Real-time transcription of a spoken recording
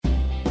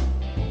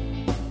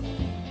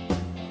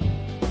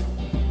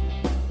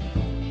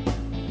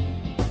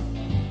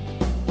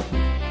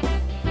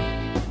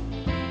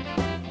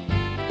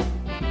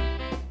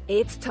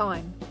It's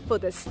time for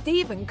the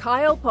Steve and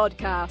Kyle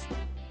podcast.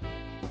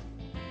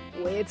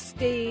 With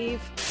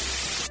Steve.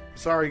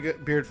 Sorry,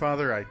 Beard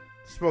Father, I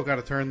spoke out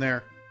of turn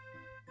there.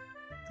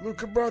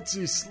 Luca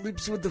Brasi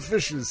sleeps with the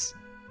fishes.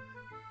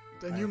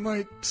 Then you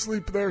might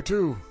sleep there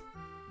too.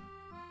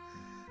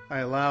 I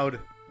allowed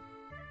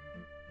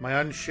my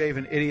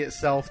unshaven idiot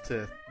self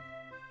to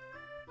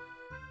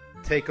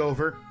take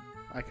over.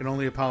 I can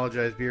only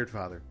apologize, Beard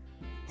Father.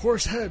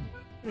 Horse head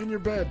in your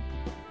bed.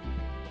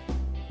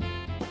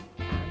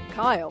 And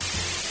Kyle.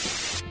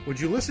 Would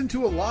you listen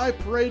to a live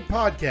parade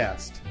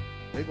podcast?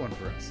 Big one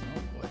for us.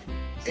 Oh boy.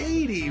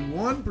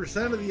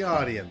 81% of the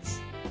audience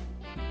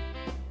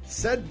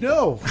said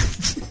no.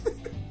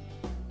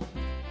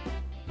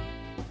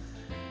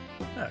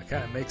 That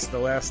kind of makes the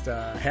last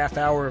half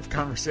hour of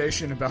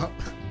conversation about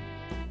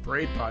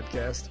parade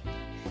podcast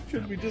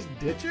Should we just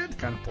ditch it?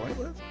 kind of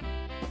pointless.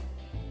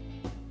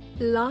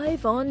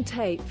 Live on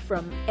tape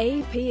from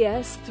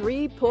APS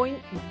 3 point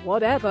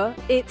whatever,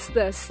 it's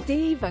the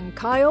Steve and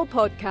Kyle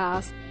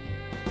podcast.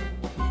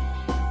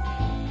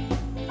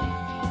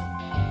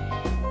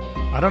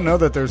 I don't know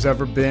that there's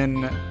ever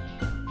been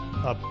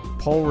a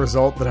poll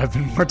result that I've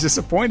been more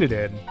disappointed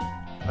in.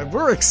 Like,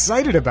 we're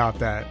excited about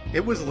that.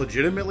 It was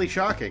legitimately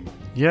shocking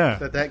Yeah.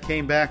 that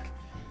came back.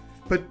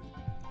 But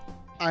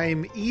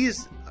I'm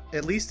eased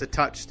at least a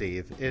touch,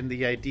 Steve, in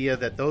the idea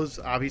that those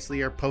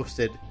obviously are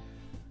posted,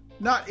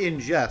 not in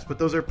jest, but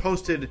those are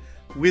posted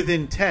with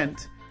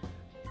intent,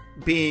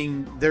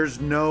 being there's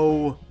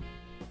no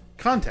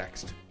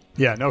context.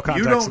 Yeah, no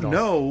context You don't at all.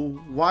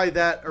 know why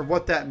that or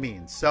what that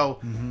means. So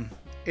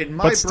in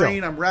my But still.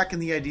 brain, I'm racking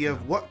the idea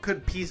of what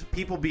could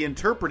people be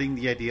interpreting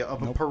the idea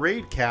of a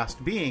parade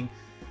cast being.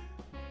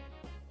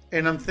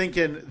 And I'm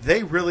thinking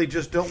they really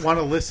just don't want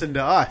to listen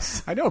to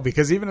us. I know,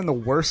 because even in the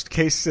worst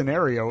case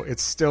scenario,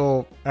 it's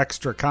still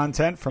extra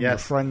content from your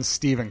Yes. friends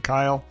Steve and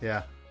Kyle.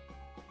 Yeah.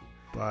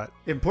 But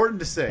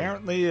Important to say.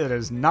 apparently it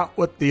is not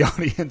what the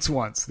audience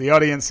wants. The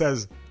audience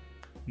says,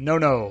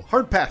 no.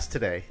 Hard pass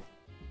today.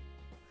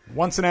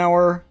 Once an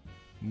hour,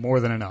 more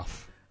than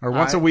enough. Or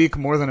once a week,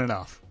 more than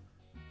enough.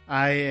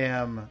 I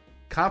am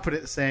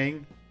confident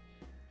saying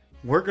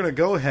we're going to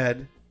go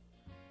ahead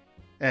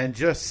and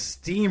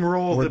just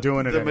steamroll We're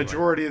doing it the anyway.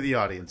 majority of the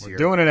audience here.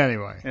 Doing it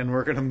anyway. And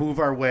we're going to move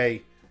our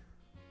way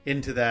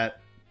into that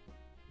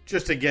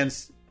just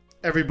against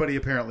everybody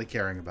apparently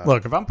caring about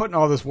Look, if I'm putting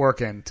all this work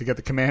in to get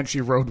the Comanche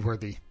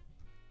roadworthy,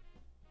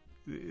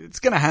 it's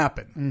going to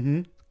happen.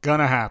 Mm-hmm.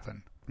 Gonna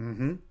happen.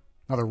 Mm-hmm.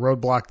 Another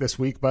roadblock this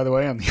week, by the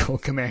way, on the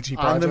old Comanche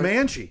project. On the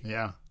Manchi.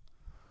 Yeah.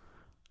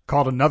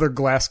 Called another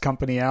glass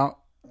company out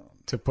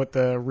to put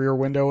the rear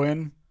window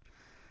in.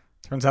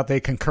 Turns out they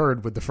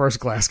concurred with the first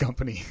glass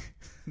company.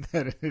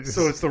 That is,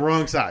 So it's the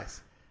wrong size.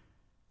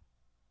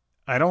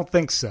 I don't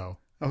think so.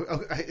 Oh,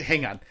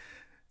 hang on.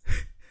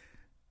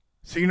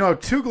 So you know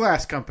two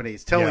glass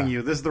companies telling Yeah.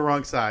 you this is the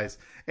wrong size,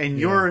 and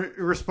your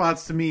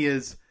response to me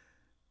is,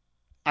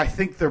 I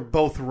think they're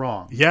both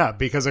wrong. Yeah,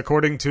 because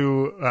according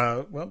to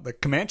the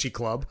Comanche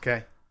Club,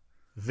 Okay.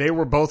 they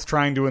were both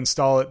trying to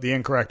install it the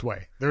incorrect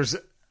way. There's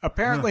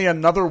apparently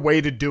another way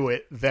to do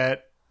it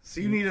that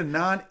So you need a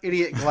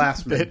non-idiot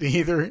glassman.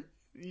 that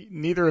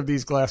neither of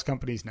these glass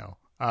companies know.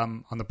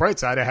 On the bright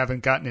side, I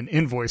haven't gotten an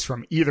invoice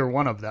from either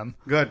one of them.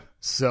 Good.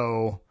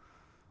 So,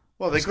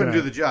 Well, they Just couldn't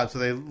gonna- do the job, so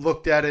they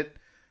looked at it,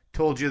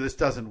 told you this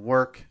doesn't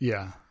work.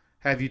 yeah.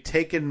 Have you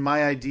taken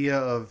my idea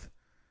of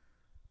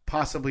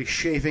possibly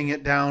shaving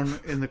it down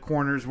in the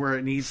corners where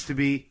it needs to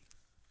be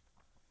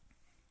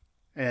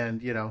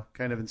and,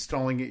 kind of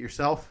installing it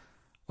yourself?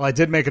 Well, I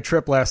did make a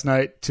trip last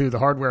night to the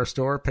hardware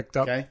store, picked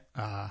up Okay.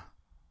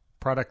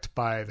 product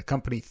by the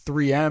company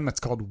 3M. It's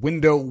called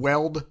Window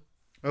Weld.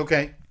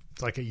 Okay.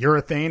 It's like a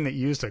urethane that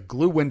you use to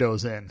glue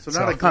windows in. So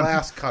not a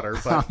glass cutter,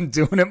 but I'm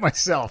doing it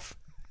myself.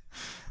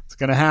 It's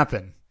going to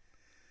happen.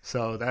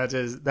 So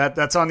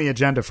that's on the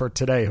agenda for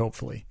today,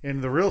 hopefully.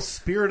 in the real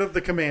spirit of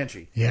the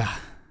Comanche. Yeah.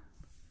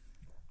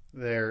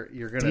 You're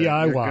gonna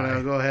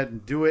DIY. go ahead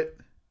and do it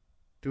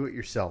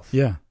yourself.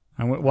 Yeah.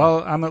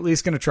 I'm at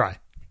least going to try.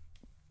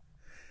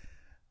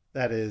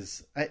 That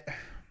is,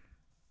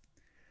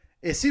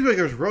 it seems like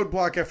there's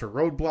roadblock after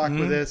roadblock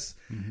with this,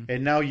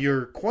 and now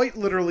you're quite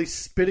literally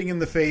spitting in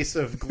the face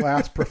of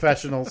glass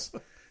professionals,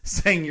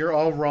 saying you're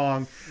all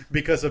wrong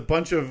because a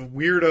bunch of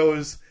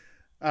weirdos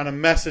on a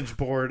message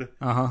board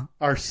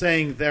are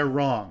saying they're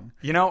wrong.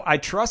 I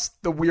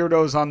trust the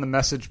weirdos on the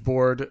message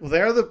board. Well,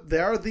 they are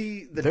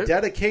the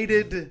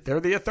dedicated. They're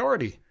the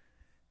authority.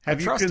 Have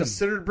you trust 'em.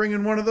 considered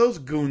bringing one of those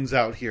goons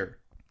out here?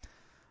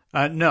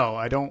 No,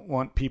 I don't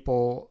want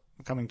people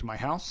coming to my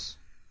house.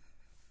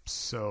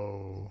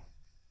 So,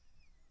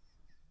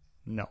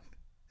 no.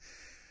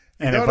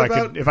 And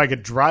if I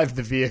could drive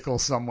the vehicle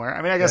somewhere,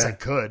 I mean, I guess I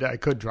could. I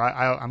could drive.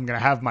 I'm going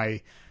to have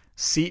my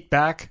seat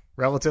back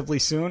relatively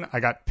soon. I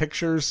got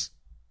pictures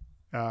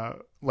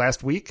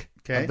last week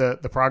of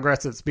the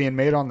progress that's being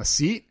made on the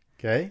seat.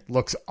 Okay,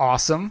 looks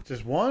awesome.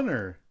 Just one,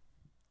 or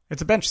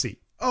it's a bench seat.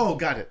 Oh,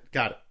 got it.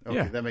 Okay,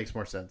 Yeah. That makes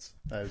more sense.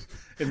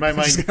 In my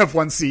mind, Just gonna have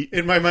one seat.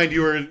 In my mind,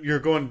 you're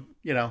going,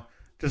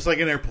 Just like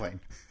an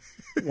airplane.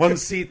 One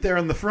seat there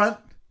in the front.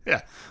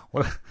 Yeah.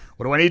 What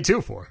do I need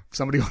two for? If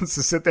somebody wants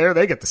to sit there,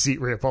 they get the seat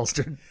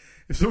reupholstered.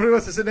 If somebody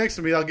wants to sit next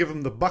to me, I'll give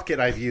them the bucket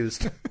I've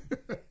used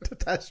to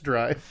test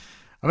drive.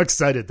 I'm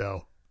excited,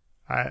 though.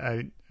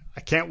 I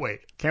can't wait.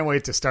 Can't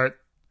wait to start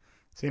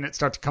seeing it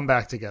start to come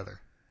back together.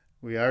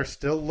 We are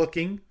still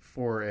looking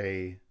for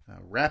a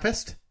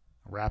rapist.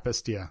 A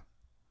rapist, yeah.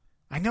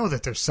 I know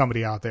that there's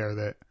somebody out there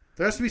that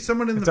there has to be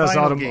someone in the does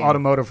vinyl game.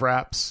 Automotive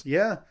raps.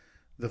 Yeah,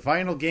 the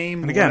vinyl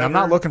game. And again, whatever. I'm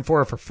not looking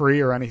for it for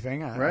free or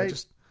anything.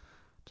 Right.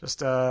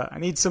 I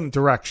need some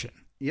direction.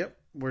 Yep.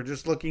 We're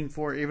just looking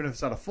for, even if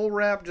it's not a full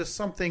rap, just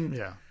something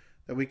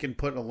that we can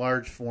put a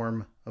large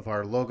form of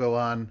our logo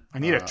on. I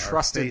need a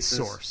trusted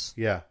source.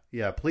 Yeah.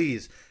 Yeah.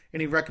 Please.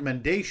 Any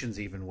recommendations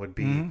even would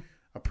be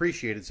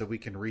appreciated so we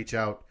can reach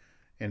out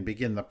and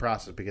begin the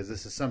process, because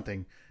this is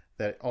something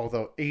that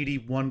although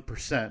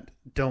 81%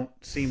 don't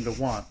seem to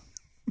want,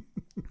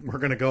 we're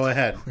going to go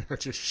ahead. We're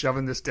just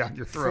shoving this down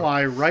your throat.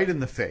 Fly right in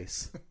the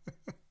face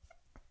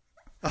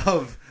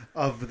of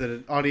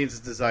the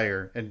audience's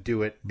desire and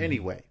do it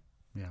anyway.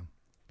 Yeah.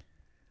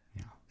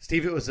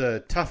 Steve, it was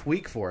a tough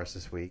week for us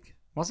this week.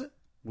 Was it?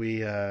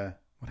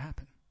 What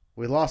happened?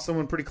 We lost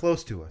someone pretty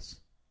close to us.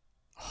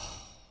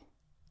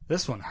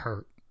 This one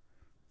hurt.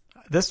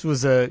 This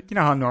was you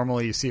know how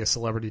normally you see a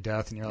celebrity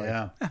death and you're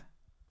like,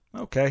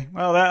 okay,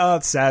 well,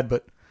 that's sad,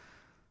 but,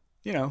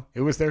 you know,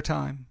 it was their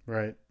time.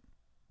 Right.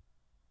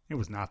 It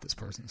was not this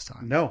person's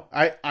time. No,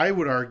 I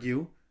would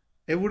argue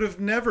it would have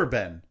never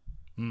been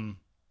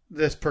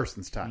this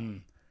person's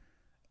time.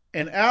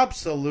 An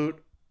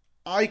absolute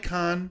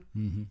icon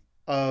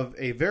of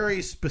a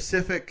very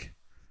specific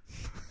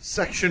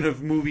section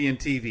of movie and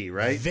TV,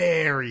 right?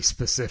 Very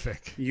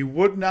specific. You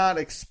would not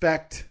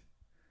expect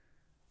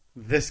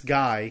this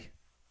guy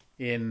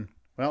in,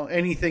 well,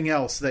 anything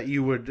else that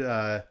you would,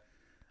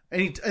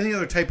 any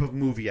other type of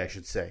movie, I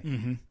should say.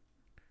 Mm-hmm.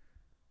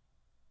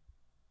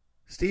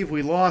 Steve,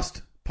 we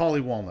lost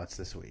Paulie Walnuts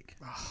this week.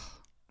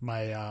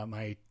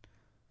 My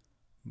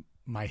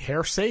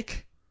hair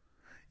sake?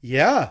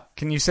 Yeah.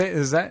 Can you say,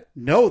 is that?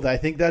 No, I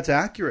think that's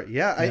accurate.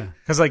 Yeah.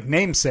 Because like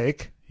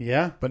namesake.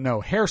 Yeah. But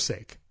no, hair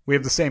sake. We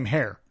have the same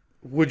hair.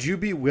 Would you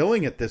be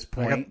willing at this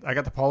point? I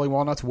got the Paulie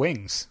Walnuts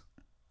wings.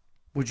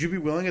 Would you be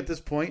willing at this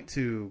point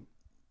to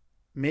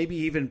maybe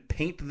even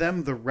paint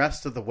them the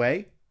rest of the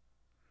way?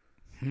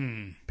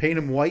 Paint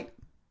them white?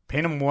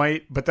 Paint them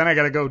white, but then I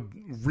got to go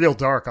real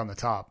dark on the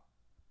top.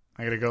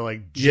 I got to go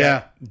like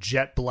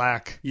jet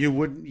black. You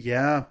wouldn't?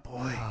 Yeah,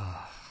 boy.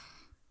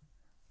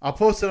 I'll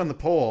post it on the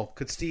poll.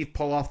 Could Steve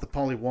pull off the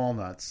Paulie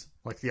Walnuts?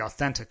 Like the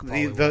authentic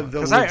Paulie Walnuts.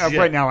 Because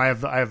right now I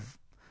have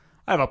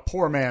a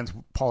poor man's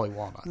Paulie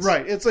Walnuts.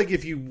 Right. It's like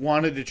if you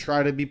wanted to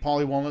try to be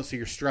Paulie Walnuts, so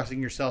you're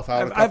stressing yourself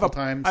out a couple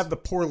times. I have the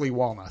poorly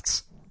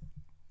walnuts.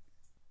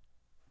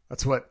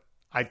 That's what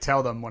I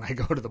tell them when I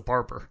go to the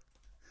barber.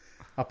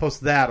 I'll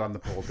post that on the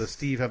poll. Does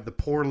Steve have the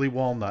poorly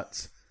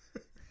walnuts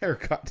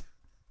haircut?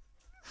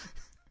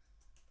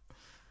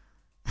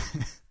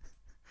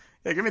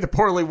 Yeah, give me the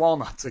poorly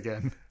walnuts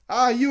again.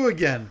 You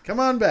again. Come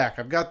on back.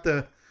 I've got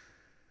the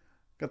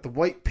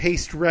white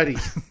paste ready.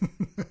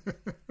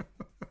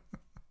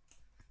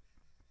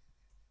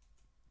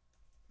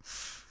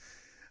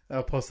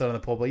 I'll post that on the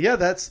poll. But yeah,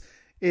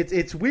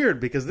 it's weird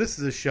because this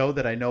is a show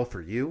that I know for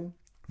you,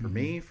 for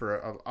me,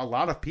 for a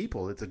lot of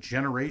people. It's a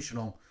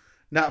generational,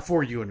 not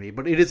for you and me,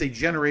 but it is a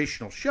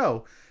generational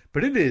show.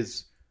 But it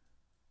is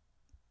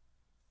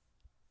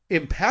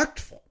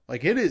impactful.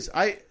 Like it is.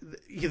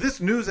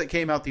 This news that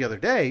came out the other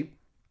day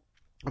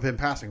of him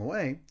passing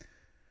away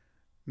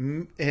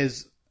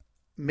has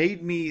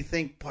made me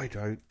think, boy,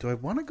 do I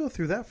want to go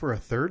through that for a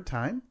third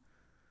time?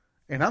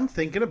 And I'm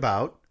thinking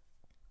about.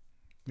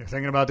 You're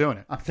thinking about doing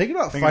it. I'm thinking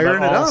about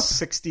firing it up.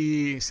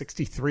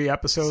 63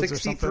 episodes 63 or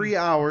something. 63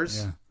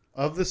 hours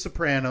of The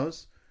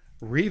Sopranos,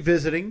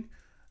 revisiting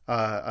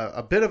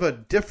a bit of a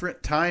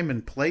different time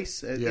and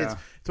place.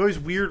 It's always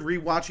weird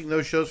rewatching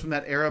those shows from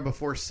that era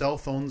before cell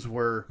phones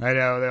were I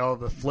know, they all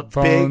the flip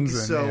phones.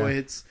 Big, so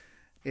it's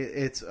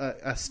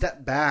a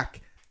step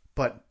back.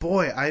 But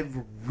boy,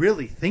 I'm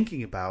really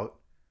thinking about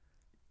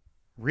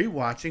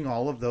rewatching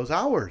all of those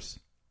hours.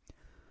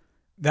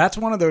 That's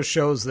one of those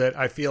shows that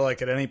I feel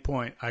like at any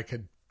point I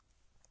could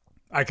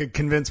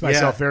convince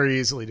myself very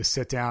easily to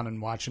sit down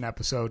and watch an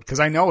episode. Because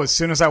I know as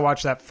soon as I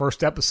watch that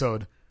first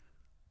episode,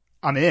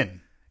 I'm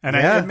in. And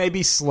it may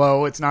be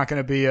slow. It's not going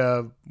to be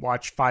a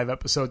watch 5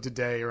 episodes a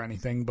day or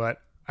anything, but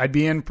I'd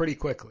be in pretty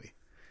quickly.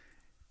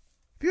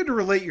 If you had to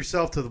relate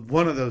yourself to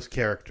one of those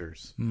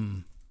characters,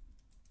 I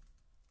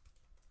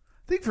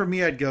think for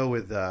me I'd go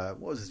with, what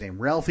was his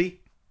name,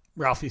 Ralphie?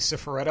 Ralphie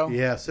Cifaretto?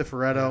 Yeah,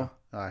 Cifaretto.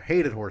 Yeah.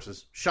 Hated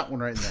horses. Shot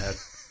one right in the head.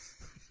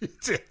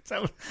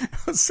 That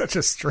was such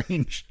a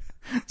strange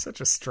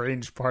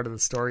part of the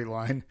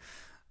storyline.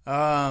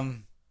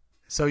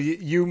 So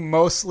you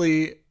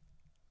mostly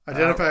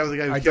identify with the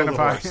guy who killed a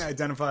horse.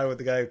 Identify with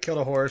the guy who killed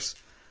a horse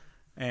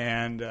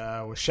and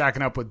was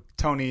shacking up with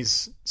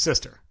Tony's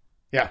sister.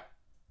 Yeah.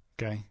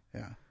 Okay.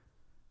 Yeah.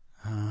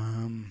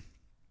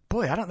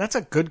 Boy, that's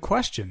a good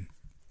question.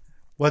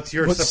 What's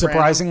your soprano?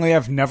 Surprisingly,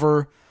 I've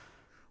never...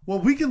 Well,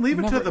 we can leave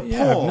it to the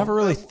Yeah, poll. I've never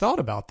really thought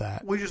about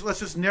that. Let's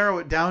just narrow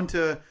it down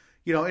to,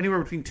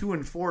 anywhere between 2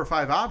 and 4 or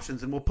 5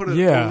 options, and we'll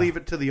leave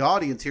it to the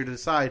audience here to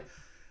decide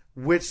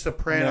which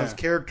Sopranos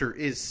character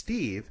is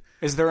Steve.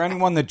 Is there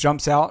anyone that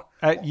jumps out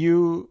at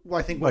you? Well,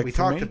 I think what we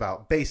talked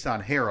about, based on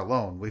hair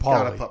alone, we've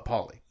got to put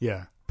Paulie.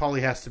 Yeah. Paulie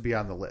has to be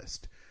on the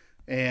list.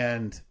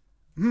 And,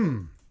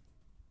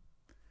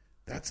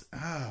 that's,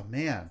 oh,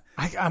 man.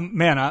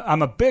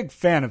 I'm a big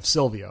fan of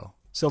Silvio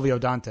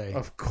Dante.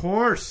 Of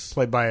course.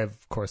 Played by,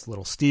 of course,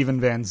 little Steven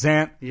Van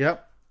Zandt.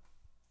 Yep.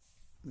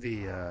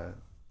 The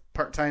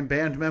part-time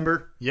band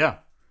member. Yeah.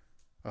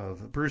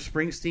 Of Bruce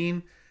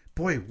Springsteen.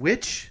 Boy,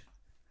 which...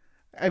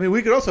 I mean,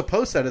 we could also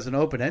post that as an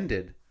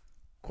open-ended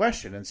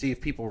question and see if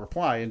people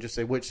reply and just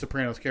say which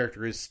Sopranos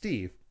character is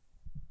Steve.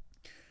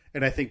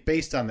 And I think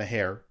based on the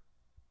hair,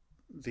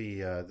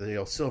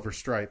 the silver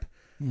stripe,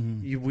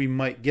 we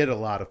might get a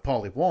lot of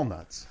Paulie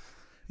Walnuts.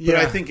 But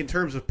I think in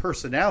terms of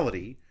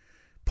personality,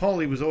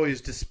 Paulie was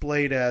always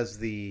displayed as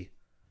the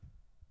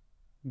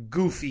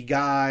goofy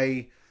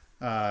guy.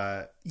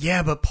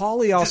 Yeah, but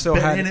Paulie also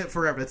been had in it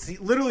forever. It's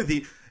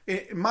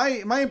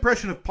my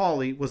impression of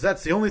Paulie was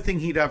that's the only thing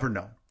he'd ever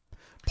known.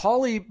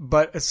 Paulie,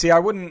 but see, I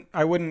wouldn't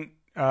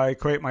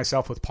equate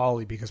myself with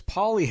Paulie because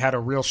Paulie had a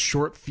real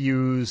short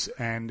fuse,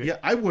 and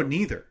I wouldn't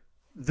either.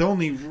 The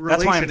only relation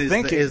that's why I'm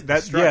thinking is the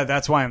stripe.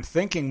 that's why I'm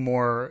thinking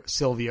more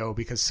Silvio,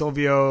 because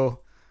Silvio,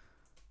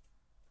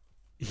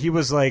 he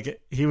was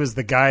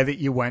the guy that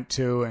you went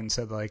to and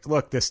said, like,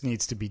 look, this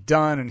needs to be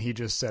done, and he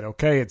just said,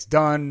 okay, it's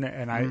done.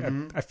 And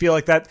I feel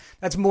like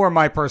that's more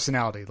my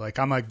personality. Like,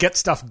 I'm a get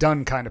stuff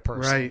done kind of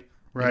person.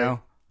 Right. I'm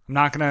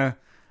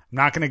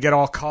not gonna get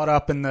all caught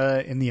up in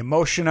the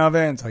emotion of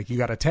it. It's like, you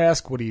got a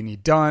task, what do you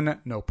need done?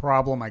 No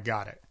problem, I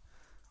got it.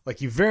 Like,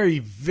 you very,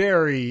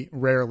 very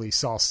rarely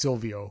saw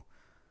Silvio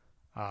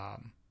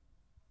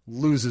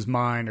lose his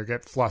mind or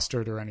get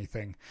flustered or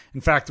anything.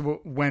 In fact,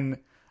 one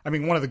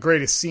of the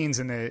greatest scenes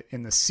in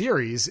the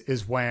series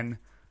is when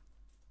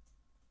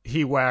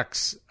he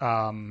whacks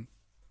oh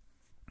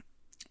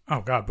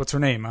God, what's her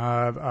name?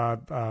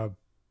 The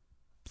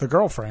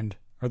girlfriend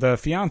or the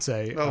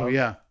fiance. Oh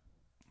yeah.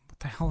 What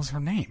the hell is her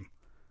name?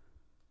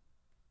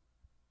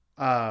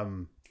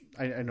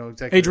 I know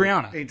exactly.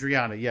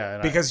 Adriana,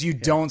 yeah. Because you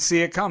don't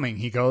see it coming.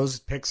 He goes,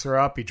 picks her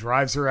up, he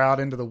drives her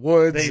out into the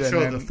woods. They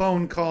showed the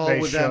phone call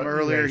with them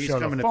earlier. He's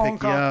coming to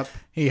pick you up.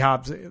 He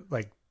hops,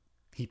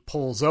 he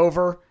pulls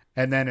over,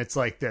 and then it's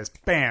like this,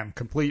 bam,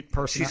 complete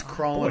person. She's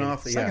crawling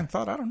off. Second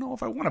thought, I don't know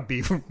if I want to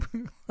be.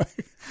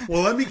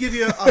 Well, let me give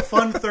you a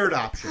fun third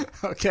option.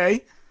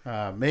 Okay.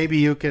 Maybe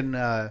you can,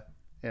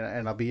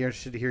 and I'll be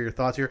interested to hear your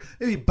thoughts here.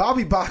 Maybe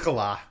Bobby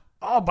Bacala.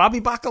 Oh,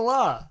 Bobby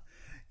Bacala.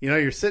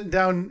 You're sitting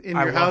down in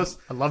your house.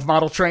 I love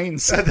model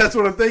trains. That's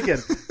what I'm thinking.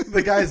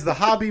 The guy's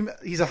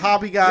he's a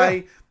hobby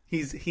guy.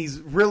 Yeah.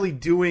 He's really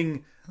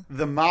doing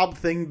the mob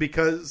thing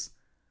because,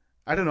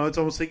 I don't know, it's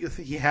almost like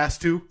he has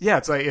to. Yeah,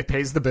 it's like it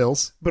pays the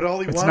bills. But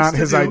all it's not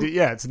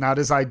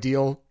his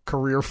ideal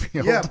career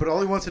field. Yeah, but all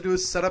he wants to do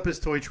is set up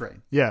his toy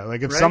train. Yeah,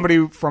 like if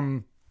somebody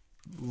from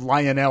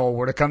Lionel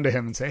were to come to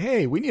him and say,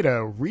 hey, we need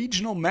a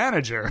regional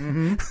manager,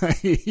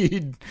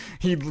 he'd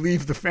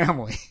leave the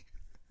family.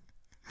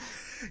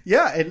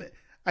 Yeah, and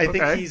I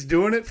think he's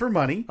doing it for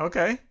money.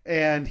 Okay,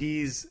 and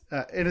he's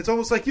and it's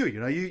almost like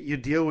you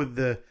deal with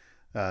the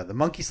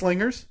monkey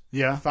slingers.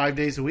 Yeah, 5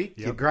 days a week.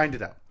 Yep. You grind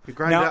it out.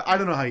 I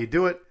don't know how you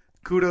do it.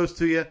 Kudos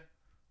to you.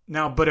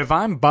 Now, but if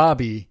I'm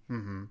Bobby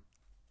and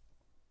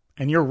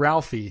you're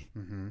Ralphie,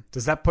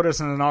 does that put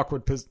us in an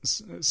awkward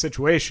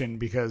situation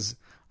because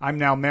I'm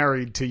now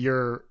married to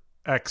your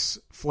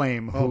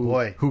ex-flame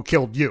who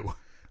killed you?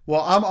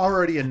 Well, I'm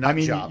already a nut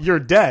job. I mean, you're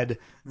dead.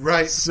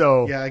 Right.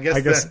 So yeah, I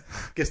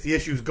guess the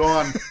issue's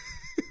gone.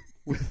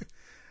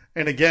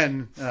 And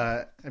again,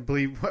 I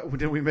believe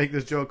didn't we make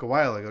this joke a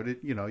while ago?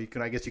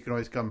 I guess you can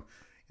always come,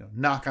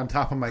 knock on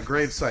top of my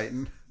gravesite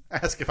and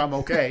ask if I'm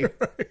okay.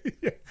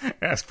 Yeah.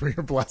 Ask for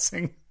your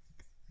blessing.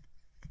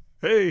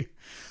 Hey,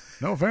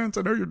 no offense,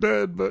 I know you're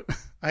dead, but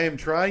I am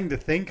trying to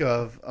think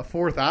of a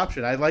fourth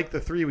option. I like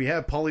the three we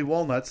have: Paulie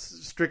Walnuts,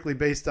 strictly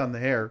based on the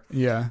hair.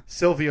 Yeah.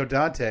 Silvio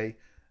Dante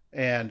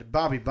and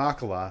Bobby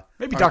Bacala.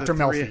 Maybe Dr.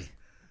 Melfi.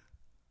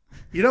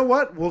 You know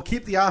what? We'll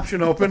keep the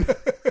option open.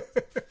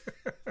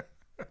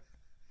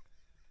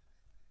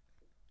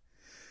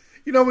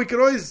 We could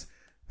always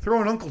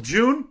throw in Uncle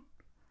June.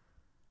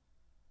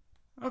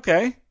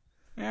 Okay.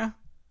 Yeah.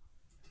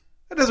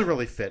 That doesn't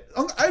really fit.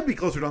 I'd be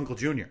closer to Uncle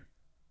Junior.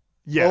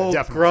 Yeah, old,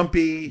 definitely.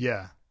 Grumpy.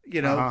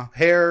 Yeah.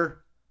 Hair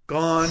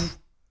gone.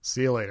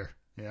 See you later.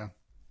 Yeah.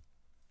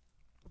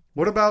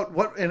 What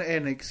about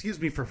and excuse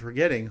me for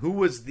forgetting, who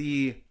was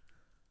the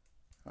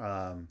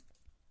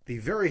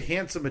very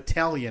handsome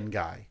Italian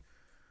guy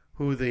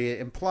who they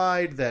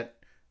implied that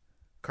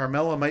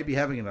Carmela might be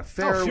having an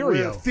affair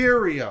Furio. with?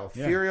 Furio.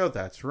 Yeah. Furio,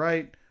 that's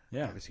right.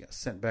 Yeah. Obviously got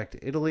sent back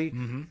to Italy.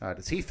 Mm-hmm.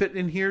 Does he fit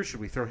in here? Should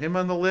we throw him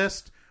on the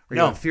list? Or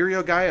no. A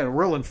Furio guy, a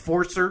real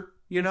enforcer,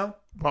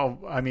 Well,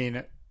 I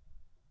mean,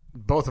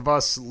 both of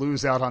us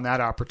lose out on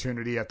that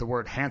opportunity at the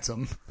word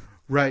handsome.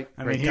 Right.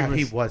 I mean,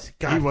 he was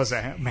a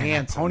handsome.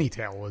 man. That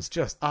ponytail was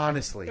just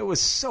honestly. It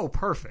was so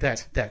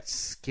perfect. That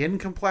skin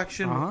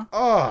complexion. Uh-huh.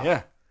 Oh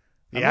yeah.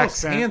 The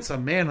most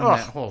handsome man on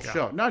that whole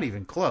show. Not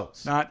even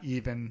close. Not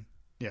even.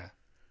 Yeah.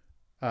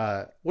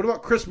 What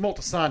about Chris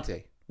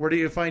Moltisanti? Where do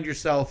you find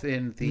yourself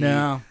in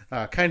the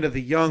kind of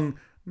the young,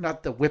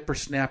 not the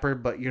whippersnapper,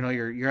 but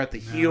you're at the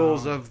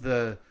heels of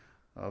the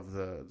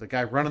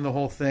guy running the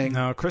whole thing?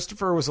 No,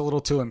 Christopher was a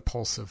little too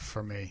impulsive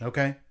for me.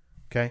 Okay.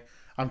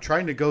 I'm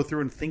trying to go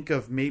through and think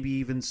of maybe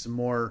even some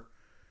more,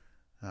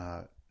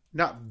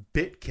 not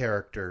bit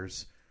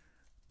characters,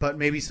 but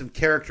maybe some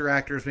character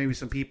actors, maybe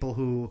some people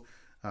who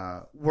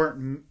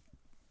weren't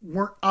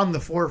on the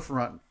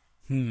forefront.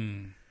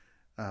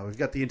 We've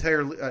got the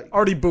entire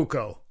Artie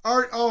Bucco.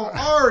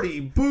 Artie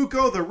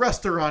Bucco, the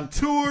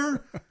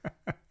restaurateur.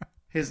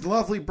 His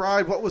lovely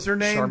bride, what was her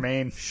name?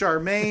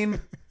 Charmaine.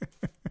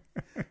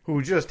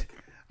 Who just,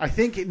 I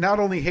think, not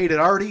only hated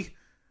Artie,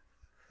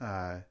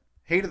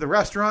 hated the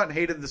restaurant,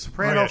 hated the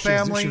Soprano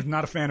family. She was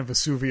not a fan of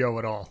Vesuvio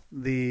at all.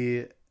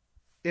 The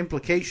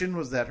implication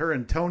was that her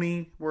and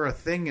Tony were a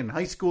thing in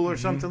high school or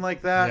something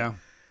like that. Yeah.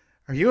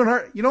 Are you and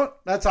her? You know what?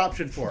 That's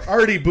option 4.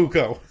 Artie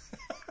Bucco.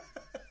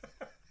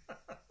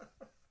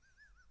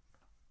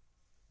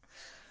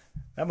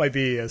 That might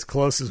be as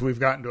close as we've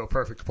gotten to a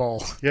perfect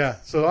poll. Yeah.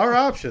 So our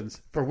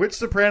options for which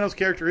Sopranos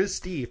character is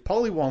Steve: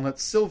 Paulie Walnut,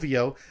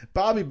 Silvio,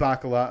 Bobby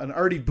Bacala, and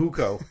Artie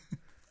Bucco.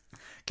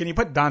 Can you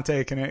put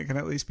Dante? Can it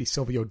at least be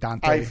Silvio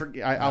Dante?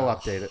 I'll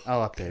update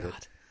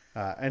it.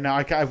 And now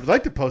I would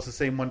like to post the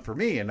same one for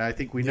me, and I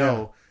think we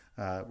know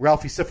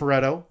Ralphie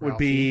Cifaretto would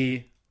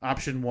be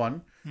option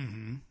 1.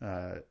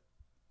 Mm-hmm.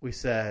 We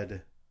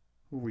said,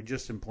 who were we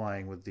just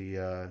implying with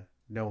the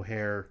no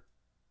hair?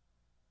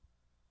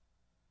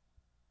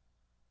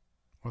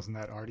 Wasn't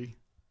that Artie?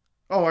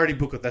 Oh, Artie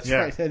Bucco. That's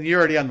right. And you're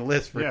already on the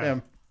list for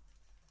him.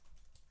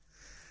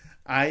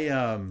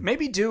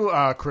 Maybe do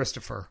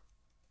Christopher.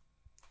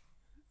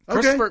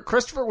 Okay.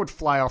 Christopher would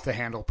fly off the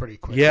handle pretty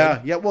quickly.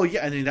 Yeah. Well,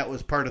 yeah. I mean, that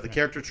was part of the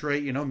character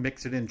trait.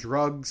 Mix it in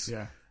drugs.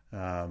 Yeah.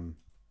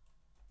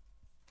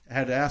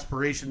 Had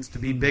aspirations to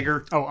be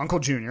bigger. Oh, Uncle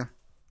Junior.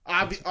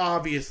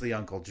 Obviously,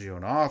 Uncle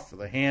June off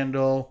the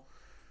handle.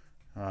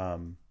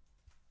 I'm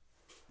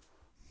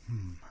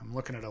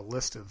looking at a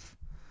list of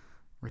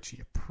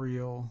Richie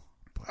Aprile.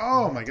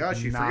 Oh my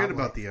gosh! You forget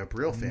about the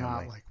Aprile family.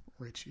 Not like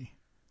Richie.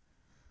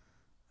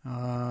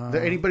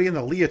 There anybody in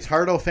the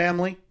Leotardo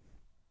family?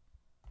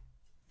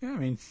 Yeah, I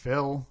mean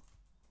Phil.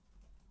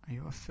 Are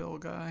you a Phil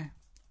guy?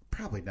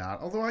 Probably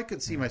not. Although I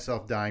could see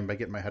myself dying by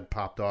getting my head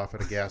popped off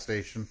at a gas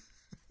station.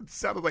 It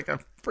sounded like a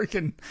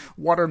freaking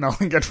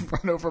watermelon getting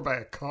run over by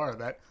a car.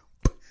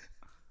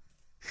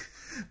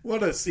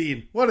 What a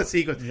scene. What a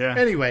sequence. Yeah.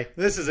 Anyway,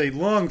 this is a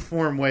long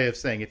form way of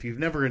saying if you've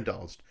never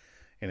indulged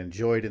and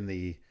enjoyed in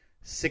the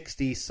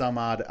 60 some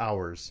odd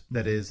hours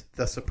that is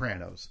The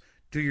Sopranos,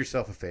 do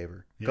yourself a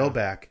favor. Yeah. Go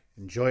back,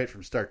 enjoy it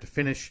from start to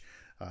finish.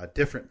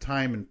 Different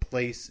time and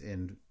place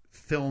in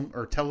film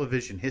or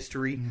television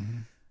history. Mm-hmm.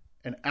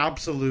 An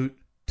absolute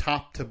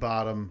top to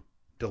bottom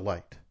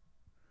delight.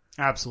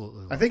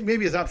 Absolutely. I think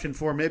maybe as option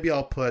 4, maybe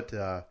I'll put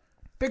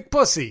Big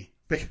Pussy.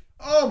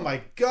 Oh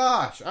my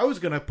gosh! I was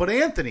going to put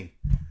Anthony.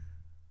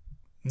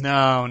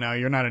 No,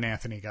 you're not an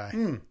Anthony guy.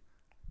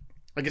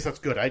 I guess that's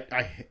good.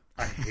 I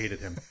hated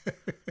him.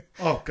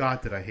 Oh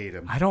God, did I hate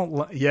him? I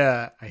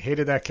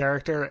hated that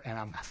character, and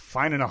I'm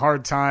finding a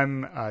hard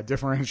time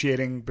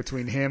differentiating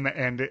between him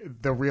and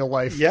the real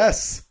life.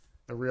 Yes,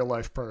 the real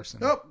life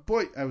person. Oh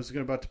boy, I was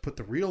about to put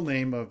the real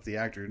name of the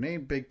actor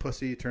named Big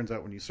Pussy. It turns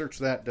out when you search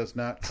that, does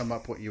not come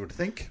up what you would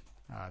think.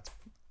 It's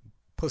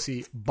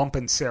Pussy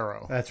Bumpin'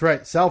 Cero. That's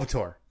right,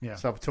 Salvatore. Yeah,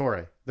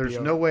 Salvatore. There's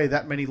no way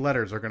that many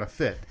letters are going to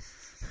fit.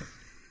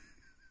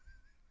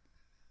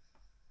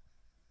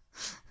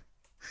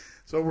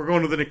 So we're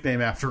going with the nickname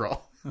after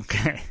all.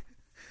 Okay.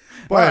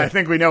 Well, I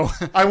think we know.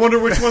 I wonder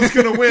which one's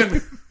going to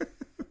win.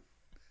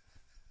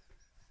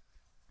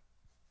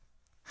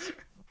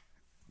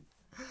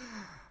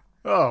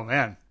 Oh,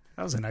 man.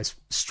 That was a nice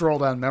stroll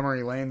down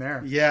memory lane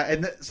there. Yeah,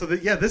 and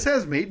this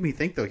has made me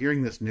think, though,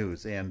 hearing this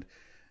news. And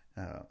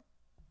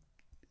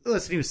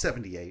listen, he was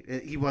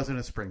 78. He wasn't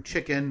a spring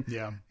chicken.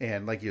 Yeah.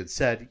 And like you had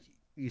said,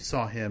 you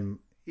saw him.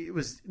 It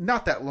was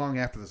not that long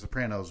after The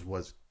Sopranos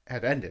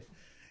had ended.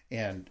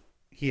 And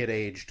he had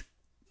aged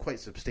quite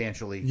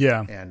substantially.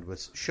 Yeah. And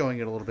was showing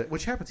it a little bit,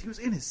 which happens. He was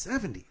in his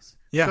 70s.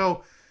 Yeah.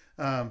 So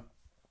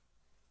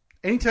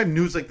anytime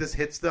news like this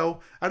hits, though,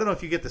 I don't know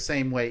if you get the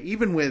same way.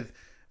 Even with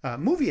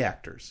movie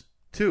actors,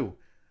 too.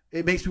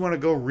 It makes me want to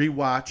go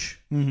rewatch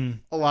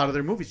a lot of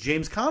their movies.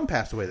 James Caan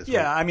passed away this week.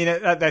 Yeah, I mean,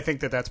 I think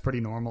that's pretty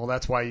normal.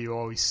 That's why you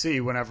always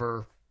see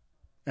whenever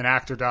an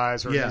actor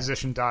dies or a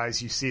musician dies,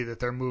 you see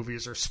that their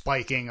movies are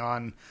spiking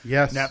on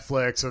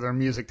Netflix or their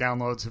music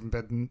downloads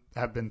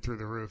have been through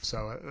the roof.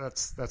 So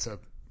that's a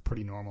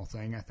pretty normal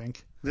thing, I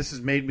think. This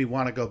has made me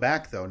want to go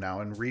back though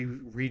now and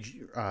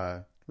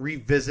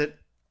revisit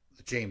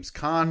the James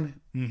Caan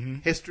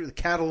history, the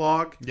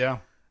catalog. Yeah,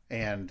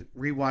 and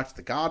rewatched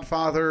The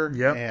Godfather.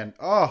 Yep. And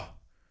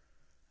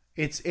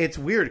it's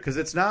weird because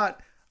it's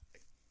not.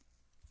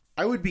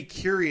 I would be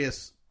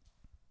curious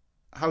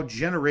how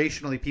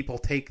generationally people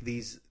take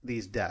these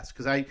deaths,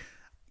 because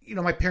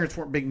my parents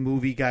weren't big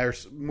movie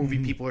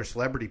people or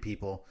celebrity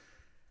people.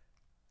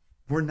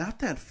 We're not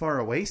that far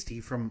away,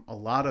 Steve, from a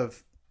lot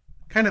of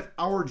kind of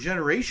our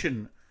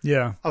generation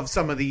of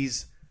some of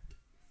these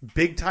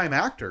big time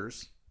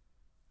actors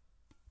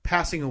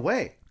passing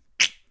away.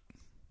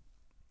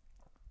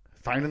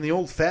 Finding the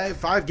old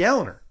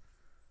 5-galloner.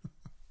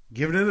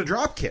 Giving it a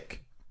drop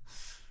kick.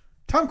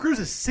 Tom Cruise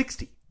is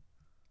 60.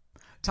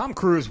 Tom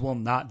Cruise will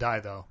not die,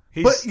 though.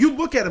 But you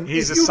look at him.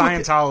 He's a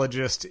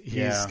Scientologist.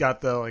 He's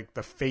got the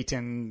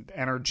Phaeton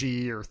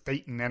energy or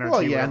Thetan energy.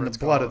 Well, yeah, and the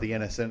blood of the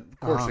innocent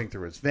coursing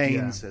through his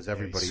veins, as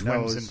everybody knows. He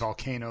swims in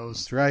volcanoes.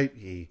 That's right.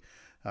 He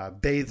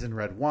bathes in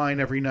red wine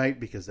every night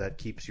because that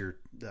keeps your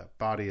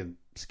body and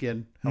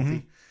skin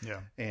healthy. Mm-hmm. Yeah.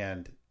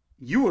 And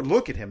you would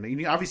look at him.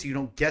 Obviously, you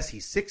don't guess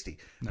he's 60,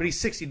 but he's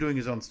 60 doing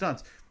his own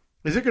stunts.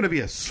 Is there going to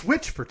be a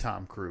switch for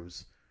Tom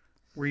Cruise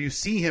where you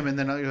see him and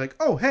then you're like,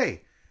 oh,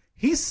 hey,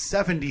 he's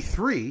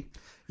 73.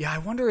 Yeah, I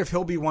wonder if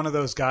he'll be one of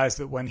those guys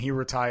that when he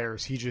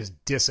retires, he just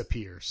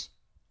disappears,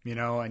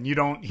 and you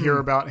don't hear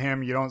about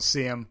him, you don't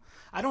see him.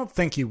 I don't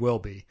think he will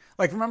be.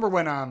 Like, remember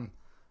when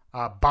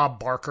Bob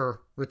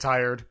Barker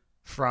retired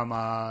from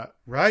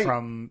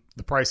The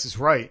Price is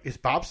Right? Is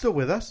Bob still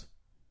with us?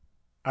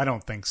 I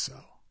don't think so.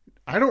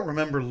 I don't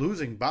remember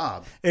losing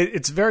Bob.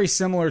 It's very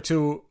similar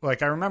to,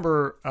 like, I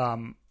remember,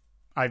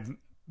 I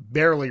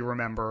barely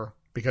remember,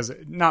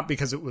 not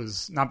because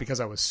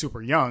I was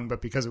super young,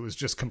 but because it was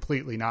just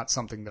completely not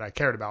something that I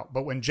cared about.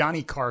 But when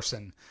Johnny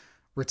Carson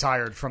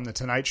retired from The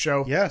Tonight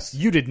Show, yes,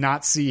 you did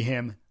not see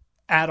him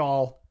at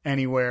all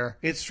anywhere.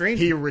 It's strange.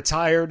 He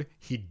retired,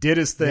 he did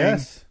his thing,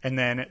 and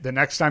then the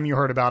next time you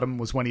heard about him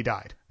was when he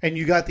died. And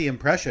you got the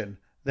impression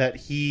that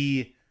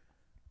he,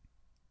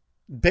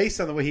 based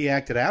on the way he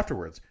acted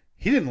afterwards,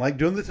 he didn't like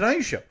doing The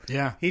Tonight Show.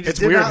 Yeah. He just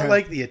did not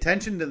like the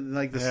attention to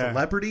the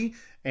celebrity,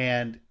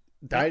 and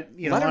died,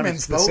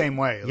 Letterman's the same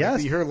way.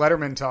 Yes. You hear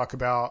Letterman talk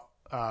about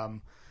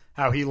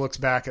how he looks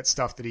back at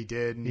stuff that he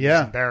did and he's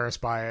embarrassed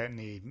by it, and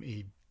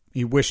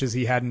he wishes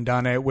he hadn't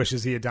done it,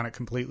 wishes he had done it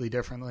completely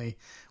differently,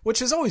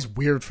 which is always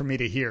weird for me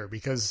to hear,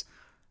 because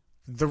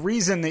the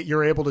reason that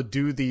you're able to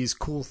do these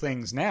cool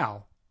things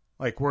now,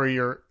 like where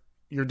you're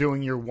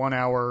doing your 1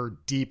 hour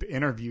deep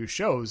interview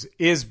shows,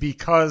 is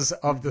because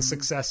of the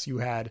success you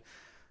had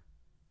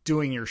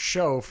doing your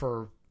show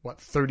for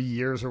 30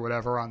 years or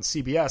whatever on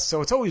CBS.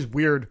 So it's always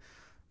weird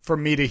for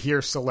me to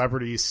hear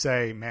celebrities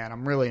say, man,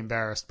 I'm really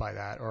embarrassed by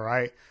that. Or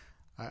I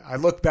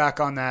look back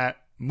on that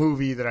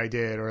movie that I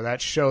did or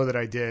that show that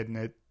I did, and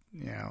it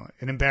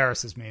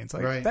embarrasses me. It's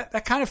like,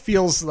 that kind of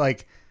feels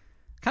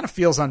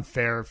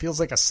unfair. It feels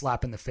like a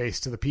slap in the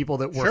face to the people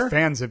that were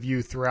fans of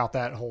you throughout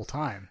that whole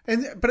time.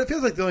 But it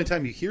feels like the only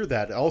time you hear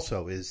that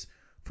also is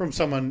from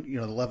someone,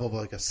 the level of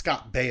like a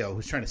Scott Baio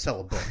who's trying to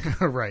sell a book.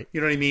 Right.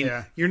 You know what I mean?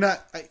 Yeah. You're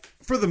not,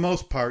 for the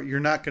most part,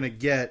 you're not going to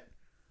get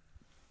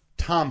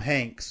Tom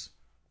Hanks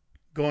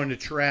going to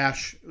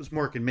trash. It was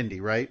Mork and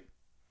Mindy, right?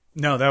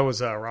 No, that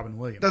was Robin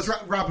Williams. That's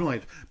Robin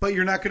Williams. But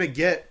you're not going to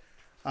get...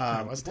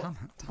 What was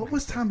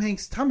Tom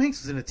Hanks? Tom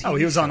Hanks was in a TV show. Oh,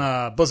 he was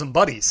on Bosom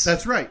Buddies.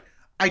 That's right.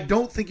 I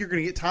don't think you're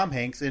going to get Tom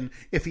Hanks. And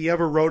if he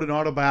ever wrote an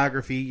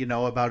autobiography,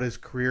 about his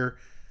career,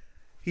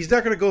 he's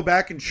not going to go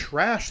back and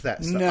trash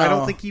that stuff. No, I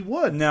don't think he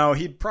would. No,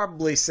 he'd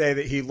probably say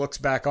that he looks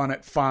back on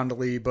it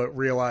fondly, but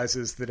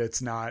realizes that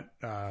it's not,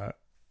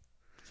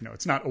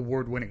 it's not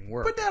award-winning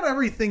work. But not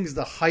everything has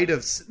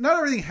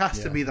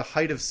to be the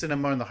height of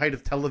cinema and the height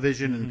of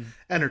television and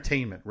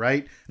entertainment,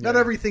 right? Yeah. Not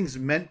everything's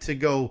meant to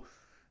go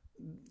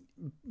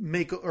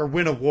make or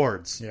win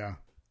awards. Yeah.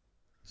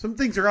 Some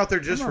things are out there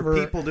just for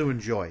people to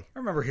enjoy. I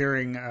remember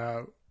hearing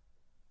Shia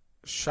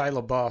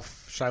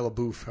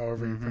LaBeouf,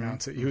 however you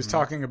pronounce it. He was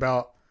talking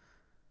about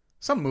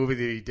some movie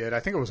that he did. I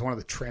think it was one of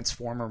the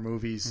Transformer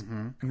movies,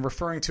 and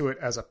referring to it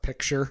as a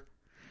picture.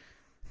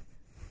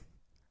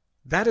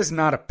 That is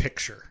not a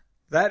picture.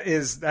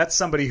 That's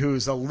somebody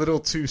who's a little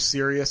too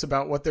serious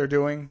about what they're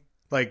doing.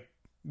 Like,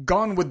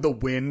 Gone with the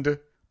Wind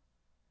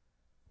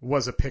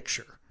was a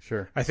picture.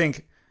 Sure. I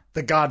think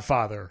The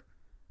Godfather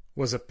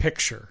was a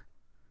picture.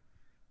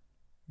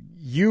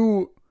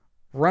 You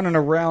running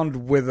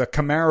around with a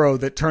Camaro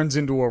that turns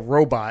into a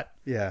robot.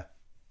 Yeah.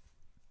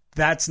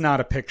 That's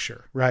not a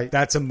picture. Right.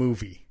 That's a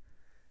movie.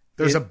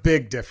 There's a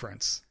big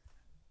difference.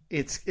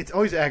 It's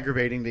always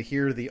aggravating to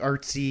hear the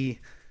artsy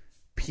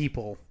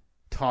people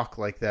talk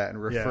like that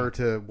and refer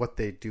to what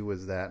they do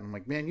as that. And I'm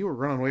like, man, you were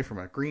running away from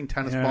a green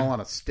tennis ball on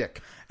a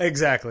stick.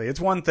 Exactly. It's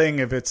one thing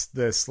if it's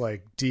this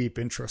like deep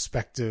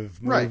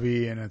introspective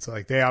movie and it's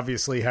like they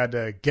obviously had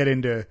to get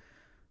into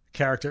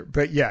character.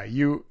 But yeah,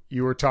 you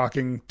were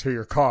talking to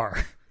your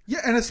car. Yeah,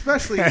 and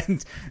especially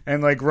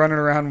and like running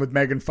around with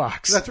Megan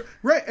Fox. That's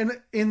right. And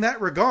in that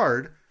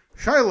regard,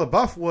 Shia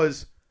LaBeouf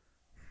was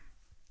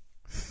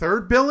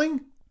third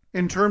billing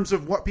in terms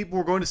of what people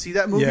were going to see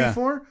that movie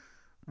for.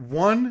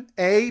 One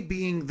A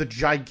being the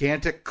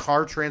gigantic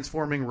car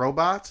transforming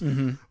robots.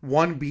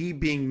 1B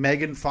being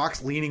Megan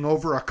Fox leaning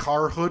over a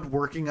car hood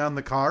working on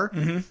the car.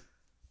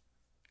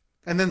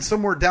 And then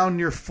somewhere down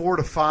near 4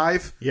 to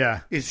 5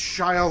 is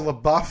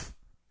Shia LaBeouf.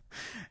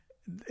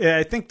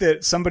 I think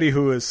that somebody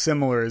who is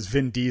similar is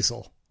Vin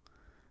Diesel.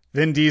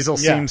 Vin Diesel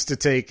seems to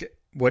take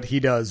what he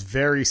does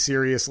very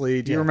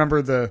seriously. Do you remember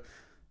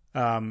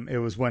it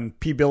was when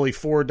P. Billy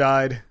Ford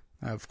died?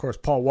 Of course,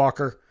 Paul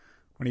Walker,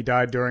 when he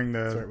died during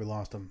we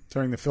lost him.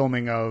 During the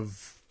filming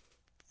of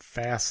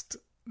Fast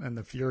and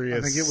the Furious.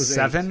 I think it was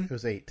 7. It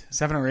was 8.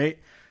 7 or 8.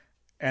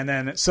 And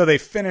then, so they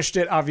finished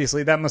it.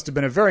 Obviously, that must have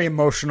been a very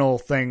emotional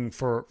thing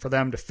for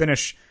them to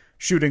finish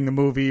shooting the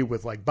movie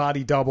with like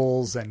body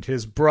doubles and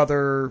his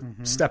brother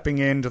stepping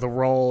into the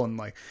role and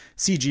like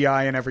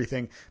CGI and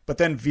everything. But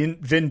then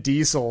Vin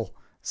Diesel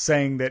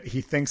saying that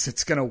he thinks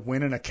it's going to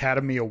win an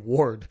Academy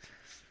Award.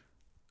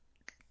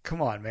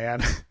 Come on,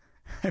 man.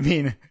 I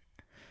mean,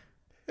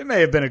 it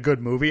may have been a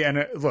good movie.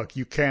 And look,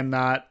 you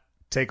cannot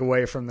take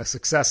away from the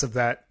success of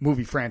that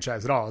movie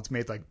franchise at all. It's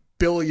made like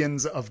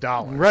billions of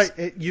dollars. Right.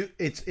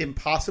 It's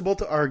impossible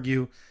to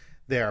argue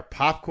they are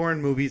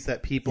popcorn movies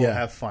that people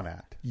have fun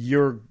at.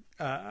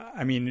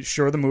 I mean,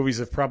 sure, the movies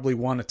have probably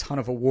won a ton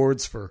of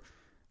awards for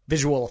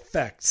visual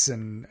effects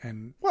and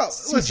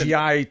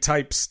CGI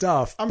type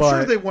stuff. I'm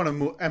sure they won an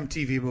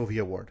MTV Movie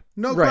Award.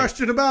 No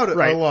question about it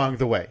along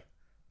the way.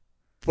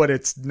 But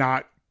it's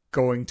not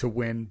going to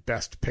win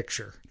Best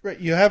Picture. Right.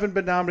 You haven't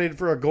been nominated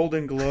for a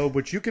Golden Globe,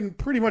 which you can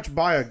pretty much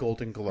buy a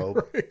Golden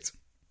Globe. Right.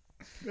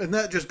 And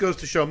that just goes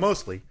to show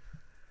mostly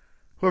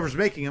whoever's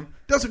making them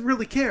doesn't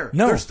really care.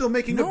 No. They're still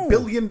making $1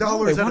 billion at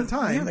a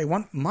time. Yeah, they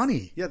want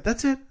money. Yeah,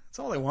 that's it. That's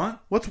all they want.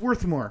 What's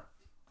worth more?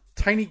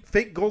 Tiny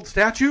fake gold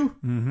statue?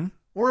 Mm-hmm.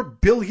 Or $1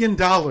 billion?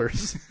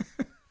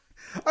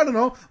 I don't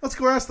know. Let's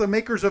go ask the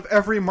makers of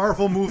every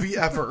Marvel movie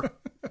ever.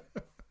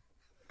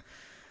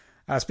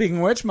 Speaking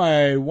of which,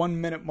 my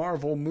 1 minute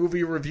Marvel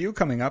movie review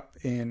coming up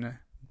in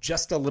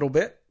just a little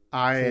bit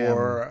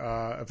for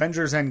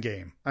Avengers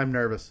Endgame. I'm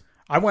nervous.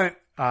 I went.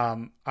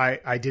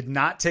 I did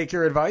not take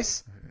your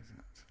advice.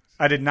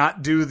 I did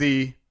not do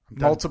the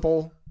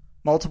multiple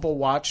night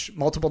watch.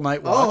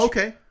 Oh,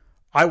 okay.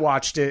 I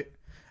watched it.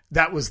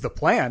 That was the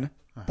plan.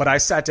 But I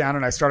sat down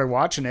and I started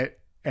watching it,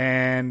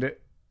 and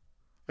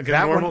like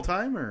at a normal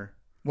time, or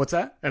what's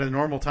that? At a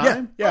normal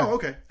time? Yeah. Oh,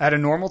 okay. At a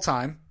normal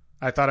time.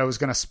 I thought I was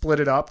going to split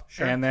it up,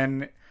 and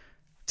then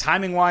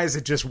timing-wise,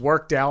 it just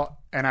worked out,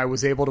 and I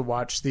was able to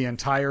watch the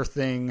entire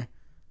thing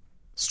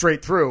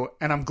straight through,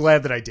 and I'm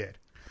glad that I did.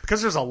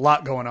 Because there's a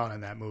lot going on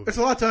in that movie. It's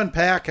a lot to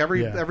unpack.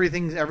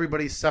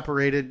 Everybody's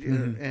separated,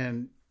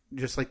 and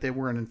just like they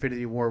were in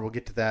Infinity War, we'll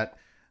get to that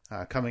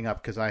coming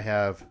up, because I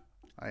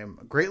am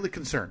greatly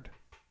concerned.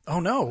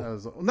 Oh, no.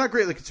 Not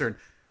greatly concerned.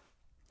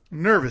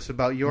 Nervous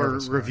about your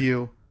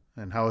review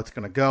and how it's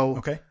going to go.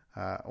 Okay.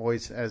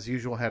 Always, as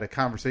usual, had a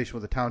conversation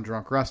with the town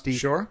drunk Rusty.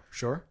 Sure.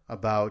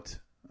 About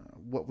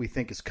what we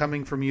think is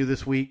coming from you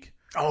this week.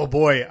 Oh,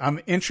 boy. I'm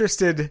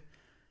interested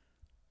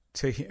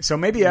to hear. So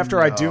maybe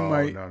after I do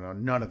my... No.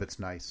 None of it's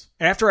nice.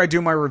 After I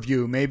do my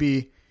review,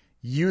 maybe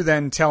you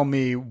then tell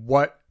me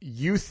what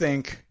you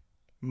think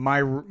my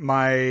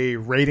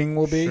rating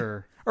will be.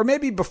 Sure. Or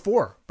maybe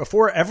before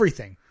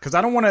everything. Because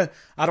I don't want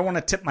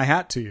to tip my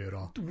hat to you at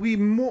all. We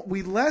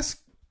less...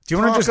 Do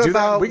you want to just do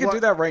that? We could do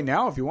that right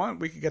now if you want.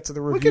 We could get to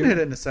the review. We can hit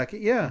it in a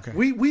second, yeah. Okay.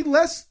 We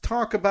less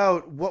talk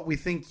about what we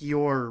think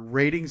your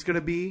rating's going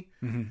to be.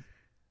 Mm-hmm.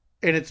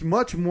 And it's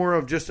much more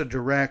of just a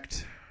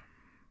direct,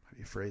 how do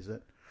you phrase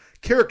it?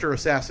 Character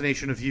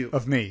assassination of you.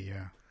 Of me,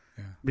 yeah.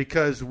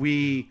 Because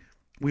we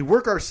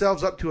work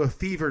ourselves up to a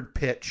fevered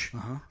pitch.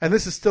 Uh-huh. And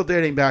this is still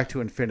dating back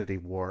to Infinity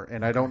War.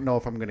 And I don't know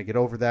if I'm going to get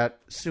over that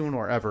soon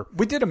or ever.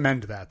 We did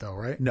amend that, though,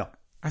 right? No.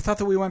 I thought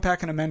that we went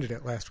back and amended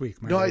it last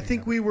week. No, I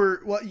think we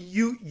were... Well,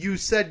 you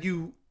said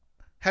you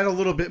had a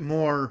little bit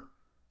more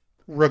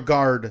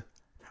regard.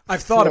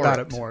 I've thought about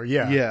it more,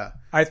 yeah. Yeah.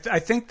 I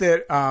think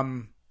that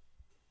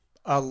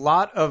a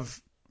lot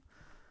of...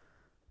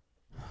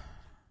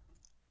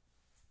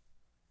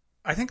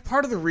 I think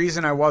part of the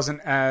reason I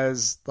wasn't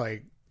as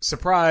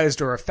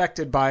surprised or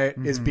affected by it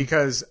is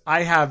because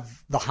I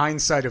have the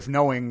hindsight of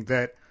knowing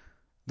that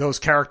those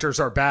characters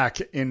are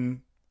back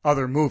in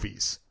other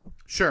movies.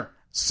 Sure.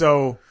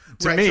 So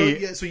to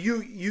me, so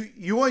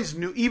you always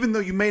knew, even though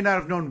you may not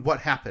have known what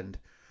happened.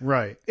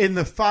 Right. In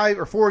the 5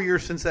 or 4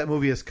 years since that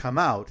movie has come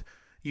out,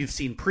 you've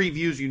seen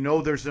previews. You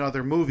know there's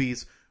other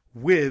movies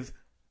with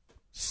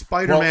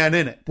Spider-Man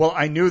in it. Well,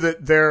 I knew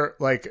that they're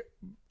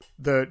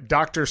the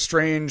Doctor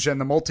Strange and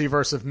the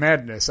Multiverse of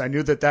Madness. I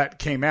knew that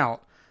came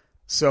out.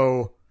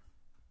 So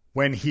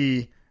when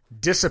he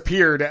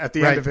disappeared at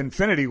the end of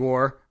Infinity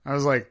War, I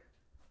was like,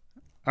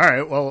 all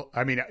right, well,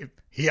 I mean,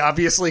 he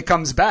obviously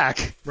comes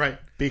back. Right.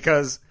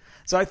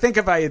 So I think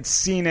if I had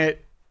seen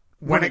it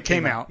when it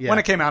came out,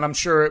 I'm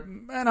sure,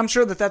 and I'm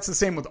sure that that's the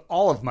same with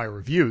all of my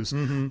reviews.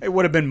 Mm-hmm. It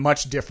would have been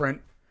much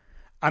different.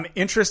 I'm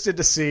interested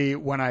to see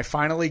when I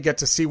finally get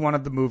to see one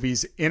of the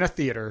movies in a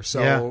theater.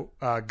 So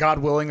God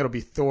willing, it'll be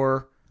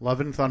Thor Love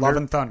and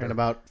Thunder. In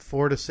about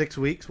 4 to 6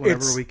 weeks,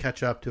 whenever we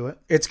catch up to it.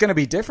 It's going to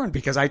be different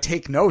because I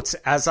take notes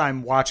as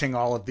I'm watching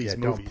all of these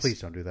movies.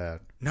 Please don't do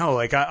that. No,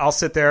 like I'll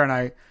sit there and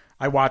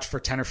I watch for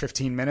 10 or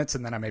 15 minutes,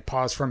 and then I may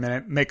pause for a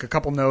minute, make a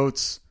couple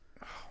notes.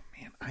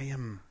 Oh,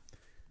 man,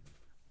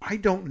 I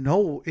don't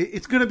know.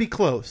 It's going to be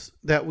close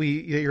that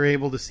you're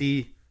able to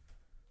see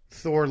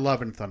Thor: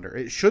 Love and Thunder.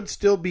 It should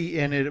still be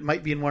in it. It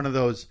might be in one of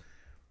those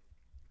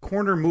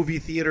corner movie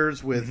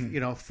theaters with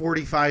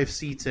 45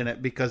 seats in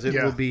it because it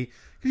will be,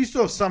 because you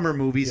still have summer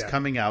movies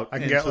coming out. I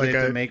can get so they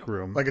have to make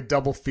room, like a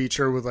double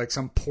feature with like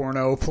some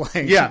porno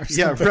playing. Yeah,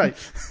 right.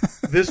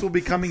 This will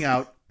be coming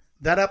out.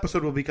 That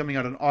episode will be coming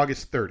out on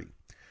August 30.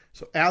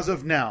 So as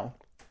of now,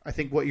 I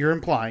think what you're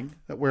implying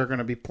that we're going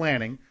to be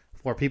planning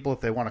for people if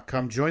they want to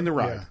come join the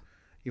ride. Yeah.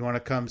 You want to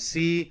come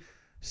see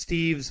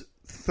Steve's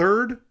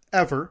third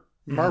ever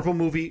Marvel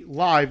movie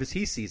live as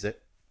he sees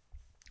it.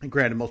 And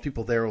granted, most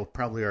people there will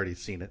probably already have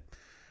seen it.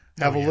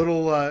 Have a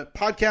little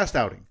podcast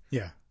outing.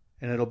 Yeah.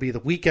 And it'll be the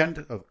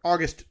weekend of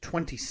August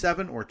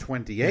 27 or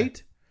 28.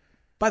 Yeah.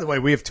 By the way,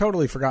 we have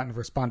totally forgotten to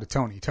respond to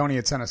Tony. Tony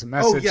had sent us a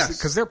message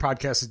because their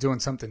podcast is doing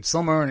something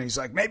similar, and he's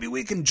like, maybe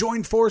we can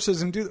join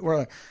forces and do that. We're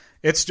like,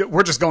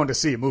 we're just going to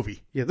see a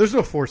movie. Yeah, there's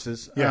no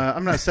forces. Yeah.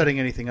 I'm not setting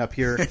anything up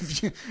here.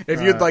 If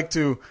you'd like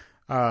to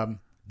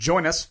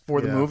join us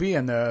for the movie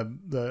and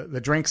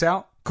the drinks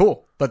out,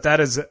 cool. But that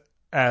is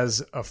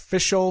as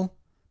official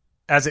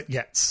as it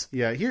gets.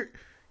 Yeah,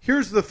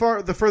 here's the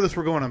furthest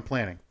we're going on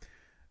planning.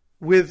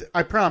 With,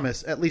 I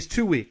promise, at least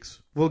 2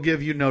 weeks, we'll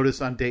give you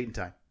notice on date and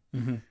time.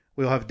 Mm-hmm.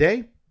 We'll have a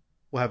day,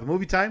 we'll have a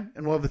movie time,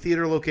 and we'll have a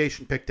theater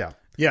location picked out.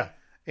 Yeah.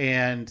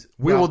 And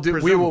we will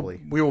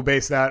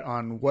base that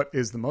on what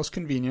is the most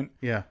convenient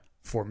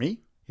for me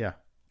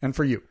and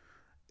for you.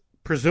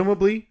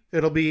 Presumably,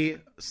 it'll be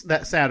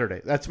that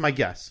Saturday. That's my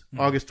guess.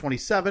 Mm-hmm. August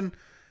 27.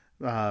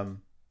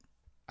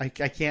 I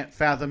can't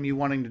fathom you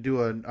wanting to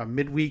do a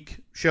midweek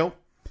show.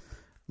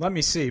 Let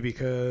me see,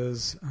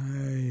 because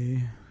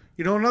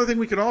another thing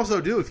we could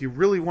also do if you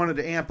really wanted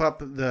to amp up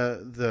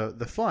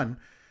the fun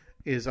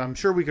is I'm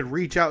sure we could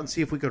reach out and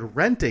see if we could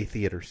rent a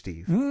theater,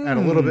 Steve, at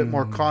a little bit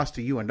more cost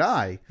to you and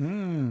I.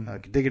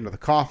 Could dig into the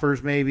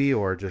coffers maybe,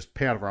 or just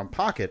pay out of our own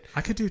pocket.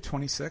 I could do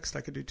 26th.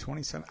 I could do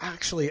 27th.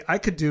 Actually, I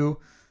could do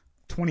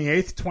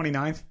 28th,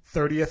 29th,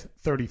 30th,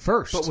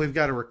 31st. But we've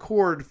got to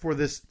record for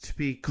this to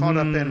be caught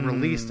up and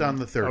released on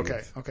the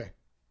 30th. Okay.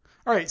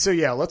 All right, so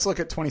let's look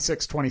at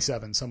 26,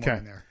 27, somewhere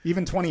in there.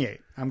 Even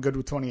 28. I'm good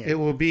with 28. It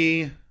will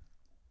be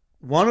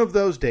one of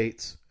those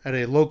dates at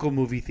a local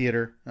movie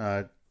theater.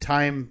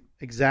 Time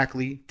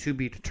exactly to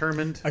be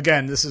determined.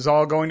 Again, this is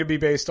all going to be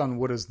based on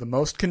what is the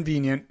most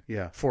convenient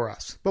for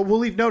us. But we'll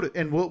leave notice,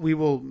 and we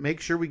will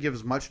make sure we give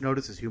as much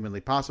notice as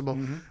humanly possible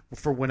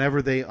for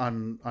whenever they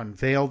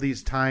unveil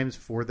these times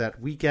for that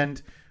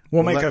weekend.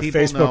 We'll make a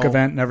Facebook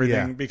event and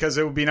everything because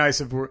it would be nice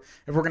if we're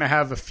going to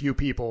have a few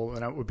people,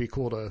 and it would be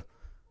cool to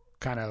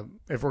kind of,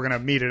 if we're going to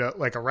meet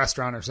at a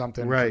restaurant or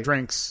something for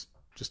drinks,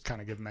 just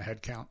kind of give them a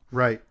head count.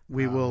 Right.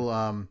 We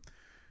will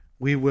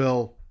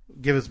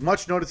give as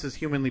much notice as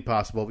humanly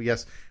possible. But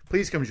yes,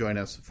 please come join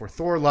us for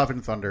Thor: Love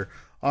and Thunder,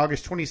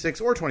 August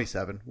 26 or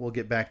 27. We'll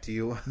get back to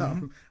you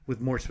with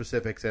more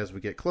specifics as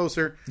we get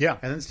closer. Yeah.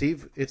 And then,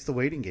 Steve, it's the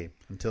waiting game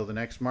until the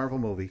next Marvel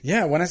movie.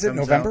 Yeah, when is it?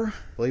 November?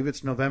 I believe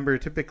it's November,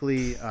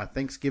 typically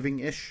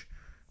Thanksgiving-ish.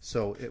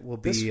 So it will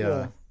be...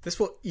 This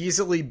will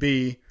easily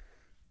be,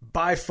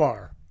 by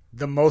far,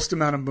 the most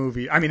amount of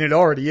movie. I mean, it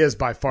already is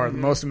by far the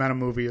most amount of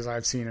movies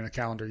I've seen in a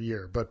calendar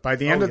year. But by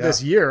the end of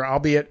this year, I'll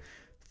be at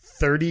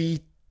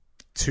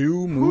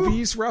 32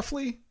 movies,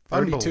 roughly.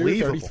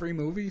 32, 33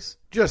 movies.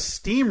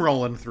 Just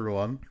steamrolling through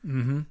them.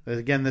 Mm-hmm.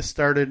 Again, this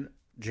started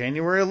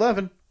January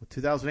 11 with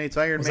 2008's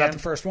Iron Man. Was that the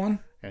first one?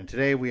 And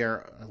today we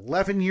are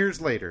 11 years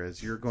later,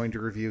 as you're going to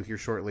review here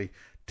shortly,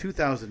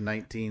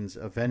 2019's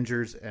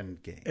Avengers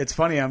Endgame. It's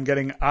funny, I'm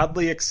getting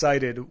oddly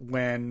excited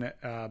when,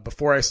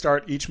 before I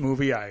start each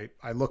movie, I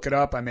look it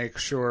up, I make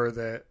sure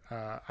that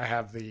I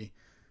have the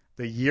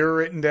year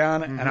written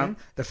down, and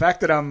the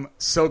fact that I'm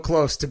so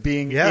close to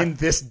being in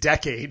this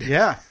decade.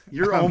 Yeah,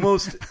 you're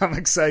almost... I'm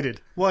excited.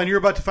 Well, and you're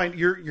about to find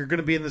you're going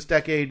to be in this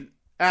decade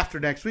after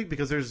next week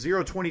because there's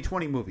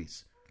 2020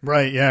 movies.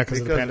 Right, yeah,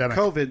 because of the pandemic.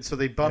 Of COVID, so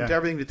they bumped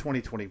everything to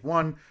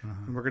 2021,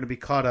 and we're going to be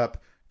caught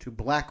up to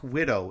Black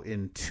Widow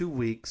in 2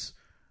 weeks.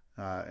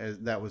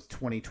 That was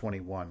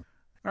 2021.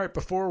 All right,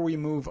 before we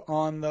move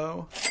on,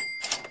 though,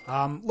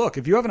 look,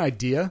 if you have an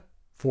idea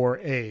for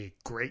a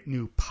great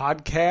new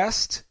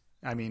podcast...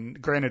 I mean,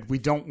 granted, we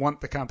don't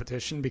want the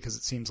competition because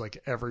it seems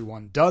like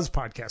everyone does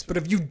podcasts. But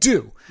if you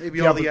do...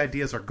 Maybe all the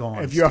ideas are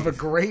gone, If you have a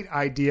great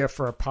idea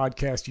for a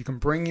podcast, you can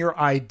bring your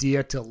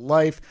idea to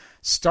life.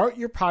 Start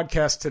your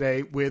podcast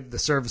today with the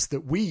service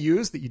that we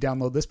use, that you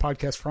download this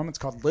podcast from. It's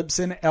called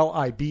Libsyn,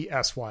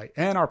 Libsyn.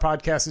 And our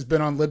podcast has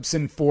been on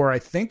Libsyn for, I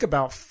think,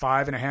 about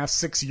 5.5,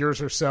 6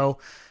 years or so.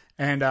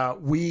 And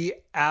we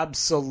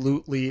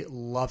absolutely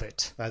love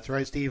it. That's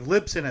right, Steve.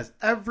 Libsyn has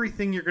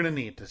everything you're going to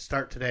need to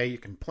start today. You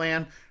can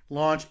plan,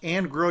 launch,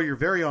 and grow your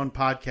very own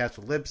podcast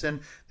with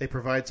Libsyn. They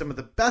provide some of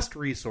the best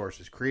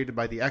resources created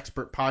by the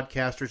expert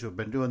podcasters who have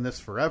been doing this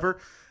forever.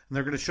 And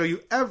they're going to show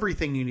you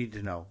everything you need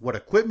to know. What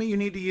equipment you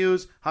need to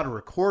use, how to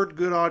record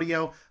good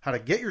audio, how to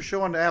get your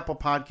show onto Apple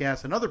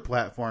Podcasts and other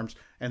platforms,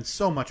 and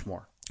so much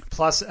more.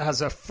 Plus,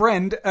 as a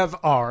friend of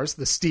ours,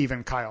 the Steve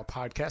and Kyle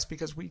podcast,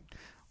 because we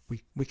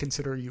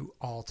consider you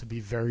all to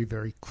be very,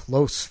 very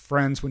close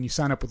friends. When you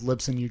sign up with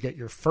Libsyn, you get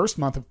your first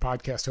month of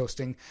podcast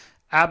hosting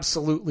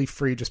absolutely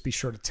free. Just be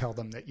sure to tell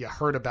them that you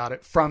heard about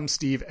it from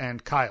Steve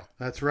and Kyle.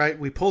 That's right.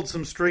 We pulled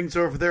some strings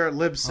over there at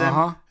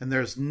Libsyn, and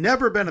there's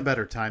never been a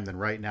better time than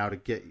right now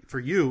for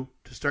you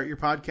to start your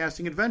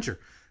podcasting adventure.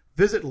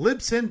 Visit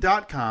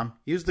Libsyn.com.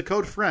 Use the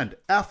code FRIEND,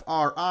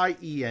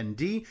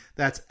 FRIEND.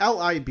 That's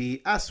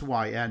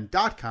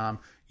LIBSYN.com.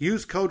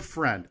 Use code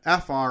FRIEND,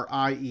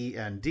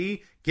 FRIEND.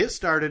 Get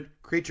started.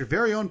 Create your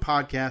very own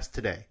podcast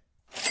today.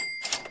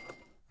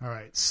 All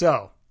right.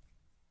 So,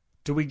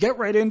 do we get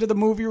right into the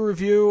movie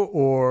review,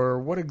 or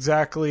what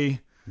exactly?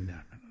 No.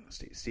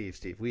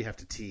 Steve. We have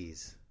to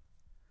tease.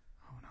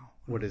 Oh, no.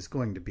 What is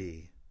going to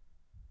be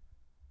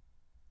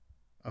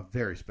a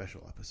very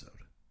special episode.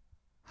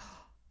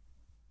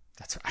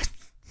 That's right.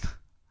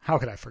 How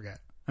could I forget?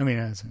 I mean,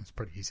 it's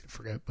pretty easy to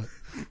forget, but...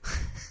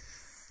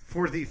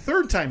 For the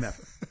third time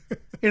ever,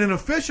 in an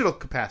official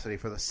capacity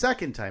for the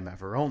second time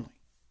ever only,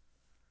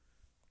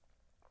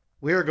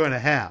 we are going to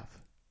have,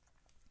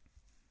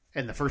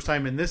 and the first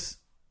time in this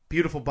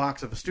beautiful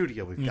box of a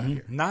studio we've got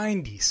here,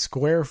 90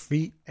 square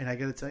feet. And I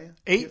got to tell you,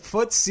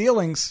 8-foot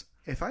ceilings.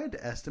 If I had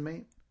to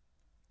estimate,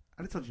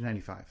 I'd have told you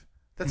 95.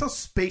 That's how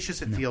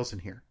spacious it feels in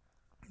here.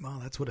 Well,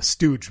 that's what a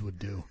stooge would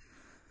do.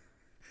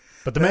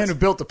 But the man who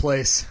built the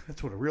place...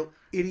 That's what a real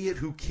idiot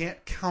who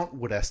can't count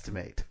would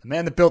estimate. The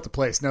man that built the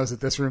place knows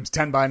that this room's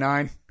 10 by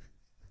 9.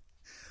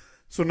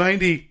 So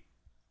 90,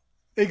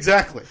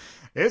 exactly.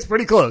 It's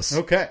pretty close.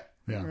 Okay.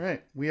 Yeah. All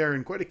right. We are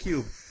in quite a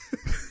cube.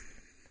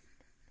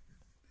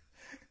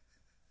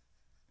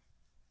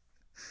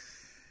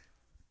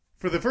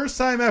 For the first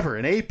time ever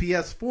in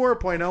APS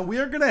 4.0, we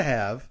are going to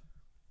have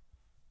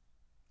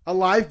a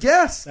live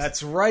guest.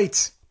 That's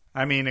right.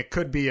 I mean, it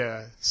could be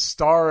a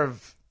star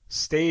of...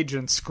 stage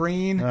and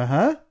screen.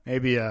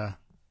 Maybe a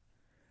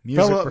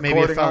music recording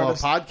maybe a fellow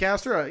artist.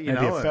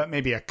 podcaster.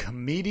 Maybe a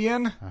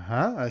comedian.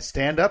 A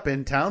stand-up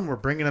in town. We're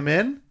bringing him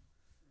in.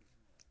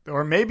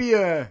 Or maybe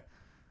a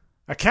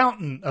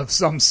accountant of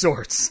some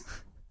sorts.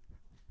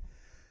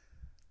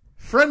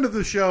 Friend of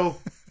the show,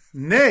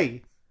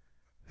 nay,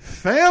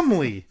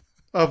 family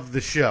of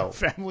the show.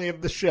 Family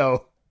of the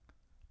show.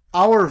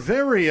 Our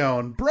very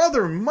own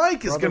Brother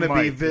Mike is going to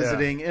be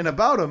visiting in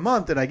about a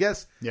month, and I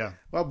guess,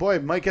 well, boy,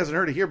 Mike hasn't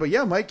heard it here, but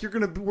yeah, Mike, we're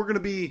all going to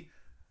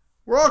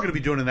be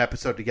doing an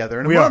episode together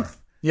in a month.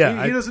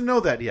 Yeah, he doesn't know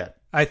that yet.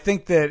 I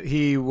think that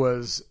he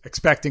was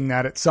expecting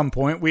that at some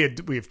point.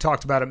 We've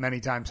talked about it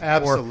many times before.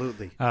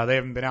 Absolutely. They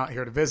haven't been out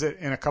here to visit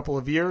in a couple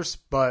of years,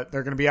 but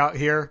they're going to be out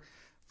here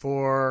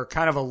for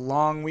kind of a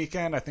long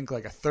weekend. I think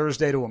like a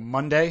Thursday to a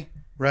Monday.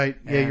 Right.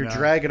 Yeah, and, you're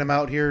dragging them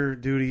out here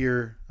due to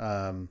your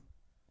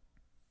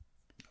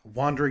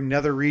wandering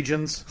nether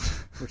regions,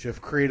 which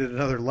have created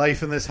another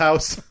life in this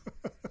house.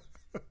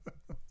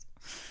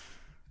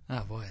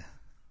 Oh, boy.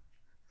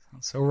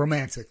 Sounds so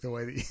romantic the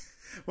way that you...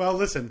 Well,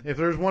 listen, if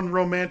there's one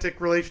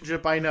romantic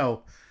relationship I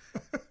know,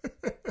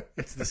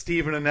 it's the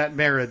Steve and Annette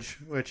marriage,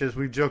 which, as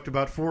we've joked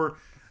about for,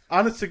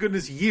 honest to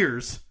goodness,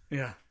 years,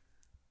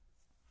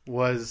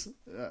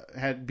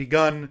 had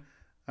begun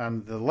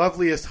on the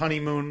loveliest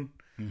honeymoon,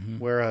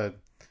 where a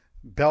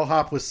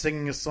bellhop was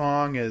singing a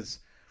song as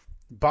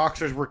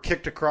boxers were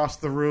kicked across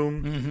the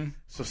room,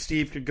 so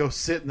Steve could go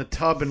sit in the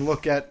tub and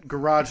look at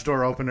garage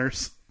door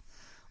openers.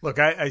 Look,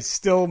 I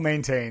still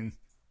maintain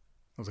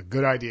it was a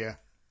good idea.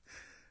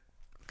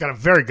 Got a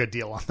very good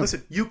deal on them.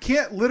 Listen, you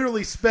can't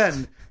literally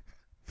spend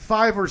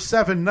 5 or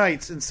 7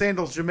 nights in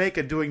Sandals,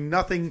 Jamaica doing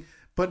nothing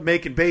but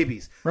making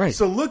babies. Right.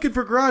 So looking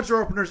for garage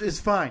door openers is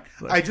fine.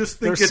 Look, I just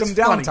think there's it's some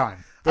downtime.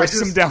 There's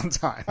some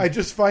downtime. I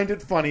just find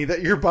it funny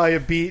that you're by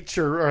a beach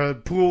or a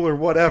pool or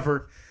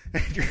whatever,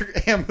 and you're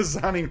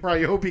Amazoning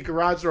Ryobi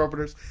garage door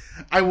openers.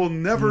 I will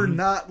never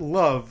not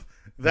love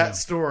that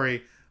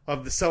story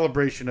of the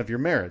celebration of your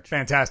marriage.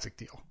 Fantastic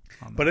deal.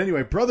 But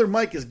anyway, Brother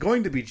Mike is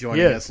going to be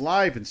joining us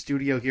live in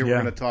studio here. We're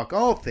going to talk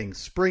all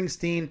things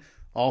Springsteen,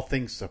 all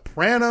things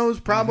Sopranos,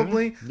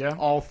 probably.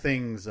 All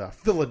things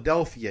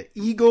Philadelphia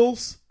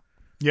Eagles.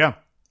 Yeah.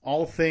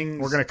 All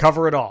things... We're going to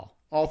cover it all.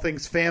 All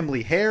things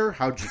family hair.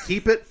 How'd you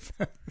keep it?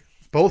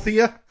 Both of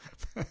you?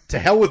 To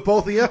hell with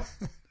both of you?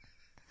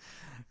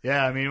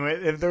 Yeah, I mean,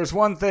 if there's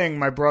one thing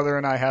my brother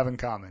and I have in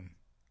common,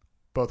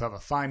 both have a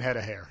fine head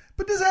of hair.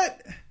 But does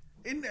that...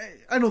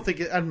 I don't think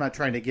I'm not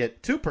trying to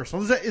get too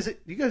personal. Is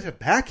it? You guys have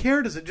back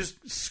hair? Does it just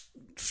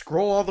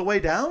scroll all the way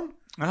down?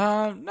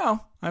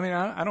 No. I mean,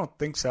 I don't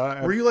think so.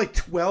 Were you like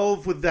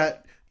 12 with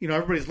that? You know,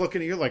 everybody's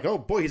looking at you like, oh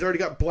boy, he's already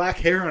got black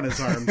hair on his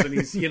arms, and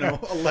he's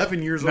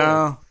 11 years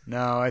old.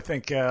 No, I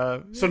think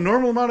so.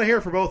 Normal amount of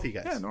hair for both of you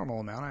guys. Yeah,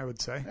 normal amount, I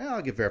would say.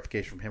 I'll get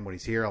verification from him when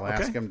he's here. I'll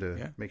ask him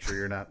to make sure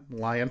you're not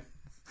lying.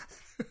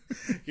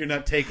 You're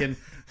not taking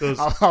those.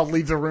 I'll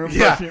leave the room.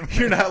 Yeah,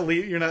 you're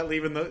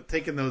not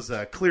taking those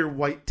clear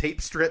white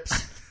tape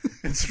strips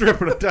and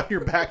stripping them down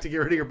your back to get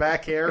rid of your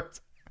back hair.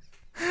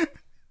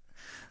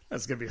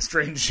 That's gonna be a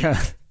strange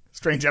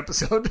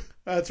episode.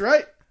 That's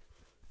right.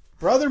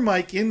 Brother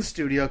Mike in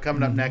studio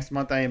coming up next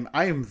month.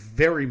 I am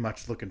very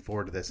much looking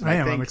forward to this. And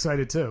I'm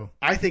excited too.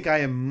 I think I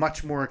am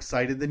much more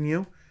excited than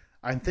you.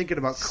 I'm thinking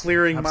about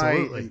clearing my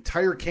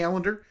entire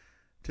calendar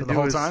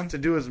to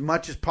do as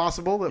much as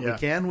possible that we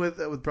can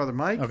with Brother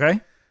Mike. Okay.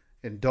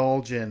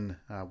 Indulge in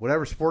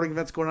whatever sporting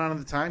events going on at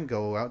the time.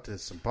 Go out to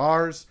some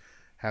bars,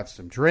 have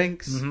some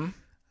drinks.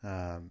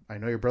 Mm-hmm. I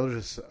know your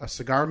brother's a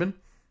cigarman.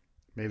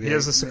 Maybe he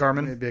is a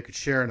cigarman. Maybe I could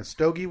share in a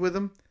stogie with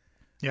him.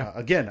 Yeah.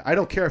 Again, I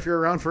don't care if you're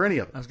around for any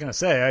of it. I was going to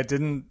say I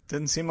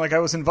didn't seem like I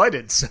was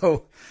invited,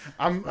 so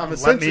I'm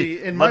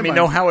essentially in my mind. Let me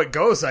know how it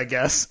goes, I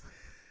guess.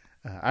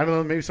 I don't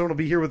know. Maybe someone will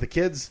be here with the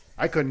kids.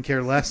 I couldn't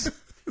care less.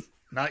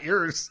 Not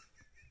yours.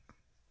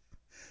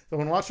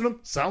 Someone watching them?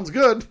 Sounds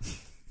good.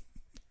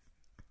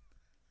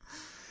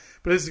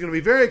 But this is going to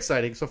be very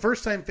exciting. So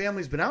first time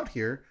family's been out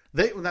here.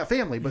 Not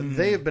family, but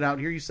they have been out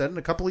here, you said, in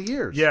a couple of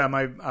years. Yeah,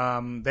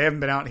 they haven't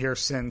been out here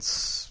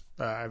since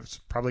it's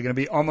probably going to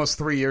be almost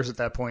 3 years at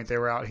that point. They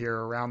were out here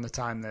around the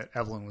time that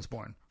Evelyn was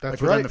born.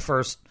 That's within the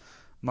first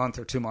month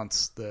or 2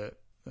 months that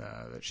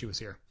she was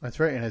here. That's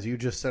right. And as you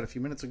just said a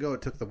few minutes ago,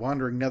 it took the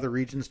wandering nether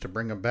regions to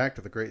bring them back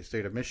to the great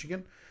state of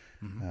Michigan.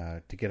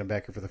 To get them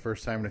back here for the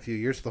first time in a few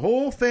years. So the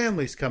whole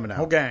family's coming out.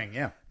 Whole gang,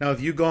 yeah. Now, have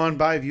you gone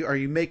by? Are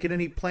you making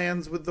any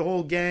plans with the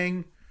whole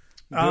gang?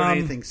 Doing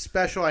anything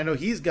special? I know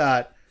he's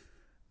got,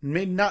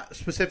 not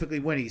specifically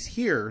when he's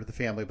here, the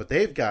family, but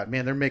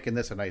they're making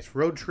this a nice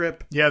road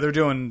trip. Yeah, they're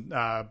doing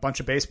a bunch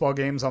of baseball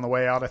games on the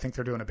way out. I think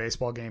they're doing a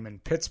baseball game in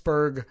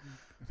Pittsburgh.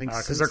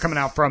 Because they're coming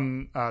out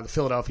from the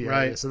Philadelphia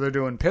area. So they're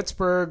doing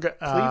Pittsburgh,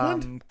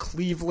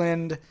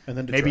 Cleveland, and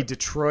then maybe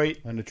Detroit.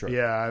 And Detroit.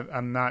 Yeah,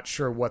 I'm not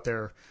sure what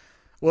they're...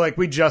 Well,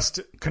 we just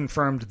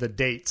confirmed the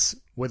dates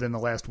within the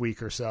last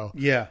week or so.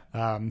 Yeah.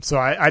 So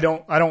I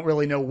don't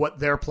really know what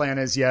their plan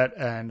is yet,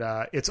 and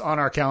it's on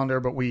our calendar,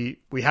 but we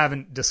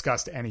haven't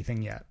discussed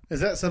anything yet. Is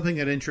that something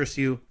that interests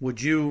you?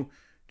 Do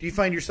you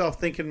find yourself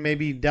thinking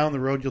maybe down the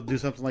road you'll do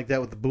something like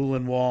that with the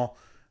Boulin Wall?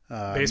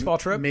 Baseball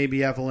trip?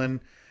 Maybe Evelyn.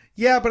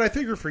 Yeah, but I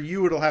figure for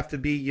you it'll have to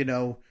be,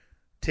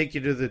 take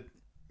you to the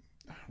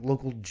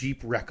local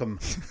Jeep wreck-em.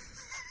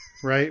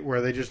 Right, where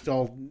they just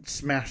all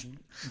smash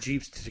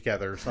Jeeps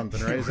together or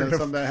something, right? Is that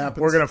something that happens?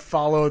 We're going to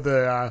follow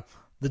the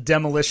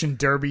demolition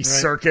derby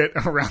circuit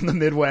around the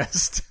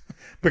Midwest.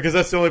 Because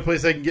that's the only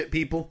place I can get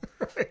people.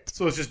 Right.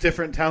 So it's just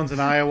different towns in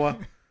Iowa,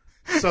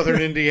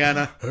 southern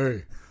Indiana.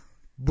 Hey,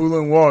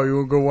 Boulin Wall, you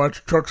want to go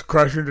watch trucks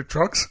crash into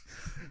trucks?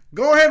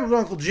 Go ahead with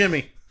Uncle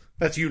Jimmy.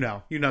 That's you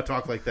now. You not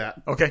talk like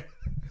that. Okay.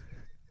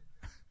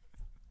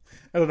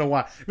 I don't know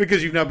why.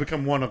 Because you've now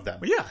become one of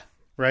them. Well, yeah.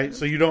 Right?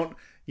 So you don't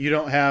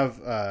have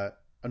a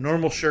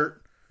normal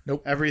shirt.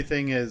 Nope.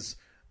 Everything is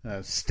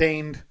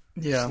stained.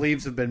 Yeah.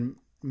 Sleeves have been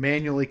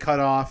manually cut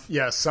off.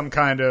 Yeah, some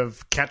kind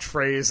of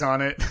catchphrase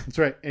on it. That's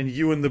right. And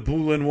you and the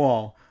Boulin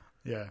Wall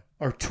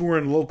are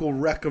touring local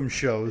Wreckham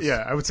shows.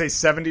 Yeah, I would say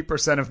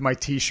 70% of my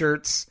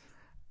T-shirts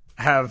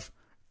have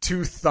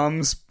two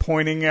thumbs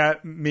pointing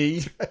at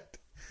me.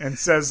 And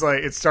says,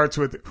 it starts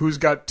with who's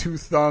got two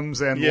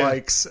thumbs and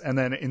likes, and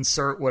then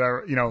insert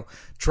whatever,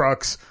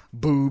 trucks,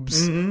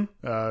 boobs.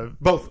 Mm-hmm.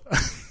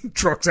 Both.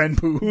 Trucks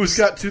and boobs. Who's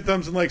got two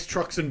thumbs and likes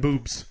trucks and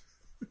boobs?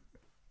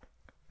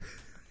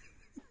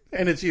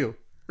 And it's you.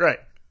 Right.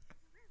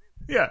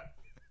 Yeah.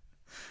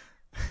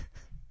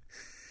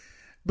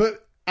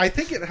 But I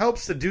think it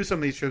helps to do some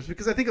of these trips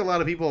because I think a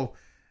lot of people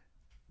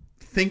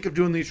think of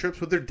doing these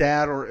trips with their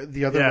dad or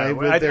the other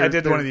way. I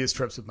did one of these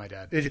trips with my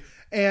dad.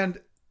 And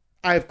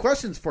I have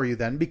questions for you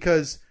then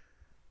because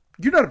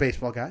you're not a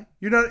baseball guy.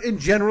 You're not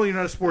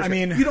a sports guy.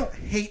 You don't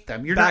hate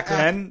them.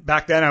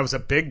 Back then I was a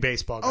big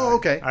baseball guy. Oh,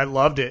 okay. I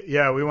loved it.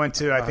 Yeah, we went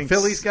to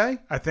Phillies guy?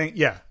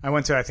 We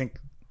went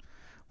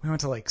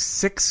to like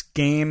 6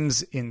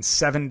 games in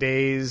 7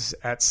 days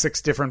at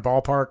 6 different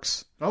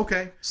ballparks.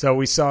 Okay. So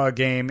we saw a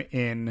game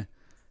in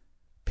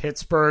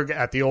Pittsburgh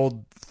at the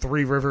old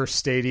Three Rivers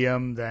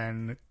Stadium,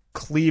 then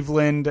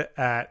Cleveland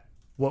at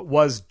what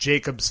was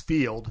Jacobs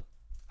Field.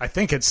 I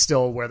think it's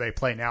still where they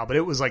play now, but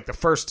it was like the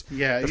first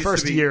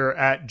year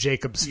at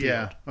Jacobs Field.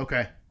 Yeah,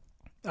 okay.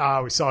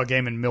 We saw a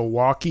game in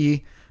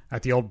Milwaukee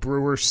at the old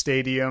Brewers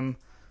Stadium,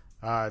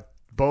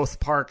 both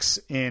parks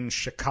in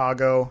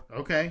Chicago.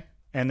 Okay.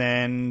 And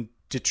then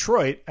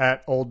Detroit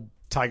at old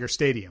Tiger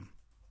Stadium.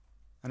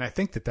 And I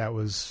think that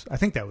was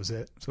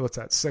it. So what's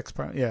that? 6?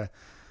 Yeah.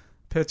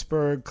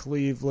 Pittsburgh,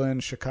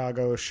 Cleveland,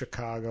 Chicago,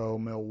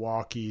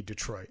 Milwaukee,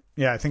 Detroit.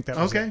 Yeah, I think that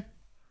was it.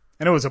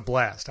 And it was a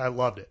blast. I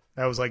loved it.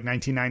 That was like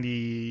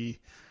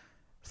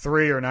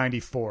 1993 or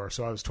 94.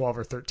 So I was 12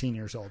 or 13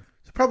 years old.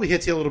 It probably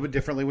hits you a little bit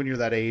differently when you're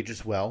that age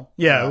as well.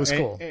 Yeah, it was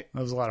cool. It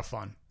was a lot of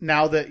fun.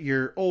 Now that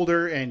you're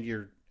older and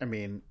you're I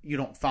mean, you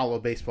don't follow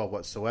baseball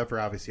whatsoever,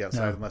 obviously,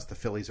 outside unless the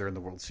Phillies are in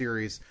the World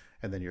Series,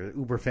 and then you're an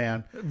Uber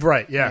fan.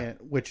 Right, yeah.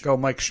 And, go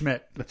Mike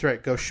Schmidt. That's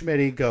right. Go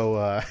Schmitty.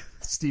 Go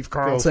Steve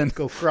Carlson.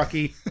 Go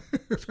Crucky.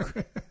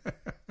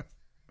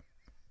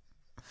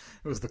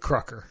 It was the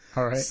Crucker,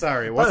 all right?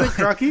 Sorry, was it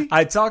Crucky?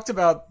 I talked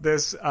about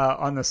this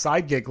on the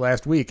side gig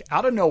last week.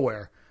 Out of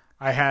nowhere,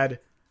 I had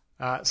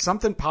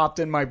something popped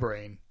in my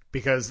brain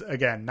because,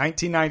 again,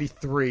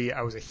 1993,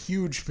 I was a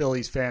huge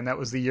Phillies fan. That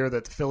was the year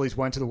that the Phillies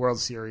went to the World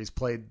Series,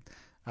 played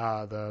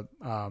the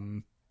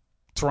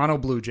Toronto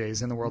Blue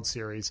Jays in the World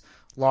Series,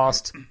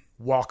 lost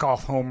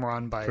walk-off home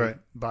run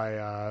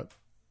by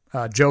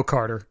Joe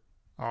Carter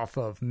off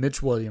of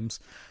Mitch Williams.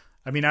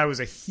 I mean, I was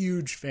a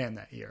huge fan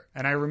that year.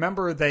 And I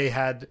remember they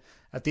had,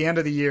 at the end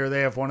of the year, they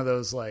have one of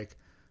those, like,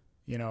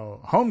 you know,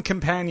 home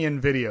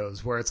companion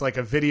videos where it's like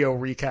a video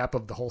recap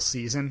of the whole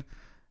season.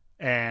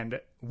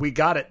 And we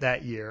got it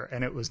that year,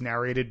 and it was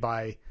narrated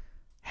by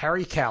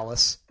Harry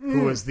Kalas,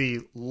 who was the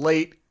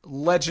late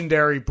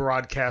legendary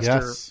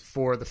broadcaster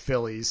for the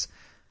Phillies,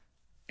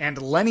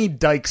 and Lenny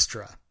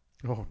Dykstra.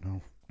 Oh,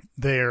 no.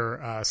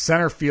 Their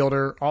center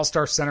fielder,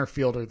 all-star center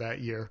fielder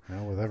that year.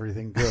 Well, with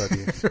everything good.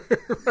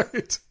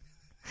 Right.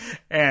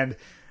 And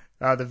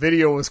the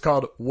video was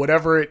called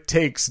Whatever It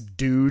Takes,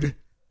 Dude.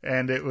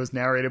 And it was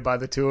narrated by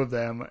the two of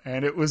them.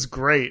 And it was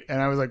great.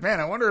 And I was like,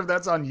 man, I wonder if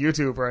that's on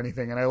YouTube or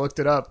anything. And I looked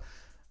it up.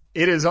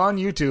 It is on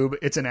YouTube.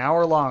 It's an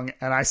hour long.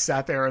 And I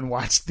sat there and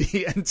watched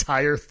the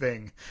entire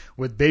thing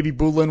with baby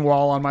Boulin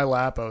Wall on my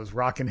lap. I was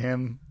rocking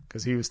him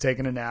because he was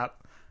taking a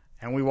nap.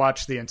 And we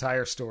watched the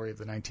entire story of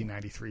the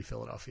 1993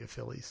 Philadelphia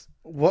Phillies.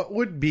 What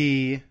would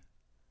be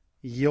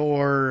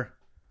your...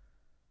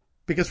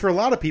 Because for a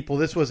lot of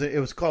people, it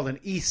was called an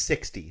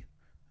E60,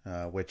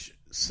 which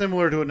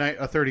similar to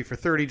a 30 for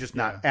 30, just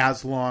not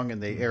as long,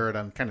 and they air it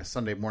on kind of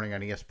Sunday morning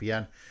on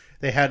ESPN.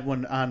 They had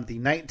one on the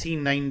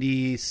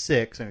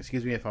 1996, and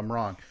excuse me if I'm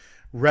wrong,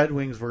 Red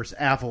Wings versus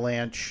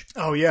Avalanche.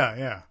 Oh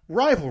yeah.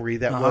 Rivalry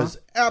that was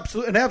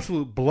an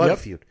absolute blood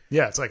feud.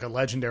 Yeah, it's like a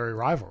legendary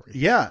rivalry.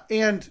 Yeah,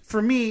 and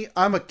for me,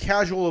 I'm a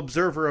casual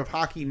observer of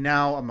hockey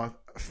now. I'm a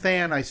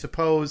fan, I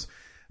suppose,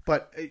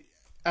 but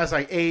as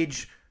I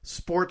age,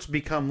 sports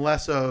become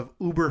less of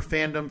uber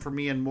fandom for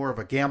me and more of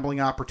a gambling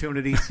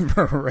opportunity.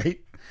 Right.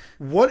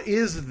 What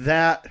is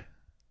that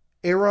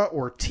era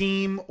or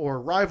team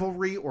or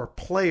rivalry or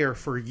player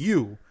for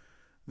you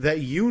that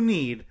you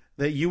need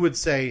that you would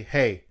say,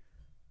 hey,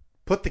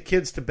 put the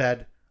kids to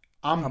bed.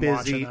 I'm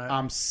busy.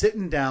 I'm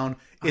sitting down.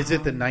 Is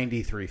it the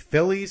 93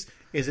 Phillies?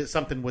 Is it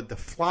something with the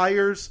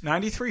Flyers?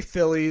 93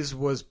 Phillies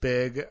was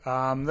big.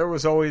 There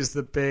was always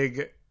the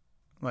big,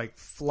 like,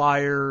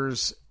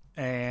 Flyers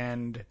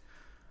and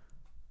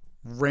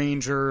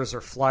Rangers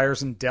or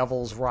Flyers and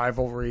Devils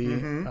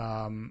rivalry.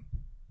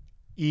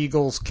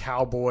 Eagles,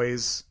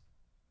 Cowboys.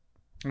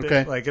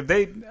 Okay. Like, if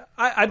they...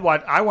 I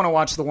want to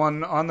watch the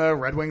one on the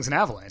Red Wings and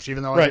Avalanche,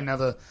 even though I didn't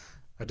have a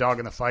dog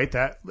in the fight.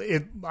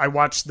 I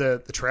watched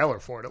the trailer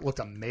for it. It looked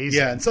amazing.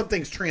 Yeah, and some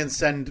things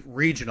transcend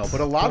regional, but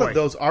a lot of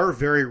those are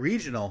very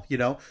regional. You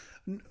know,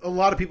 a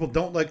lot of people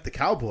don't like the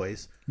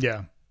Cowboys.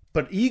 Yeah,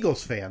 but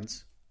Eagles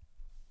fans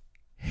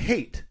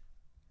hate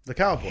the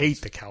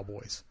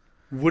Cowboys.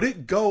 Would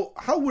it go?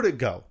 How would it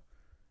go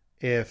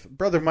if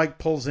Brother Mike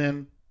pulls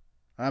in?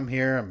 I'm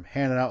here. I'm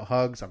handing out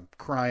hugs. I'm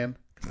crying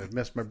because I've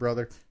missed my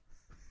brother.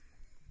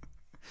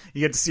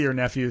 You get to see your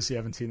nephews. You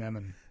haven't seen them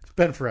in it's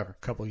been forever,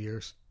 a couple of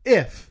years.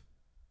 If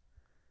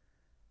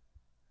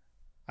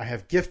I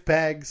have gift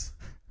bags,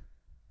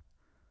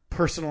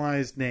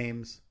 personalized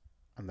names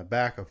on the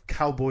back of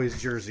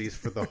Cowboys jerseys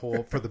for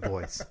the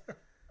boys.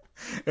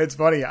 It's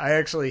funny. I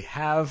actually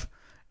have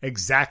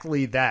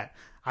exactly that.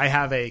 I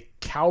have a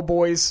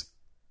Cowboys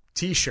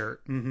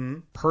T-shirt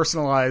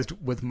personalized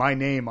with my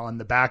name on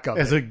the back of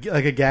it.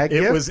 Like a gag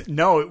gift?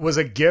 It was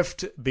a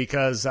gift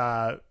because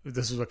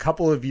this was a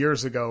couple of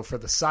years ago for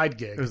the side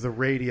gig. It was the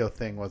radio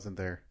thing, wasn't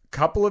there?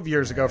 Couple of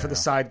years ago for the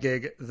side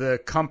gig, the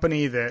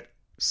company that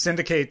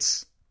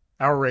syndicates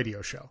our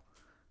radio show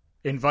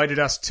invited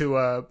us to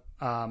a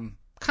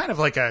kind of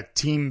like a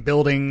team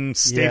building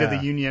State of the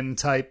Union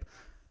type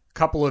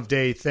couple of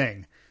day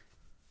thing.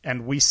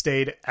 And we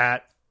stayed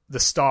at the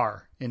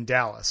Star in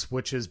Dallas,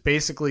 which is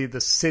basically the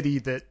city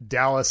that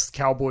Dallas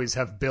Cowboys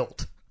have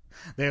built.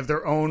 They have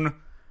their own,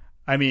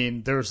 I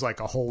mean, there's like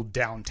a whole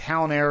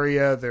downtown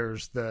area.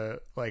 There's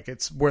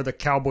it's where the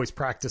Cowboys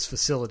practice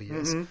facility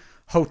is.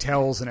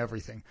 Hotels and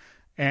everything.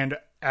 And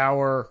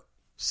our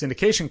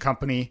syndication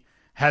company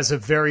has a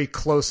very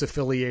close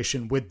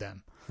affiliation with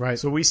them. Right.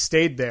 So we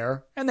stayed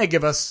there, and they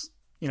give us,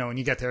 when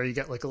you get there, you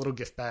get like a little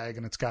gift bag,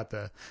 and it's got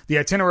the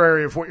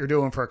itinerary of what you're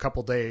doing for a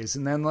couple days,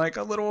 and then like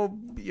a little,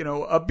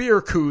 a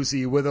beer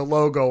koozie with a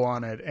logo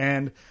on it,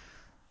 and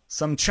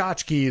some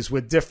tchotchkes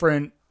with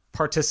different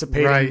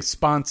participating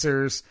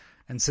sponsors.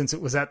 And since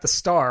it was at the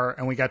Star,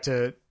 and we got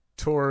to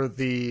tour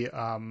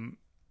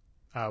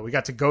we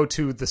got to go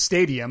to the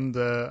stadium,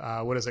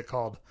 what is it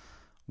called,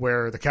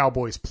 where the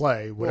Cowboys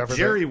play?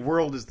 Jerry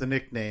World is the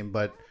nickname,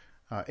 but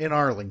in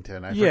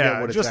Arlington. I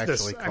forget what it's actually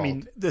this, called. I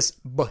mean, this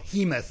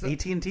behemoth.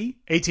 AT&T?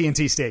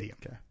 AT&T Stadium.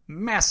 Okay.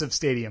 Massive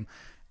stadium.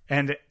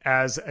 And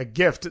as a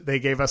gift, they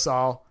gave us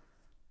all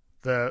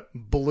the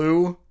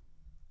blue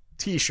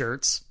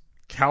T-shirts,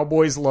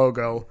 Cowboys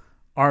logo,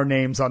 our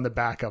names on the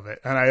back of it.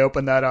 And I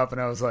opened that up and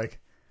I was like,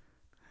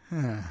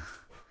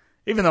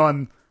 even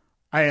though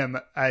I am,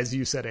 as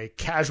you said, a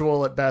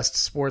casual at best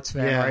sports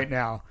fan right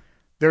now,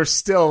 there's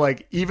still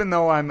like, even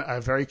though I'm a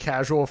very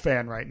casual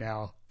fan right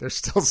now, there's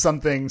still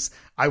some things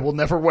I will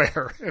never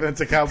wear. And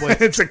it's a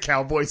Cowboys. It's a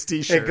Cowboys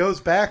T-shirt. It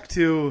goes back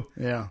to,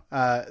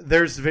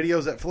 there's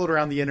videos that float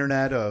around the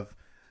internet of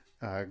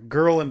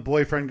girl and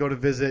boyfriend go to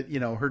visit,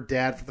 her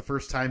dad for the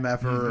first time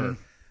ever, or,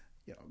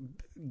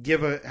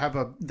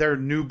 have their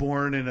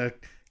newborn in a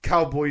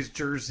Cowboys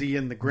jersey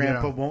and the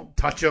grandpa won't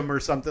touch them or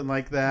something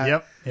like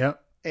that.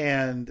 Yep.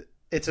 And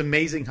it's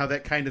amazing how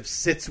that kind of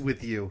sits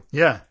with you.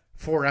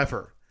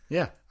 Forever.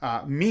 Yeah.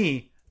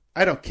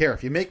 I don't care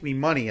if you make me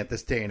money at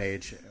this day and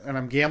age and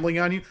I'm gambling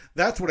on you.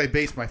 That's what I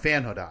base my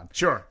fanhood on.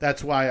 Sure.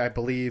 That's why I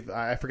believe,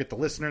 I forget the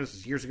listener, this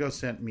was years ago,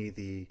 sent me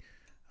the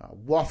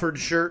Wofford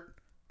shirt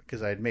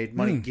because I had made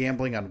money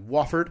gambling on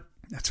Wofford.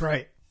 That's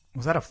right.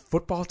 Was that a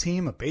football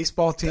team, a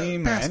baseball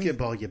team?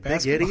 Basketball, you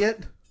big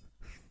idiot.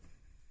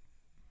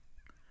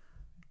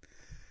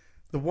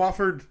 The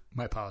Wofford.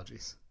 My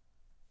apologies.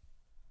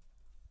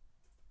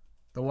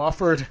 The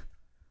Wofford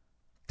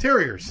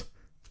Terriers.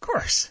 Of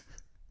course.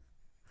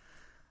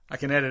 I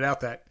can edit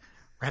out that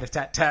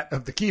rat-a-tat-tat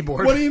of the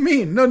keyboard. What do you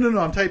mean? No.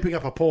 I'm typing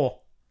up a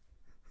poll.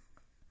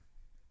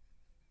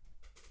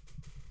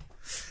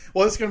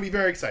 Well, it's going to be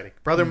very exciting.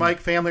 Brother Mike,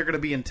 family are going to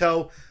be in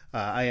tow.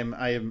 I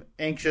am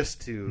anxious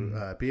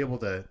to be able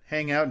to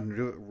hang out and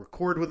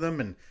record with them.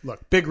 And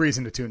look, big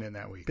reason to tune in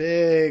that week.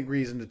 Big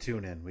reason to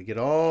tune in. We get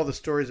all the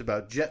stories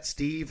about Jet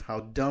Steve, how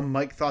dumb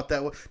Mike thought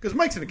that was. Because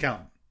Mike's an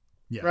accountant,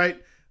 right?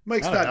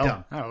 Mike's not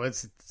dumb. Oh,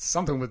 it's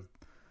something with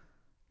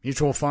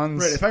mutual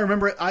funds. Right. If I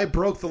remember it, I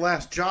broke the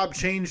last job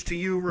change to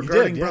you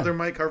regarding Brother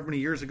Mike, however many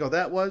years ago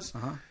that was.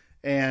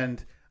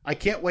 And I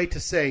can't wait to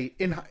say,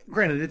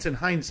 granted, it's in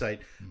hindsight,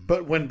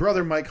 but when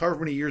Brother Mike, however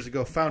many years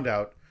ago, found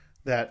out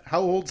that, how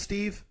old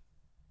Steve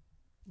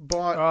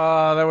bought?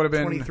 That would have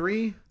been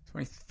 23?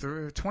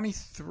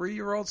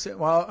 23-year-old.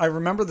 Well, I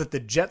remember that the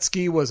jet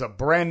ski was a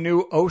brand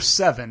new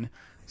 07,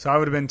 so I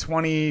would have been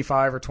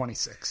 25 or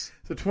 26.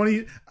 So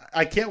 20.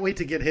 I can't wait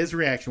to get his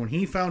reaction when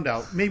he found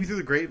out, maybe through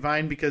the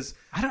grapevine, because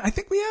I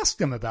think we asked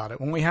him about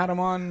it when we had him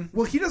on.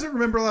 Well, he doesn't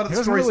remember a lot of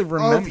the stories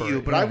of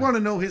you, but I want to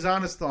know his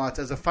honest thoughts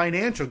as a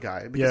financial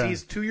guy, because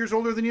he's 2 years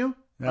older than you.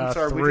 I'm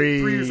sorry, 3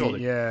 years older.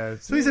 Yeah,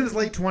 so he's in his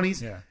late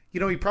 20s. Yeah.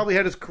 He probably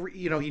had his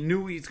career. He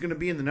knew he's going to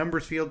be in the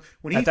numbers field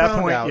when he at that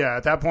found point. out. Yeah,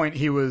 at that point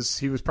he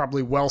was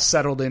probably well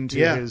settled into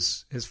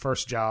his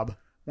first job.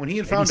 When he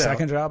had found out,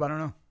 second job, I don't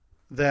know,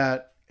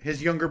 that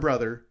his younger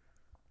brother,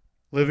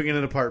 living in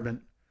an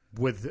apartment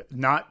with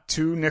not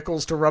 2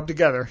 nickels to rub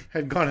together,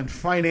 had gone and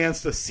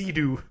financed a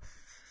Sea-Doo.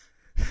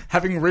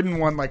 Having ridden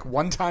one like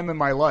one time in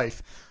my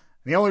life,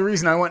 the only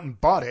reason I went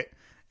and bought it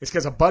is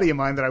because a buddy of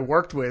mine that I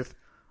worked with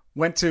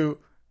went to.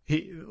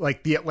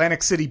 The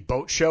Atlantic City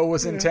boat show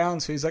was in town,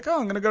 so he's like, "Oh,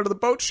 I'm going to go to the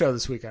boat show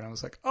this weekend." I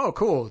was like, "Oh,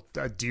 cool.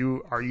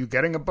 Are you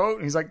getting a boat?"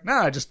 And he's like,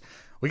 "Nah,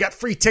 we got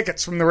free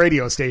tickets from the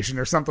radio station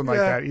or something like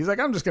that." He's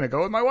like, "I'm just going to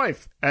go with my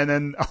wife." And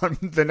then on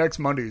the next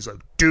Monday, he's like,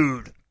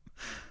 "Dude,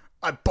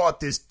 I bought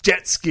this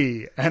jet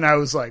ski," and I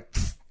was like,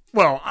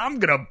 "Well, I'm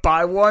going to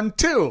buy one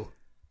too."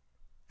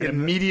 And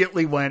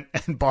immediately went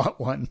and bought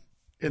one.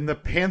 In the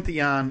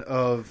pantheon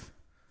of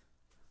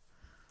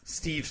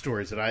Steve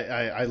stories that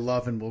I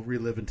love and will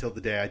relive until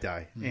the day I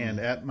die. And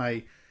at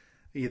my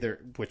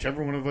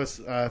whichever one of us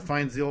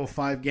finds the old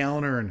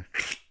 5-galloner and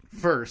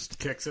first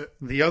kicks it,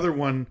 the other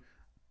one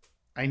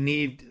I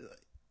need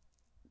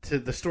to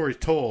the story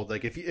told.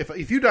 Like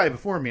if you die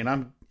before me and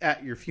I'm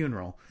at your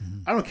funeral,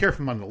 I don't care if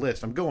I'm on the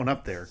list. I'm going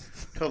up there.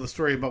 Tell the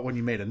story about when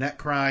you made Annette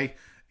cry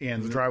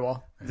and the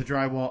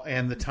drywall,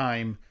 and the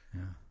time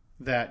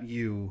that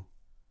you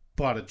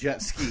bought a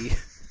jet ski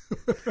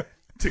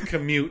to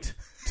commute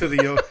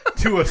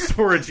to a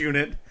storage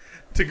unit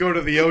to go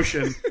to the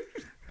ocean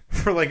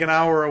for like an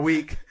hour a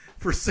week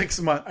for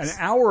 6 months. An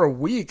hour a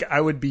week? I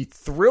would be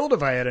thrilled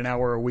if I had an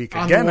hour a week.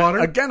 On the water?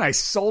 Again, I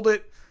sold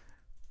it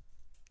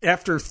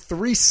after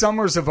 3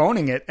 summers of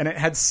owning it, and it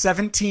had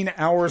 17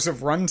 hours of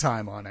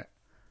runtime on it.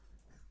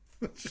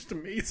 That's just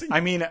amazing. I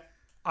mean,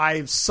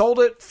 I sold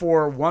it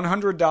for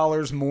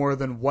 $100 more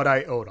than what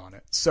I owed on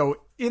it.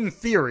 So in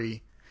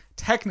theory,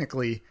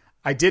 technically,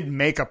 I did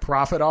make a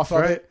profit off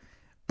of it.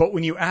 But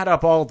when you add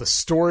up all the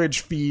storage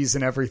fees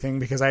and everything,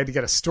 because I had to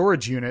get a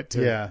storage unit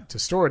to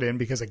store it in,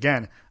 because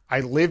again,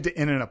 I lived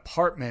in an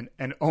apartment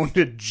and owned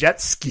a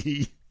jet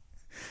ski.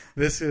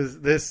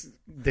 This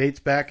dates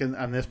back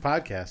on this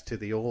podcast to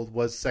the old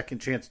was Second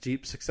Chance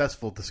Jeep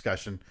successful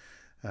discussion,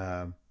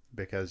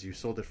 because you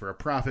sold it for a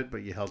profit,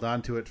 but you held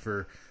on to it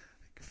for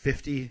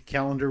 50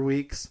 calendar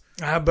weeks.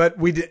 But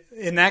we did,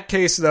 in that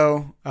case,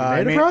 though,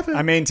 made a profit.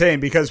 I maintain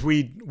because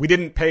we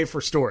didn't pay for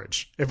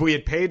storage. If we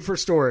had paid for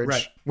storage,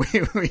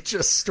 right. we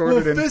just stored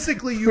it in.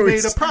 Physically, you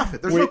made a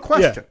profit. There's no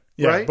question.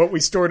 Yeah, right? But we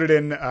stored it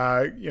in,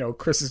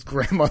 Chris's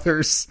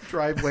grandmother's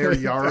driveway or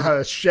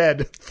yard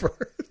shed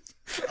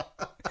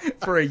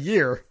for a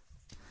year.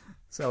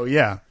 So,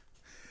 yeah.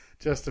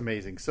 Just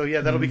amazing. So,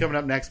 yeah, that'll be coming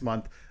up next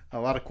month. A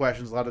lot of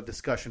questions, a lot of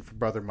discussion for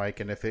Brother Mike.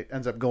 And if it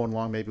ends up going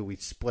long, maybe we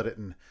split it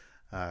and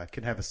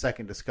can have a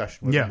second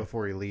discussion with him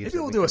before he leaves.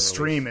 Maybe we'll do a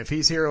stream if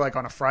he's here like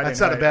on a Friday night.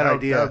 That's not a bad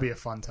idea. That would be a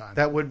fun time.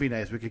 That would be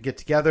nice. We could get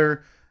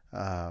together.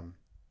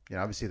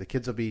 Obviously the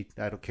kids will be,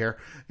 I don't care.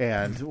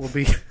 And we'll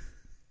be...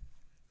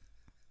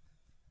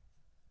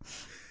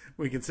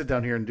 we can sit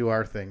down here and do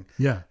our thing.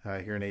 Yeah.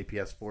 Here in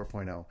APS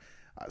 4.0.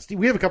 Steve,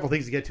 we have a couple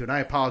things to get to, and I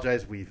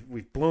apologize.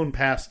 We've blown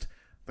past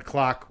the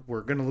clock.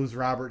 We're going to lose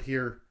Robert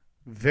here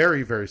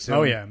very, very soon.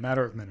 Oh, yeah.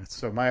 Matter of minutes.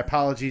 So my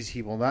apologies.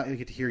 He will not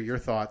get to hear your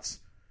thoughts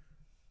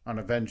on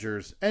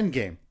Avengers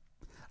Endgame.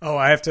 Oh,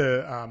 I have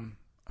to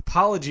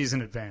apologies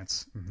in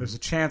advance. Mm-hmm. There's a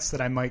chance that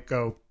I might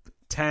go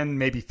 10,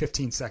 maybe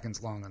 15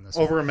 seconds long on this.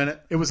 Over a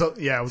minute? It was a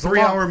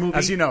 3-hour movie.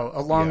 As you know,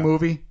 a long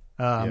movie.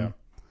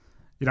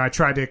 I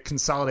tried to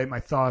consolidate my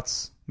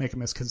thoughts, make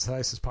them as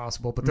concise as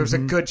possible, but there's a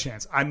good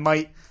chance I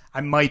might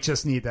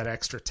just need that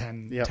extra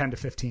 10 to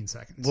 15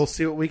 seconds. We'll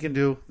see what we can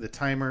do. The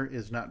timer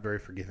is not very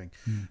forgiving.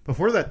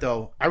 Before that,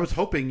 though, I was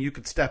hoping you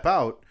could step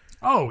out.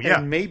 Oh, yeah.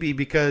 And maybe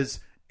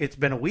because it's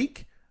been a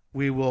week,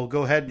 we will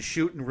go ahead and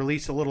shoot and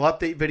release a little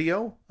update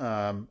video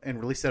and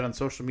release that on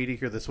social media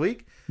here this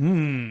week.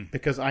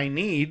 Because I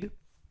need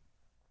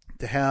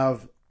to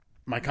have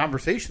my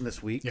conversation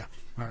this week. Yeah.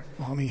 All right.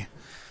 Well,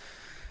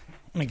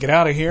 let me get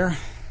out of here.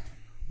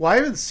 Well, I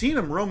haven't seen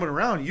him roaming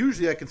around.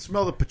 Usually I can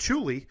smell the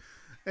patchouli,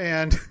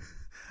 and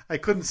I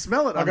couldn't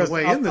smell it on the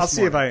way in this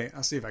morning.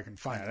 I'll see if I can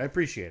find it. I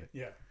appreciate it.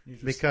 Yeah.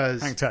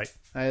 Because hang tight.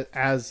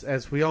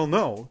 As we all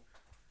know,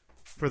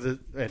 for the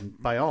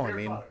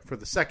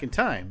second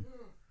time,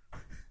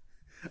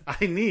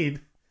 I need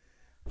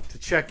to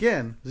check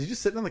in. Was he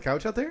just sitting on the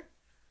couch out there?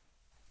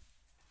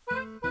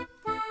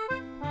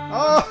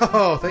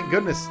 Oh, thank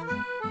goodness.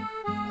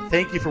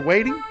 Thank you for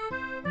waiting.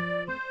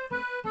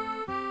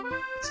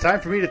 It's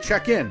time for me to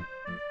check in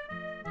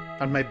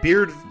on my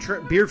beard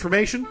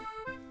formation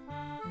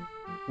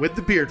with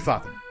the Beard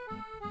Father.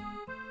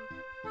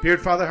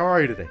 Beard Father, how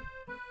are you today?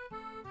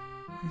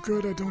 I'm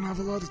good. I don't have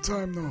a lot of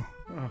time, though.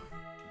 Oh.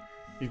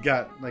 You've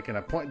got like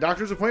an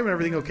doctor's appointment?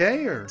 Everything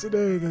okay? Or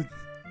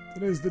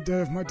Today's the day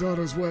of my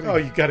daughter's wedding. Oh,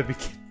 you got to be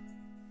kidding.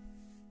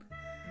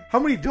 How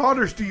many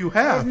daughters do you I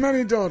have? have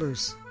many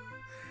daughters.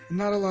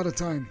 Not a lot of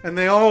time. And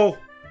they all...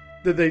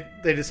 They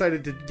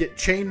decided to get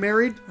chain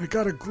married? I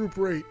got a group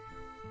rate.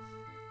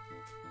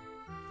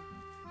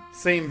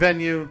 Same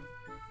venue,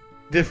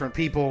 different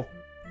people,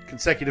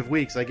 consecutive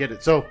weeks. I get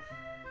it. So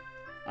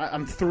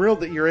I'm thrilled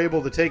that you're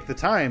able to take the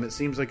time. It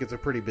seems like it's a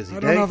pretty busy day. I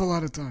don't have a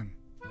lot of time.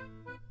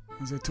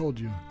 As I told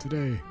you,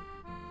 today,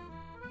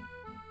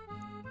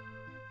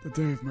 the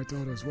day of my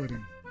daughter's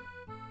wedding.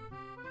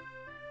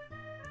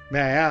 May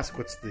I ask,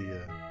 what's the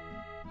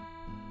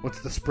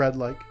spread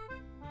like?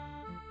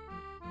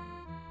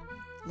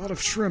 A lot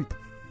of shrimp.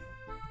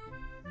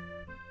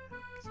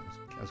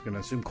 I was going to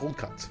assume cold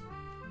cuts.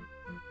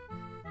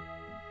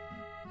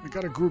 I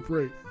got a group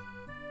rate.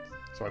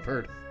 So I've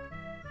heard.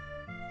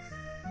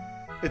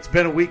 It's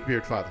been a week,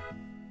 Beard Father.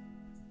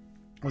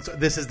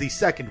 This is the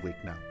second week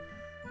now.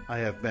 I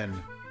have been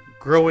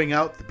growing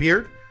out the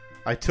beard.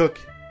 I took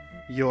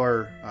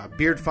your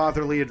Beard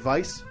Fatherly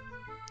advice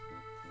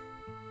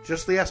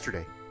just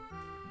yesterday.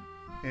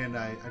 And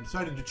I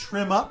decided to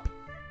trim up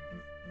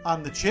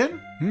on the chin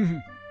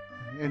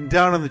and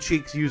down on the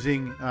cheeks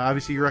using,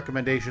 obviously, your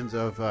recommendations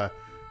of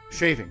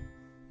shaving.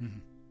 Mm-hmm.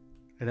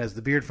 And as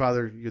the Beard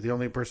Father, you're the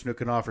only person who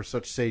can offer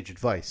such sage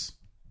advice.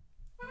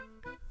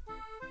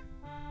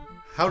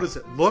 How does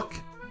it look?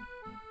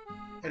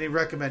 Any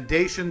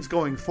recommendations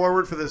going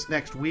forward for this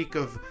next week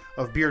of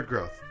beard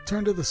growth?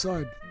 Turn to the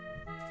side.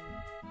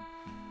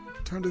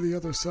 Turn to the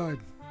other side.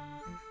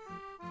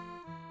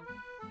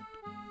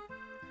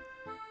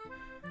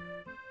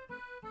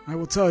 I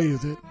will tell you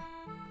that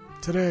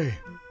today,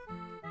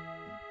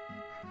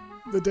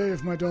 the day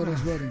of my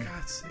daughter's wedding. For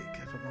God's sake,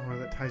 I don't know where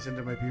that ties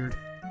into my beard.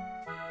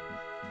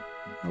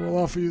 I will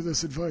offer you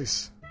this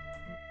advice.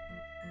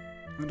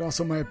 And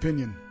also my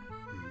opinion.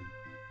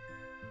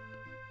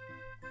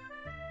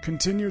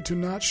 Continue to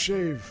not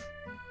shave.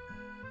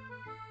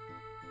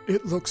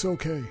 It looks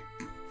okay.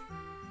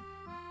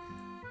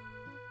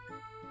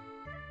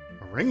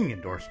 A ringing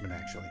endorsement,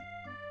 actually.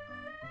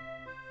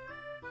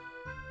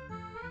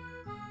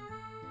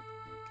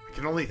 I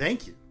can only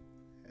thank you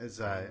as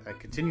I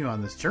continue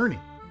on this journey.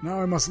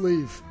 Now I must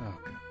leave. Oh,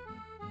 God.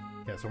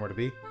 You got somewhere to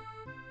be?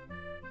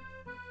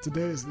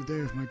 Today is the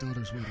day of my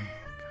daughter's wedding.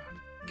 Oh,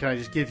 God. Can I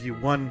just give you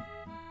one?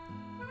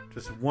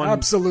 Just one?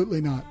 Absolutely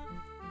not.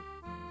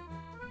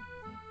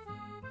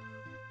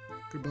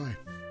 Goodbye.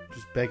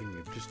 Just begging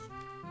you. Just.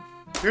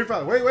 Beard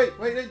Father,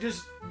 wait.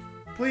 Just.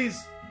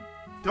 Please.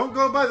 Don't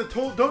go by the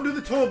toll. Don't do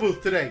the toll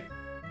booth today.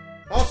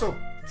 Also,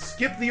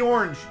 skip the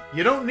orange.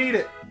 You don't need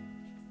it.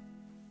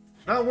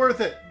 It's not worth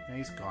it. Yeah,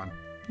 he's gone.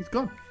 He's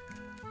gone.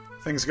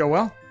 Things go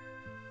well?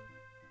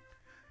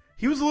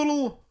 He was a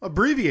little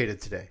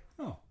abbreviated today.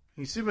 Oh.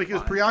 He seemed like he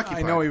was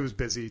preoccupied. I know he was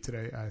busy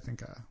today. I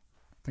think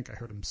I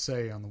heard him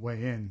say on the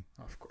way in.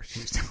 Oh, of course.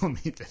 He was telling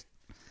me that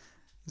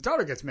his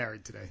daughter gets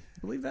married today.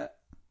 You believe that?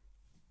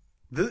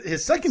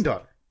 His second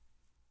daughter.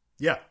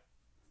 Yeah.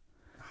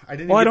 I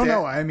don't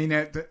know. I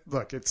mean,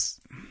 look, it's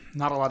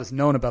not a lot is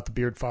known about the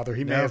Beard father.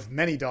 He may have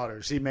many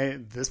daughters.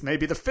 This may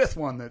be the fifth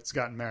one that's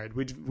gotten married.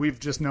 We've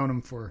just known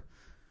him for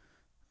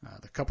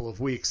the couple of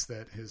weeks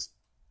that his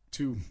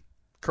two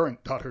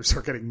current daughters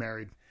are getting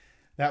married.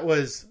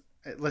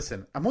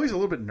 Listen, I'm always a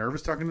little bit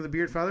nervous talking to the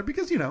Beard father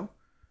because,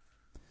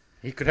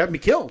 he could have me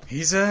killed.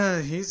 He's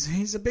a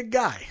big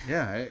guy.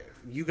 Yeah,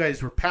 you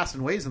guys were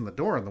passing ways on the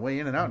door on the way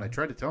in and out, and I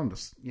tried to tell him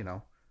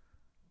to,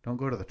 don't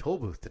go to the toll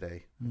booth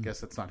today. I guess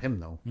that's not him,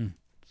 though.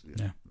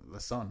 Yeah. The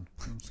son.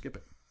 Skip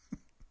it.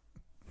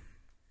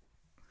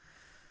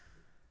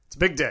 It's a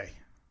big day.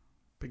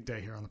 Big day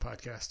here on the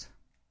podcast.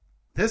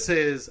 This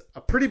is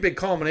a pretty big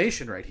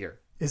culmination right here.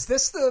 Is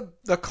this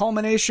the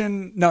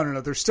culmination? No.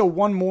 There's still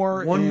one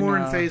more. One more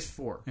in Phase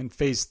 4. In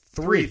Phase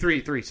 3.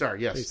 Three.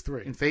 Sorry, yes. Phase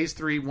 3. In Phase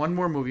 3, one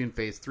more movie in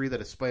Phase 3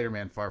 that is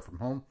Spider-Man Far From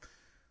Home,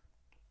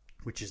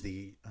 which is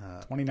the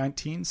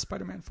 2019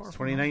 Spider-Man Far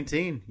From Home.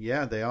 2019.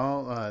 Yeah, they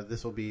all.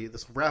 This will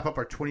wrap up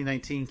our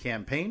 2019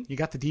 campaign. You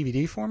got the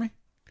DVD for me?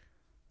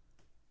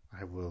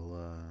 I will.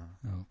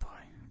 Oh boy.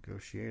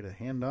 Negotiate a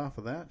handoff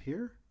of that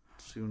here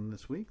soon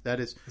this week.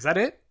 Is that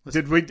it?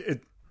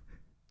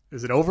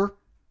 Is it over?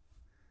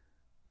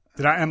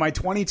 Am I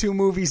 22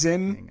 movies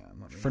in hang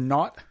on, for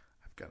naught?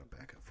 I've got a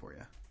backup for you.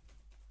 What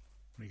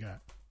do you got?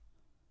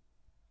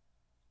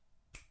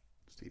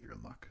 Steve, you're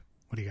in luck.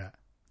 What do you got?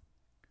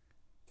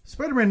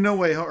 Spider-Man No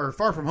Way Home, or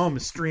Far From Home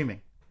is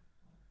streaming.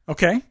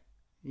 Okay.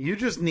 You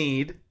just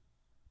need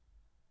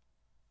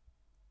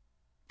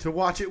to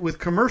watch it with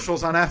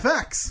commercials on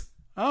FX.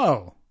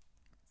 Oh.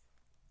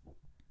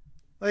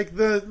 Like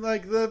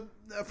the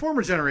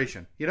former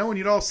generation. When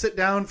you'd all sit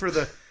down for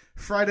the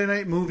Friday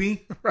night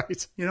movie.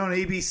 Right. On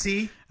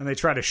ABC. And they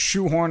try to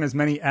shoehorn as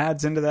many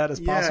ads into that as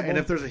possible. Yeah, and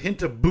if there's a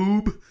hint of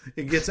boob,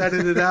 it gets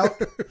edited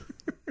out.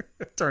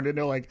 Turned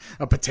into like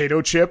a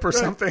potato chip or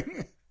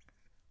something.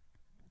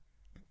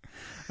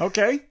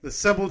 Okay. The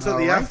semblance of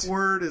the F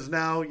word is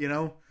now,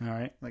 all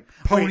right. like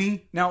pony.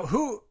 Wait, now,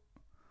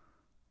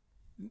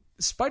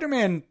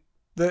 Spider-Man,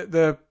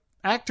 the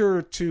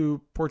actor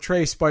to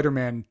portray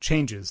Spider-Man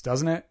changes,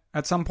 doesn't it?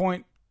 At some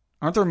point?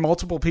 Aren't there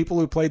multiple people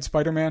who played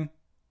Spider-Man?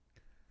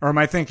 Or am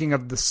I thinking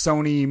of the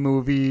Sony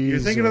movies? You're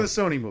thinking of the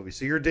Sony movie.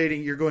 So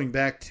you're going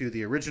back to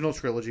the original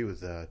trilogy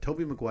with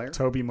Tobey Maguire.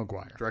 Tobey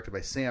Maguire. Directed by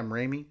Sam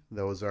Raimi.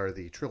 Those are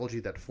the trilogy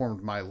that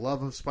formed my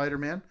love of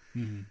Spider-Man.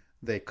 Mm-hmm.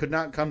 They could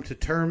not come to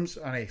terms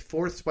on a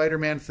fourth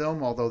Spider-Man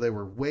film, although they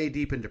were way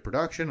deep into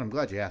production. I'm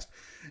glad you asked.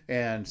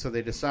 And so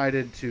they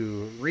decided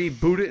to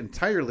reboot it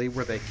entirely,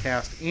 where they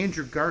cast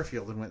Andrew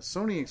Garfield and went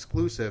Sony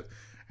exclusive.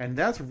 And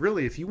that's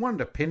really, if you wanted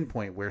to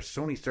pinpoint where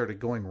Sony started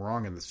going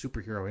wrong in the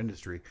superhero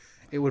industry,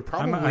 it would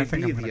probably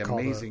be the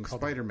Amazing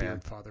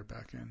Spider-Man. The father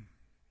back in.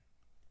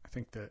 I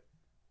think that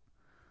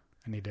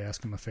I need to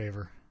ask him a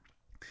favor.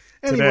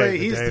 Anyway,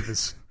 today, the day of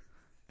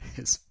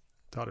his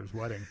daughter's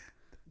wedding.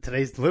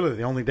 Today's literally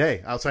the only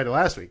day outside of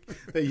last week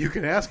that you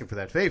can ask him for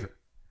that favor.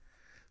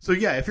 So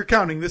yeah, if you're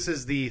counting, this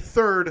is the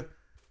third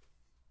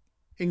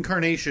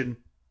incarnation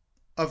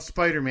of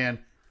Spider-Man.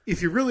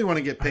 If you really want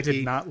to get picky, I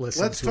did not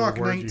listen let's to talk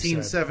a word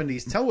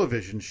 1970s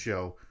television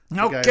show.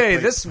 Okay,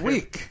 this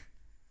week,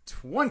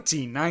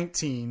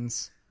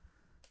 2019's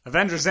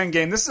Avengers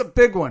Endgame. This is a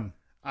big one.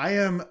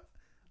 I'm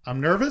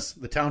nervous.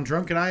 The Town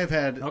Drunk and I have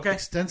had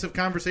extensive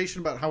conversation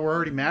about how we're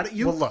already mad at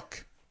you. Well,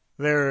 look,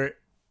 there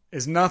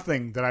is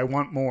nothing that I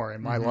want more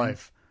in my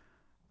life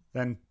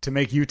than to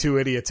make you two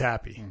idiots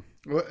happy.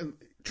 Well,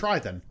 try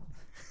then.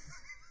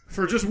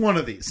 For just one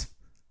of these.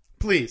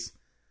 Please.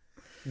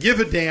 Give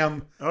a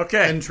damn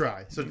and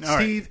try. So, all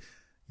Steve,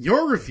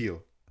 your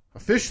review,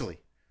 officially,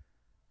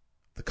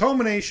 the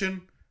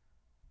culmination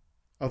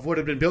of what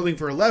had been building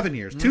for 11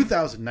 years,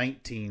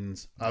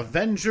 2019's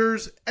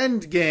Avengers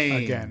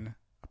Endgame. Again,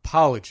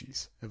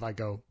 apologies if I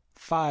go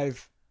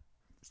 5,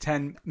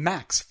 10,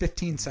 max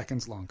 15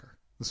 seconds longer.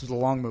 This was a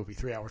long movie,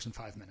 3 hours and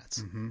 5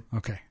 minutes. Mm-hmm.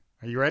 Okay.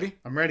 Are you ready?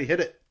 I'm ready. Hit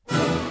it.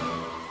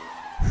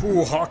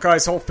 Ooh,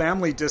 Hawkeye's whole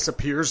family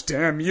disappears.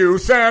 Damn you,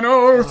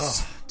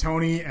 Thanos!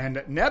 Tony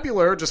and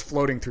Nebula are just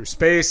floating through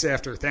space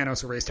after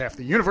Thanos erased half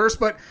the universe,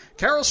 but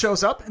Carol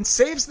shows up and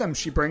saves them.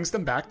 She brings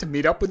them back to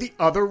meet up with the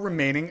other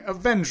remaining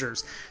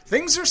Avengers.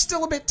 Things are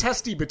still a bit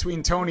testy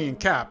between Tony and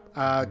Cap.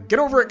 Get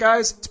over it,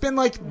 guys. It's been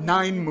like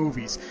 9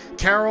 movies.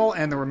 Carol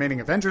and the remaining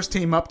Avengers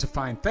team up to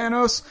find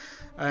Thanos.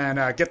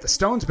 and get the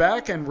stones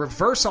back and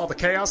reverse all the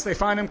chaos. They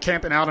find him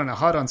camping out in a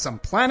hut on some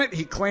planet.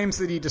 He claims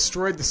that he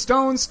destroyed the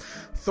stones.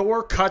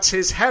 Thor cuts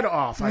his head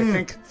off. I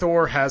think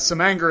Thor has some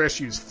anger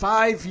issues.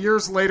 5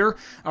 years later,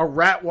 a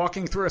rat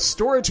walking through a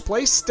storage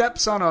place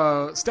steps on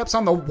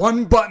the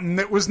one button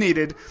that was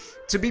needed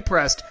to be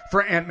pressed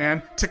for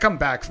Ant-Man to come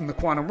back from the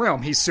quantum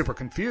realm. He's super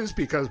confused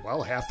because,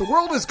 well, half the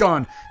world is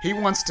gone. He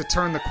wants to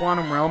turn the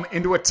quantum realm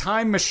into a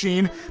time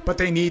machine, but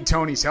they need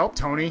Tony's help.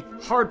 Tony,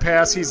 hard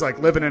pass. He's like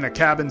living in a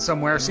cabin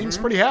somewhere. Seems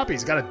pretty happy.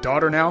 He's got a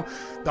daughter now.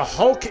 The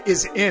Hulk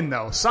is in,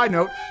 though. Side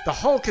note, the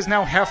Hulk is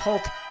now half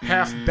Hulk,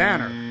 half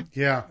Banner.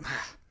 Yeah.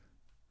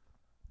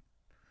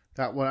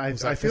 That one,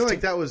 I feel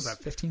like that was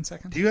 15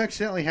 seconds. Do you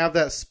accidentally have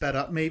that sped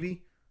up,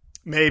 maybe?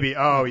 Maybe.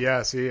 Oh,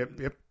 yeah. See,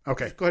 yep.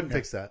 Okay. Go ahead and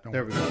fix that.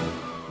 There we go.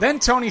 Then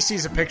Tony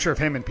sees a picture of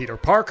him and Peter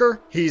Parker.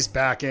 He's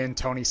back in.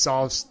 Tony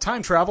solves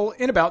time travel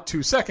in about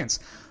 2 seconds.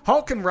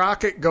 Hulk and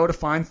Rocket go to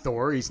find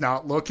Thor. He's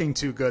not looking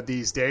too good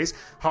these days.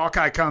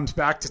 Hawkeye comes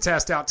back to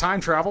test out time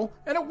travel,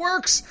 and it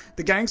works.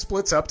 The gang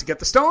splits up to get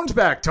the stones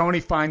back. Tony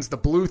finds the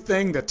blue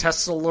thing, the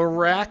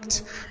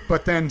Tesseract,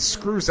 but then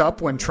screws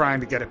up when trying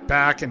to get it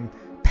back, and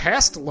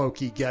past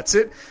Loki gets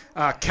it.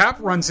 Cap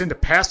runs into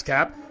past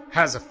Cap,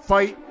 has a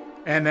fight,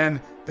 and then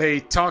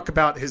they talk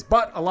about his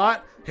butt a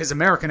lot. His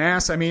American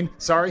ass,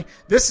 sorry.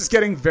 This is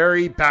getting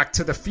very Back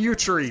to the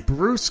Future-y.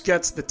 Bruce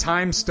gets the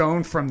time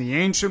stone from the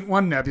Ancient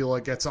One. Nebula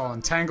gets all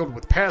entangled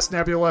with past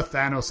Nebula.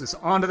 Thanos is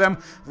onto them.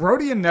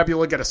 Rhodey and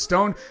Nebula get a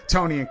stone.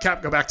 Tony and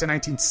Cap go back to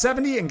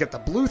 1970 and get the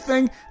blue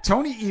thing.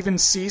 Tony even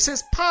sees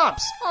his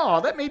pops. Oh,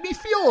 that made me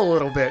feel a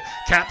little bit.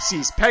 Cap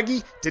sees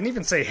Peggy. Didn't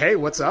even say, hey,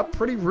 what's up?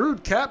 Pretty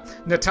rude, Cap.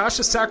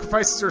 Natasha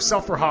sacrifices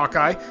herself for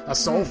Hawkeye. A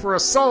soul for a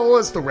soul,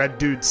 as the red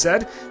dude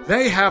said.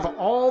 They have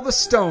all the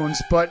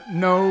stones, but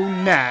no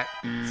Nat.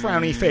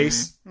 Frowny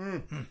face.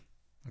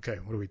 Okay,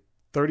 what are we,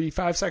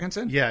 35 seconds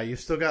in? Yeah, you've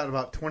still got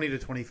about 20 to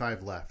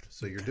 25 left,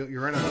 so you're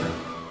right on track.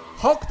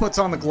 Hulk puts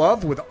on the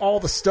glove with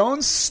all the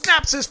stones,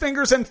 snaps his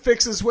fingers, and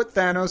fixes what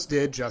Thanos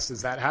did. Just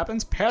as that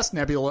happens, past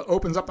Nebula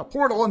opens up a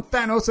portal, and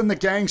Thanos and the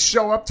gang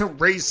show up to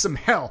raise some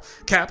hell.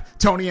 Cap,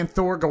 Tony, and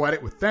Thor go at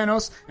it with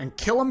Thanos and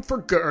kill him for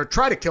good, or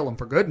try to kill him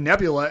for good.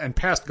 Nebula and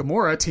past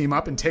Gamora team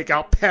up and take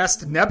out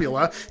past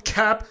Nebula.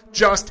 Cap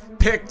just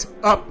picked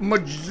up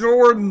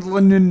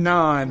Majorlan.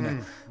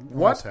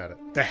 What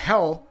the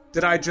hell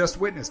did I just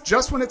witness?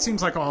 Just when it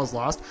seems like all is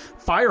lost,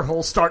 fire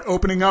holes start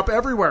opening up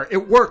everywhere.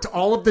 It worked.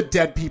 All of the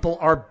dead people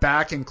are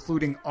back,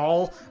 including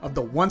all of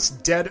the once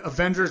dead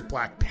Avengers.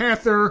 Black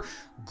Panther,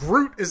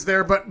 Groot is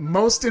there, but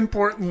most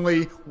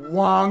importantly,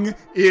 Wong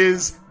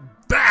is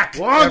back.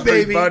 Wong,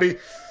 everybody.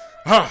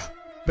 Baby.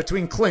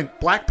 Between Clint,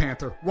 Black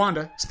Panther,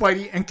 Wanda,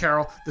 Spidey, and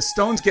Carol, the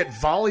stones get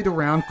volleyed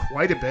around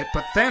quite a bit,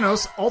 but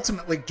Thanos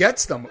ultimately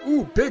gets them.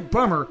 Ooh, big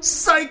bummer.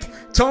 Psych!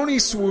 Tony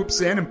swoops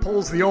in and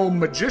pulls the old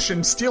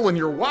magician stealing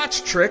your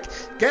watch trick,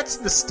 gets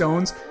the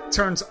stones,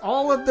 turns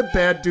all of the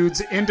bad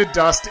dudes into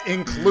dust,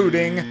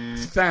 including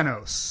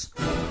Thanos.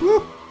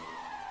 Woo.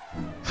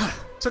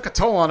 Took a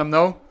toll on him,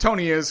 though.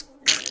 Tony is...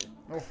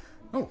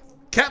 Oh.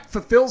 Cap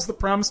fulfills the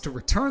promise to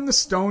return the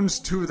stones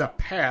to the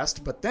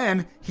past, but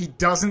then he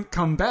doesn't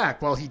come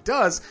back. Well, he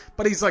does,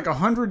 but he's like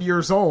 100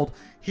 years old.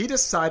 He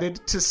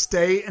decided to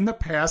stay in the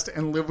past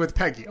and live with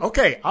Peggy.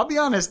 Okay, I'll be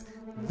honest,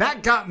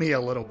 that got me a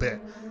little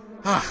bit.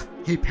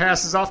 He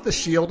passes off the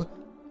shield,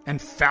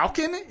 and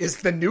Falcon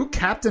is the new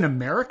Captain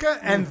America,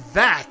 and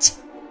that,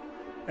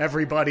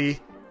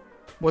 everybody,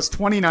 was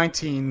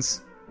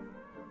 2019's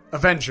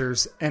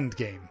Avengers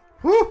Endgame.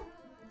 Woo!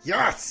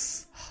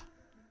 Yes!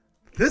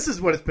 This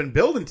is what it's been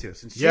building to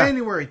since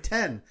January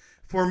 10.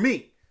 For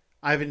me,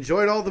 I've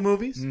enjoyed all the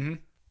movies. Mm-hmm.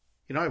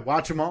 You know, I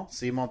watch them all,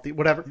 see them all,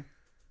 whatever.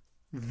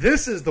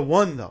 This is the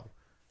one, though,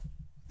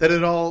 that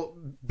it all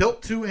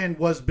built to and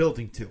was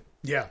building to.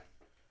 Yeah.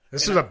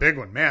 This was a big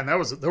one. Man, there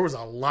was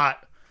a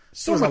lot.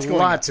 So much a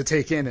lot to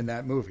take in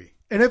that movie.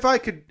 And if I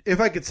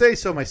could say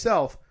so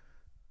myself,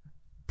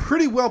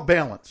 pretty well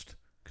balanced.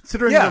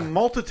 Considering the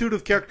multitude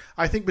of characters.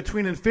 I think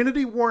between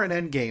Infinity War and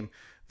Endgame,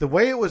 the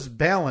way it was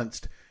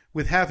balanced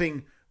with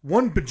having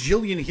 1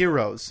 bajillion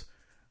heroes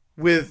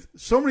with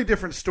so many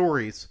different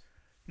stories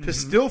to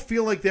still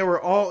feel like they were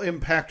all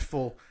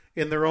impactful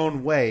in their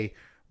own way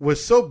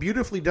was so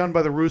beautifully done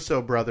by the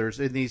Russo brothers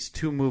in these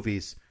 2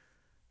 movies.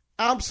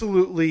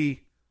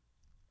 Absolutely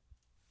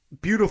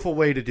beautiful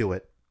way to do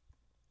it.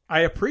 I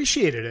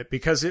appreciated it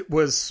because it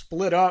was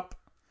split up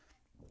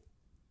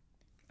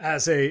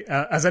as a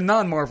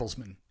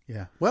non-Marvelsman.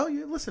 Yeah. Well,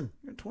 listen,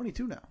 you're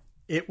 22 now.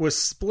 It was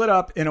split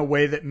up in a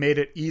way that made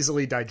it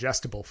easily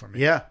digestible for me.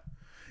 Yeah.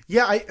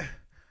 Yeah, I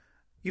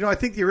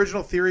think the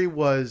original theory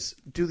was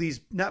do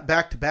these not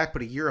back to back,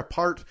 but a year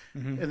apart.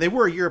 Mm-hmm. And they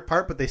were a year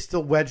apart, but they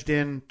still wedged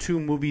in 2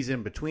 movies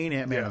in between,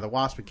 Ant-Man and the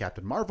Wasp and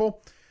Captain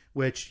Marvel,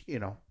 which,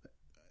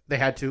 they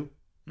had to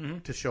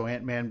show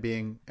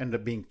Ant-Man ended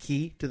up being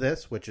key to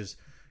this, which is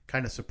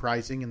kind of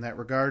surprising in that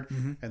regard.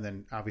 Mm-hmm. And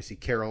then obviously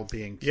Carol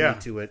being key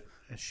to it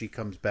as she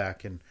comes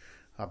back. And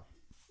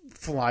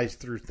flies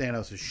through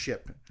Thanos'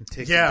 ship and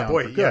takes it Yeah, down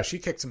boy, for good. yeah, she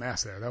kicked some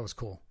ass there. That was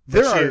cool.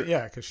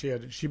 Because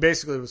she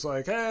basically was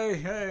like,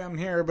 hey, I'm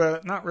here,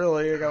 but not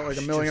really. I got like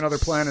a million other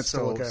planets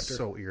to look after.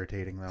 So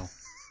irritating, though.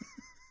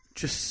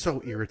 Just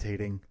so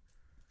irritating.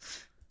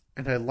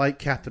 And I like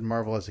Captain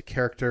Marvel as a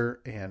character,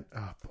 and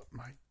but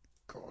my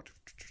God,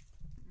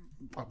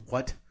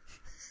 what?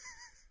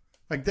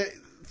 Like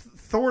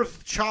Thor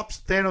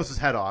chops Thanos'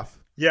 head off.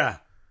 Yeah,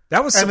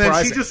 that was surprising. And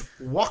then she just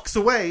walks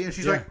away, and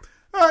she's like,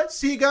 "All right,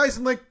 see you guys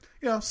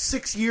in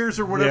 6 years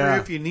or whatever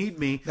if you need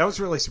me." That was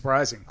really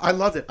surprising. I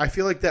loved it. I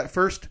feel like that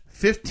first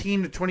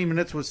 15 to 20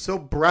 minutes was so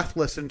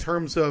breathless in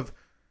terms of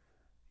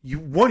you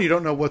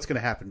don't know what's going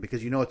to happen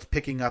because it's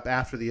picking up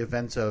after the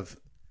events of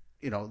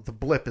the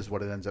blip is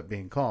what it ends up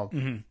being called.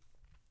 Mm-hmm.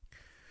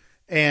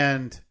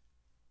 And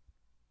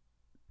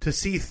to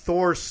see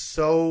Thor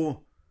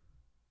so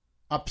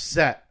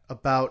upset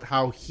about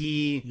how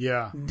he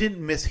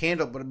didn't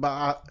mishandle, but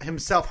about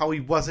himself, how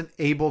he wasn't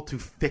able to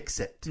fix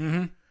it.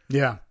 Mm-hmm.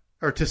 Yeah.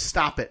 Or to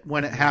stop it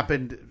when it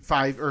happened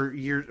 5 or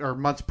years or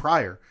months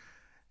prior.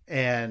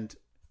 And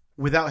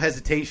without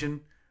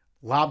hesitation,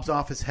 lobs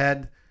off his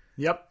head.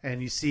 Yep.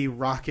 And you see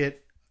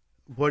Rocket,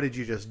 what did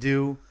you just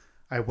do?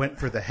 I went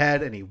for the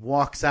head, and he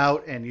walks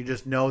out, and you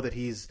just know that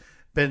he's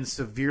been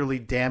severely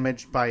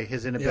damaged by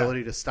his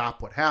inability to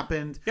stop what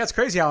happened. Yeah, it's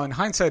crazy how in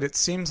hindsight it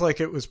seems like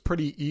it was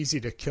pretty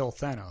easy to kill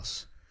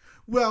Thanos.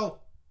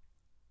 Well,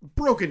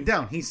 broken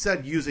down, he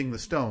said using the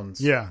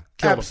stones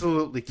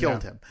absolutely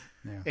killed him.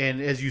 Yeah. And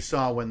as you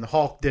saw when the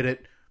Hulk did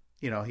it,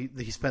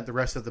 he spent the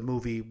rest of the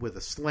movie with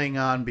a sling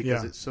on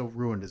because it so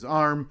ruined his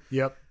arm.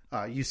 Yep.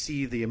 You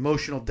see the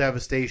emotional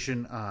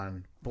devastation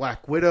on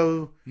Black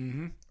Widow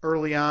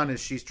early on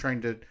as she's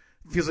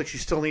feels like she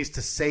still needs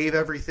to save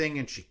everything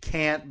and she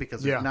can't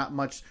because there's not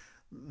much.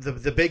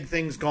 The big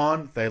thing's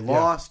gone. They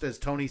lost, as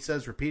Tony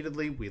says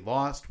repeatedly. We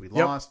lost.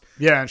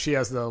 Yeah, and she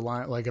has the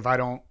line like, if I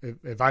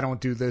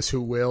don't do this,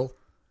 who will?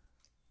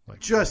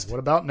 Like, what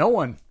about no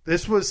one?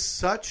 This was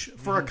such,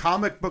 for a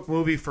comic book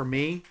movie for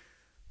me,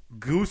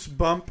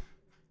 goosebump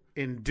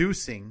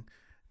inducing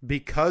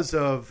because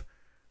of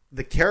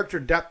the character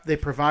depth they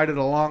provided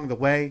along the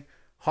way.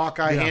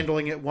 Hawkeye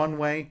handling it one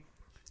way.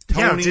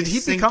 Tony did he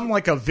become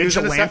like a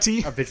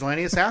vigilante? A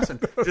vigilante assassin.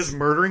 Just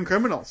murdering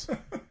criminals.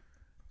 And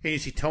you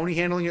see Tony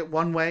handling it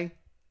one way,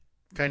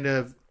 kind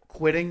of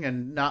quitting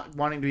and not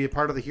wanting to be a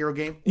part of the hero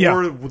game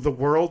or the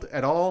world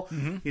at all.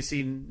 Mm-hmm. You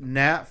see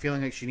Nat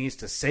feeling like she needs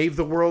to save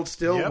the world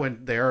still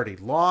when they already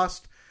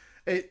lost.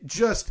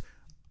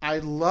 I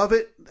love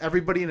it.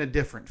 Everybody in a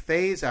different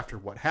phase after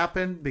what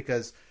happened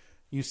because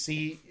you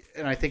see,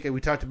 and I think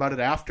we talked about it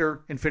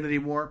after Infinity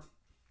War,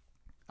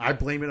 I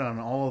blame it on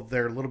all of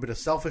their little bit of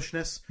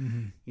selfishness.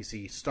 Mm-hmm. You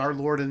see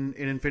Star-Lord in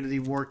Infinity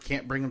War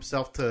can't bring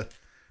himself to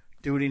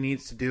do what he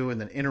needs to do and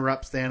then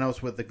interrupts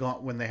Thanos with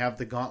when they have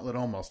the gauntlet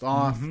almost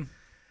off. Mm-hmm.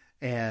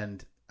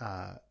 And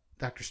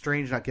Doctor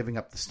Strange not giving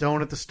up the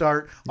stone at the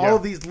start. All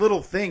of these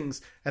little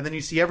things. And then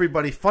you see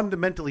everybody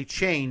fundamentally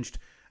changed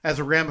as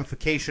a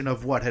ramification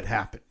of what had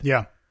happened.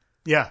 Yeah.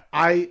 Yeah.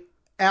 I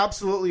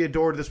absolutely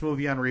adored this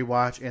movie on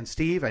rewatch. And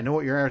Steve, I know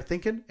what you're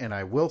thinking, and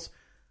I will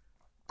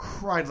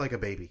cried like a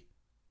baby.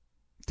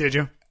 Did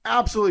you?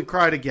 Absolutely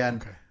cried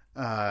again.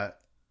 Okay.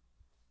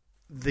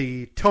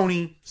 The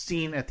Tony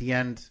scene at the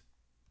end,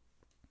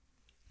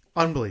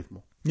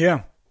 unbelievable.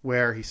 Yeah.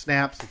 Where he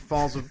snaps, he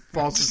falls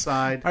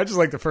inside. I just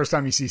like the first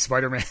time you see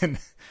Spider-Man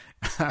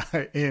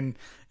in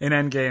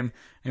Endgame,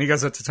 and he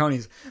goes up to Tony.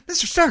 He's,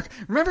 Mr. Stark,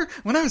 remember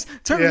when I was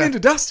turning into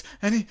dust,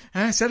 and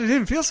I said it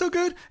didn't feel so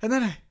good, and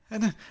then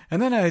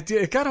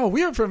it got all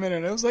weird for a minute.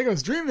 And it was like I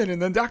was dreaming, and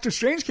then Doctor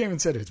Strange came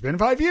and said, "It's been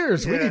 5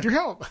 years. We need your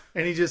help."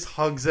 And he just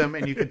hugs him,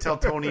 and you can tell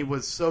Tony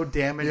was so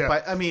damaged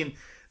by. I mean,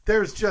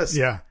 there's just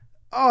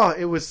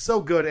it was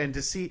so good, and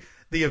to see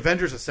the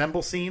Avengers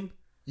Assemble scene.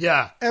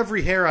 Yeah.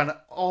 Every hair on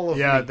all of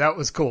them that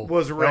was cool.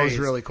 Was raised. That was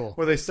really cool.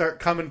 Where they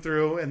start coming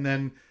through, and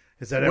then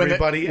is that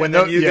everybody? You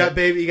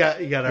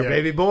got our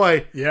baby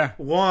boy. Yeah.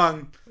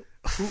 Wong.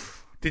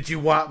 Did you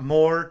want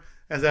more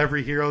as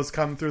every hero's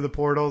come through the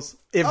portals?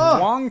 If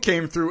Wong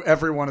came through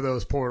every one of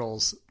those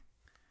portals,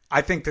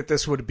 I think that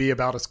this would be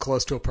about as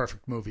close to a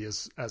perfect movie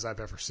as I've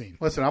ever seen.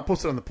 Listen, I'll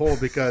post it on the poll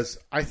because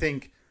I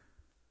think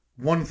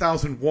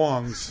 1,000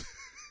 Wongs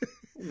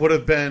would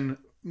have been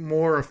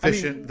more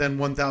efficient than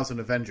 1,000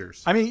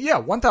 Avengers.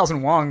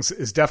 1,000 Wongs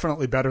is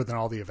definitely better than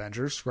all the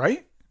Avengers,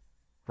 right?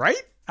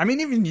 Right? I mean,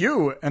 even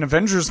you, an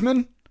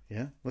Avengersman,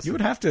 you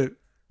would have to.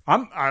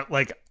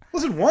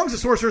 Listen, Wong's a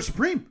Sorcerer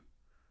Supreme.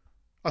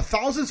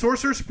 1,000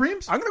 Sorcerer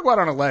Supremes. I'm going to go out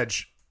on a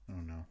ledge.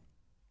 Oh no,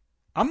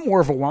 I'm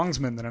more of a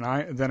Wongsman than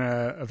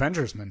a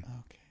Avengersman.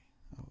 Okay,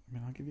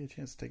 I'll give you a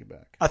chance to take it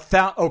back.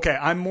 Okay,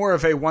 I'm more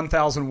of a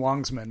 1,000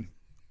 Wongsman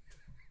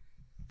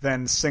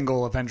than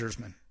single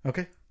Avengersman.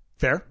 Okay,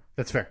 fair.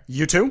 That's fair.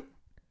 You too?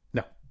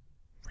 No.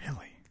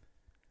 Really?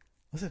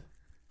 Listen,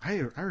 I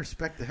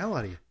respect the hell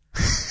out of you.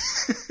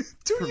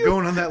 For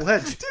going on that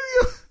ledge. Do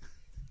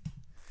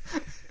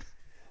you?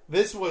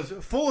 This was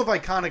full of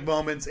iconic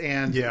moments,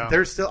 and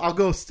there's still. I'll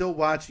go still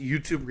watch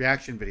YouTube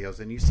reaction videos,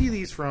 and you see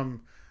these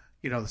from,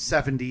 the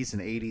 70s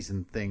and 80s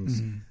and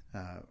things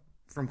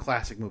from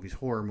classic movies,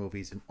 horror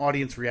movies, and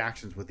audience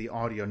reactions with the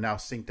audio now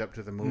synced up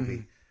to the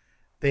movie.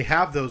 They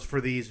have those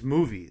for these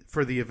movies,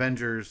 for the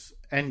Avengers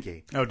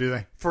Endgame. Oh, do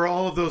they? For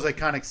all of those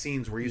iconic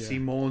scenes where you see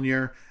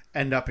Mjolnir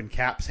end up in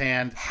Cap's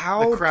hand,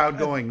 the crowd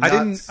going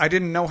nuts. I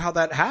didn't know how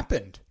that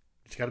happened.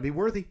 It's got to be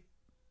worthy.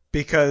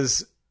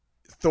 Because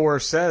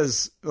Thor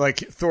says,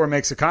 Thor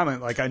makes a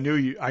comment, I knew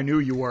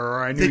you were,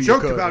 or I knew you could. They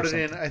joked about it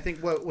in, I think,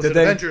 what was it,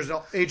 Avengers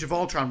Age of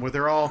Ultron, where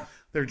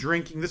they're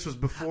drinking. This was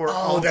before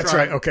Ultron. That's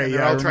right. Okay,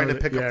 they're all trying to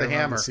pick up the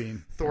hammer.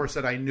 Scene. Thor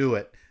said, I knew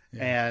it.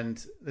 Yeah.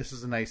 And this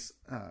is a nice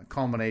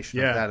culmination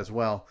of that as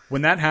well.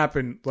 When that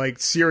happened,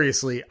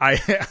 seriously,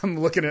 I'm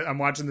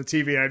watching the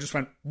TV and I just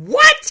went,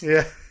 what?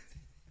 Yeah.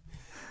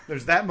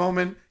 There's that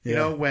moment,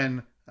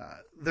 when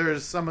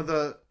there's some of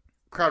the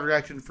crowd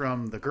reaction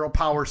from the girl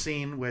power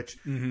scene, which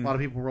a lot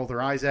of people roll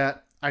their eyes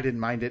at. I didn't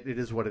mind it. It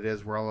is what it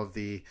is, where all of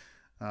the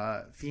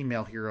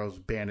female heroes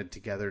banded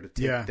together to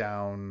take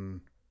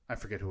down, I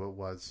forget who it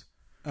was.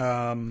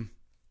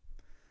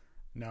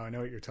 No, I know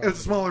what you're talking about. It was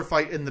a smaller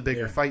fight in the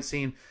bigger fight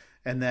scene.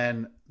 And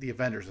then the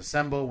Avengers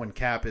assemble when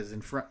Cap is in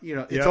front.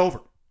 It's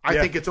over. I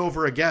think it's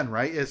over again,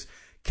 right? Is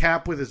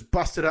Cap with his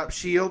busted up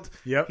shield.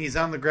 Yep. He's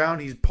on the ground.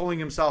 He's pulling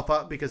himself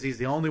up because he's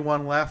the only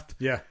one left.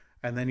 Yeah.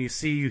 And then you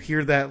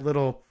hear that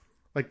little,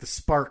 the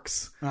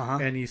sparks.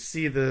 And you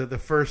see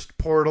the first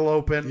portal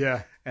open.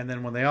 Yeah. And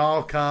then when they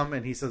all come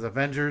and he says,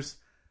 Avengers,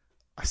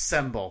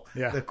 assemble.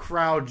 Yeah. The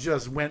crowd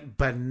just went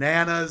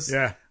bananas.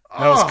 Yeah.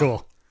 That was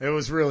cool. It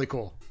was really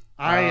cool.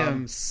 I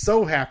am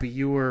so happy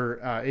you were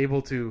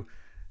able to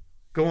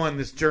go on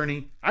this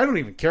journey. I don't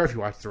even care if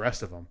you watch the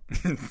rest of them.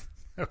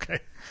 Okay.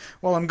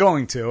 Well, I'm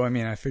going to. I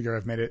mean, I figure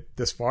I've made it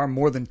this far. I'm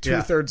more than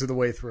 2/3 of the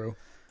way through.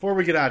 Before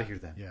we get out of here,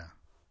 then. Yeah.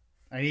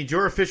 I need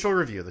your official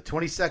review. The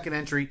 22nd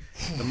entry,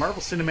 the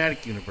Marvel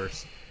Cinematic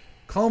Universe.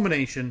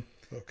 Culmination.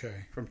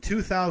 Okay. From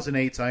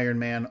 2008's Iron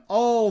Man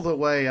all the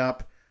way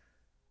up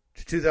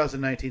to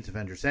 2019's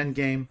Avengers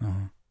Endgame.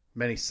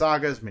 Many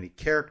sagas, many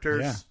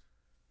characters.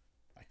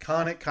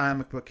 Iconic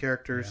comic book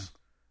characters.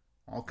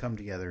 All come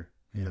together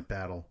in the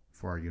battle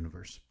for our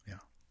universe. Yeah.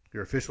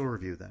 Your official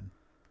review, then.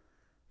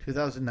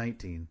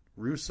 2019,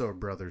 Russo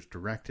brothers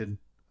directed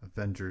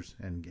Avengers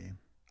Endgame.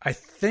 I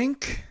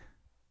think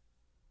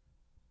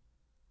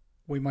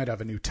we might have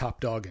a new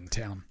top dog in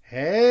town.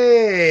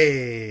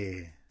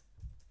 Hey!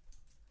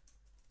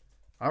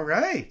 All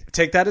right.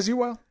 Take that as you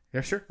will.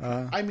 Yeah, sure.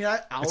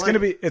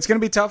 It's gonna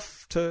be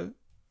tough to.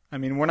 I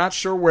mean, we're not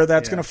sure where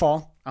that's gonna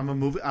fall. I'm a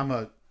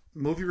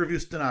movie review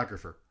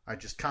stenographer. I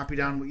just copy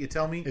down what you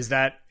tell me. Is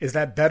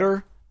that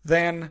better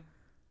than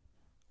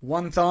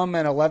one thumb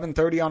and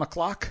 11:30 on a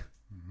clock?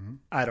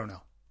 I don't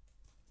know.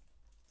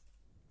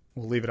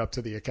 We'll leave it up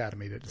to the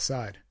Academy to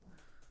decide.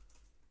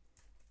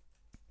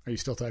 Are you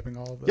still typing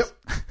all of this?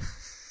 Yep.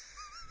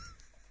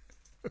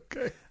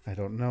 Okay. I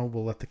don't know.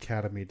 We'll let the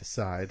Academy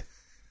decide.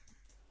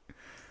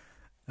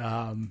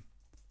 I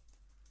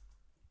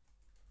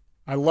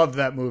loved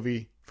that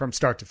movie from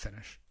start to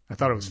finish. I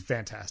thought it was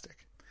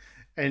fantastic.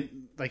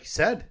 And like you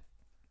said,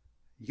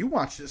 you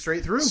watched it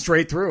straight through.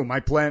 Straight through. My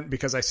plan,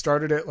 because I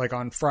started it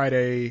on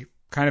Friday,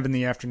 kind of in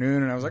the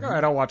afternoon, and I was like, all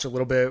right, I'll watch a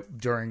little bit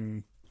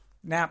during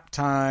nap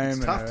time.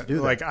 It's tough to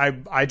do that.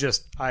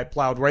 I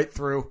plowed right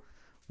through,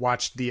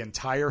 watched the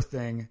entire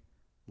thing,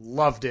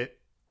 loved it,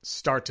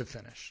 start to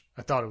finish.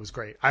 I thought it was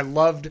great. I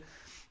loved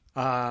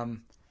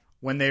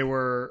when they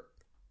were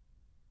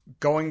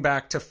going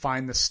back to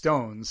find the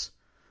stones.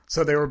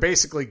 So they were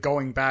basically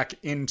going back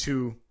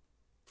into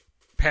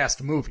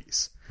past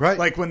movies. Right.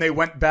 Like when they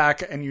went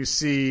back and you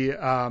see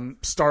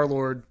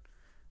Star-Lord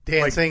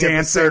dancing and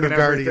everything.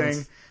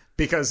 Guardians.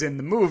 Because in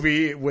the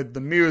movie with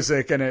the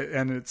music and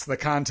it's the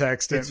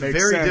context, it's it makes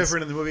very sense.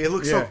 different in the movie. It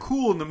looks so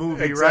cool in the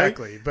movie,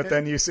 exactly. Right? But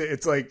then you see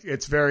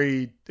it's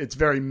very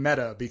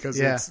meta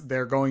because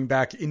they're going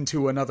back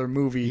into another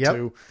movie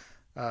to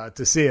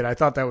see it. I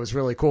thought that was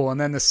really cool. And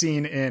then the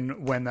scene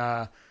when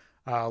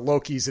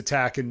Loki's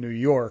attack in New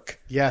York,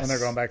 when they're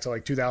going back to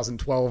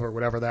 2012 or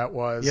whatever that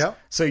was. Yep.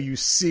 So you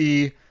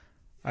see,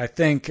 I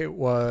think it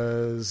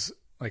was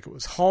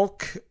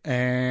Hulk,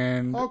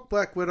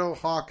 Black Widow,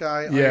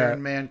 Hawkeye,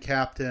 Iron Man,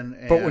 Captain.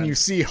 But when you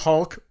see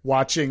Hulk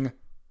watching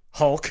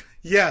Hulk,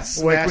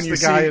 when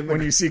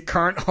you see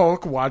current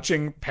Hulk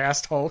watching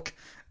past Hulk,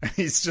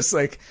 he's just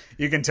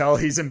you can tell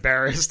he's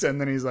embarrassed,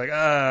 and then he's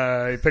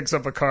he picks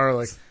up a car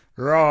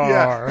roar.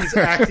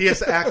 Yeah, he has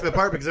to act the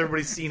part because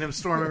everybody's seen him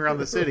storming around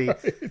the city,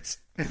 right.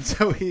 And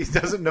so he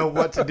doesn't know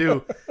what to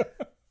do.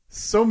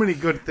 So many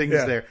good things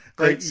there.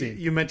 Great scene.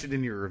 You mentioned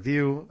in your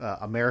review,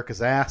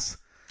 America's Ass.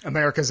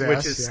 America's Ass,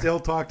 which is still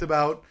talked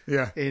about.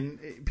 Yeah,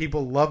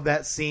 people love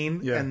that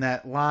scene and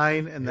that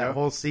line and that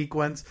whole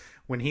sequence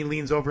when he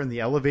leans over in the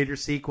elevator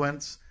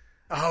sequence.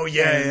 Oh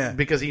yeah,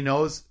 because he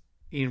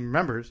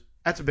remembers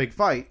that's a big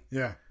fight.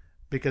 Yeah,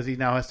 because he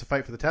now has to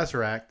fight for the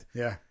Tesseract.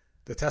 Yeah,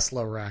 the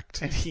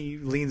Tesla-ract, and he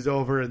leans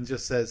over and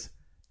just says,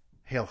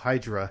 "Hail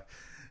Hydra,"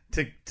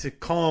 to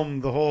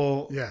calm the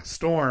whole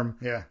storm.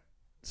 Yeah,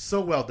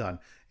 so well done.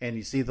 And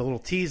you see the little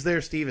tease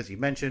there, Steve, as you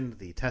mentioned,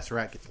 the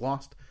Tesseract gets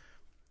lost.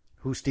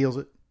 Who steals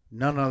it?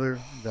 None other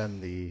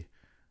than the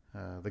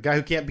guy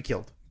who can't be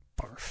killed.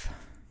 Barf.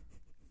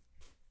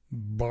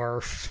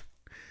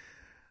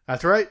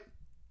 That's right.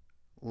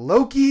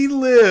 Loki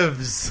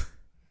lives.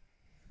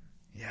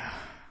 Yeah.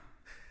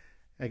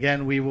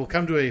 Again, we will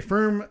come to a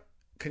firm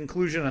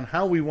conclusion on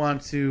how we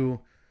want to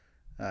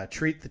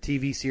treat the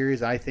TV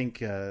series. I think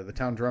the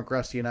Town Drunk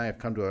Rusty and I have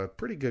come to a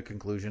pretty good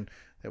conclusion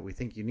that we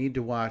think you need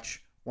to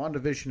watch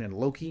WandaVision and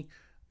Loki.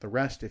 The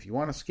rest, if you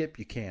want to skip,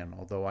 you can.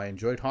 Although I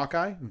enjoyed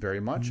Hawkeye very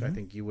much. Mm-hmm. I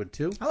think you would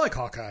too. I like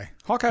Hawkeye.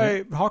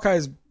 Hawkeye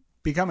is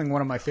becoming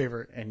one of my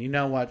favorite. And you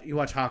know what? You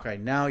watch Hawkeye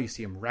now, you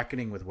see him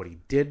reckoning with what he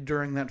did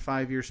during that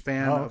 5-year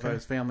span of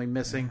his family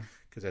missing.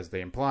 Because as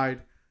they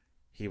implied,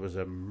 he was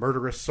a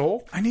murderous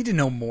soul. I need to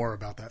know more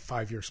about that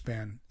 5-year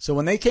span. So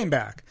when they came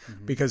back,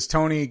 because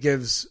Tony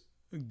gives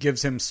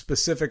him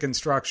specific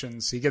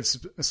instructions. He gives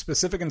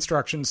specific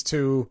instructions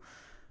to...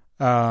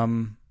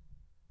 who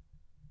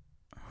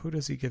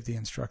does he give the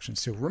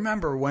instructions to?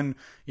 Remember when,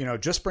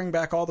 just bring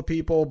back all the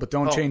people, but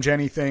don't change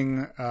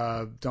anything.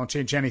 Don't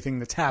change anything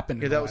that's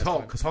happened. Yeah, that was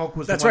Hulk, because Hulk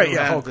was that's the one right.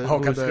 Yeah,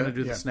 Hulk was going to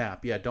do the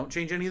snap. Yeah, don't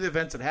change any of the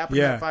events that happened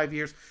in that 5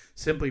 years.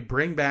 Simply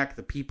bring back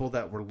the people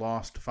that were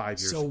lost 5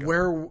 years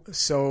ago.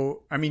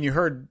 You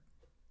heard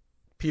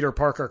Peter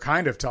Parker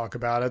kind of talk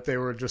about it. They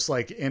were just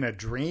like in a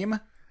dream.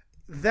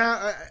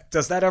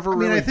 Does that ever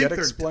really get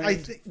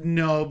explained?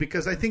 No,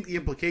 because I think the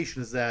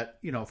implication is that,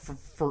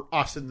 for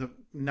us in the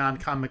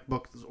non-comic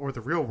book or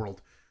the real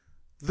world,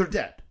 they're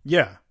dead.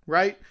 Yeah.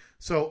 Right?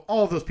 So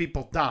all of those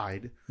people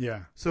died.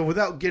 Yeah. So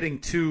without getting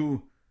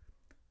too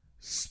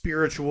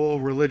spiritual,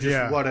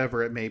 religious,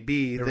 whatever it may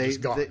be,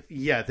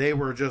 they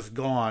were just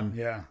gone.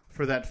 Yeah.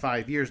 For that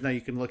 5 years. Now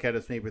you can look at it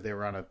as maybe they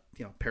were on a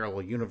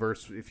parallel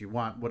universe if you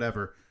want,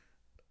 whatever.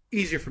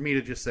 Easier for me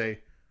to just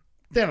say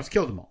Thanos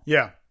killed them all.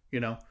 Yeah.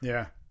 Yeah.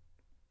 And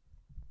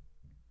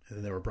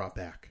then they were brought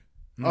back.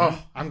 Mm-hmm.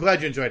 Oh, I'm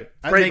glad you enjoyed it.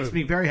 That makes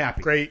me very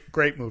happy.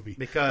 Great movie.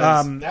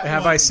 Because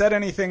I said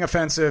anything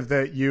offensive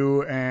that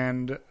you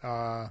and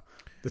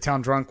the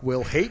Town Drunk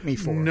will hate me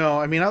for?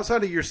 No,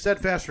 outside of your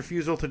steadfast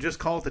refusal to just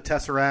call it the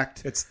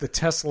Tesseract. It's the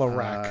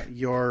Tesla-rack.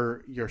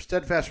 Your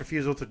steadfast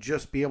refusal to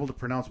just be able to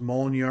pronounce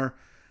Mjolnir.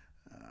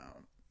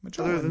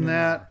 Other than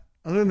that,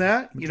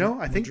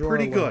 I think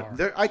pretty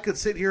good. I could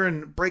sit here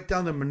and break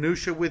down the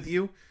minutia with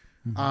you.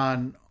 Mm-hmm.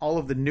 On all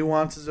of the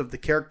nuances of the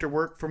character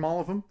work from all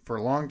of them for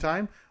a long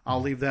time. I'll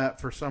leave that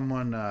for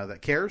someone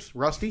that cares.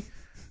 Rusty,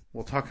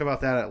 we'll talk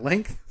about that at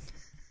length.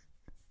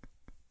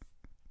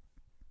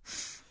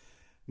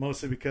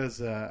 Mostly because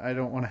I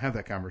don't want to have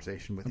that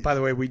conversation with you. By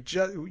the way,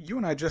 you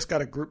and I just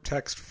got a group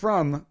text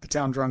from the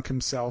Town Drunk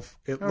himself.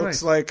 It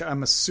looks like,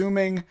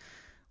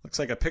 looks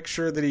like a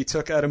picture that he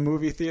took at a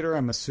movie theater.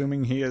 I'm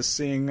assuming he is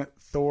seeing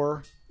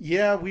Thor.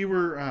 Yeah,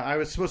 I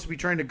was supposed to be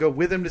trying to go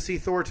with him to see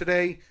Thor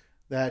today.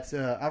 That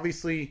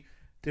obviously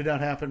did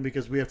not happen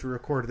because we have to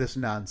record this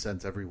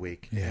nonsense every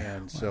week. Yeah,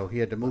 and so he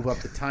had to move up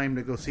the time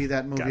to go see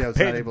that movie. I was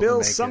not able to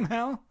make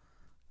somehow.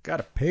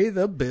 Gotta pay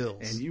the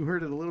bills. And you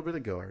heard it a little bit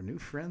ago. Our new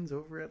friends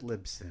over at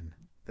Libsyn.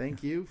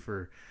 Thank you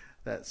for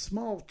that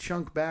small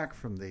chunk back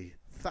from the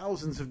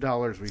thousands of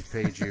dollars we've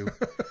paid you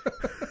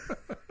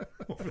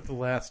over the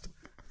last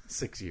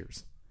 6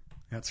 years.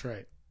 That's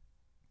right.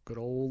 Good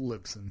old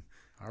Libsyn.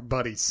 Our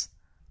buddies.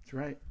 That's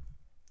right.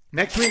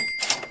 Next week...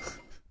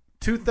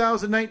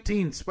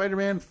 2019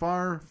 Spider-Man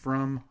Far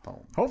From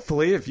Home.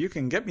 Hopefully, if you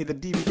can get me the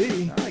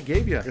DVD. I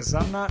gave you. Because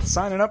I'm not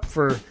signing up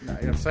for... No,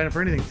 you're not signing up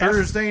for anything.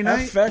 Thursday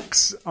night.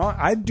 FX.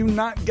 I do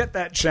not get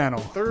that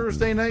channel.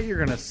 Thursday night, you're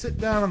going to sit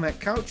down on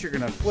that couch. You're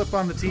going to flip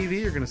on the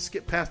TV. You're going to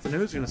skip past the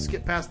news. You're going to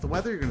skip past the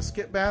weather. You're going to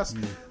skip past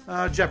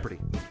Jeopardy.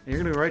 And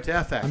you're going to go right to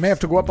FX. I may have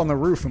to go up on the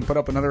roof and put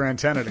up another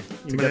antenna to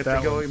get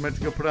that one. You might have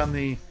to go put on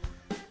the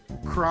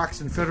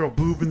Crocs and Federal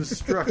Boob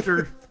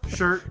Instructor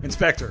shirt.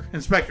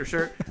 Inspector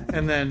shirt.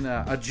 And then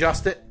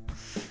adjust it.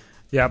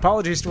 Yeah,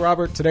 apologies to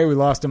Robert. Today we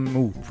lost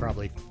him,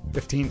 probably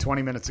 15,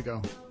 20 minutes ago.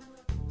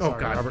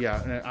 Sorry, God, Robert.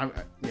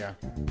 Yeah.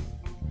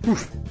 Well,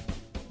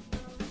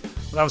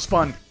 that was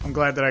fun. I'm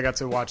glad that I got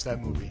to watch that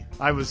movie.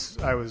 I was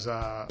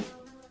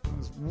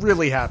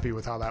really happy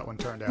with how that one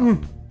turned out.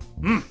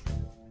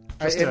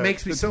 It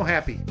makes me so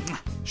happy.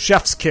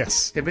 Chef's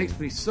kiss. It makes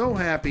me so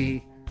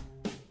happy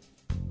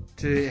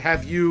to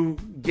have you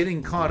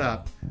getting caught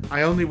up.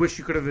 I only wish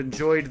you could have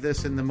enjoyed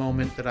this in the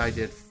moment that I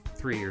did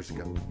 3 years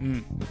ago.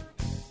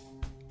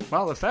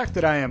 Well, the fact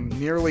that I am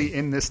nearly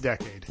in this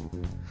decade.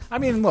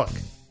 Look,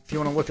 if you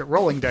want to look at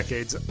rolling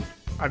decades,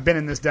 I've been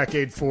in this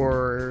decade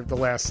for the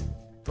last,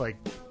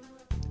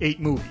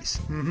 8 movies.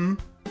 Mm-hmm.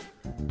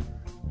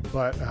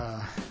 But,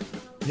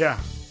 yeah,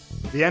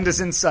 the end is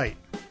in sight.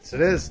 Yes,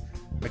 it is.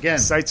 Again.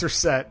 Sights are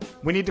set.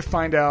 We need to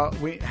find out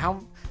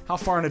how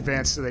far in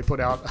advance do they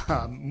put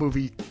out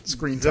movie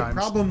screen times?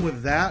 The problem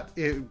with that,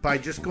 by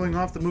just going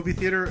off the movie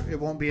theater, it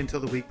won't be until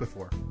the week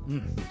before.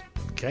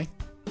 Okay.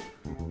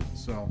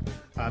 So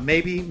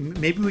maybe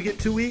we get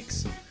 2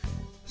 weeks.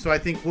 So I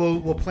think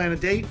we'll plan a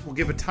date. We'll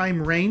give a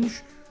time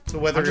range So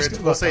whether it's,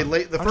 we'll say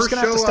late, the I'm first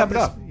just show have to step on it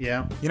this, up.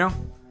 yeah. You know,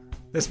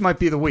 this might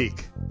be the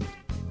week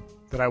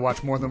that I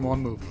watch more than one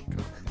movie.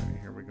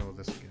 Here we go with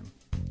this again.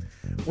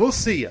 We'll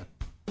see you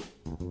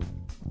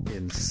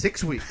in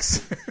 6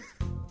 weeks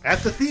at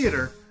the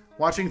theater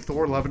watching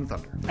Thor: Love and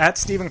Thunder. At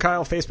Steve and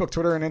Kyle, Facebook,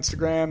 Twitter, and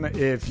Instagram.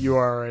 If you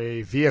are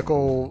a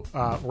vehicle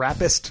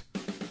rapist,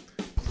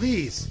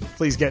 please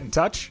get in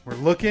touch. We're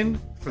looking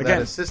for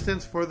that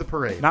assistance for the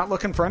parade. Not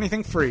looking for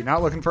anything free.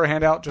 Not looking for a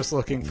handout. Just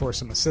looking for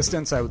some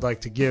assistance. I would like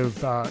to give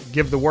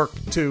the work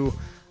to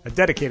a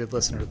dedicated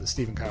listener to the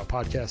Steve and Kyle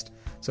podcast.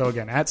 So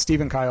again, at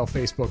Steve and Kyle,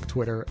 Facebook,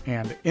 Twitter,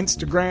 and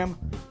Instagram.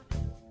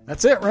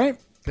 That's it, right?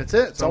 That's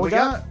it. That's all we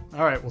got.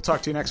 All right. We'll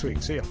talk to you next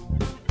week. See ya.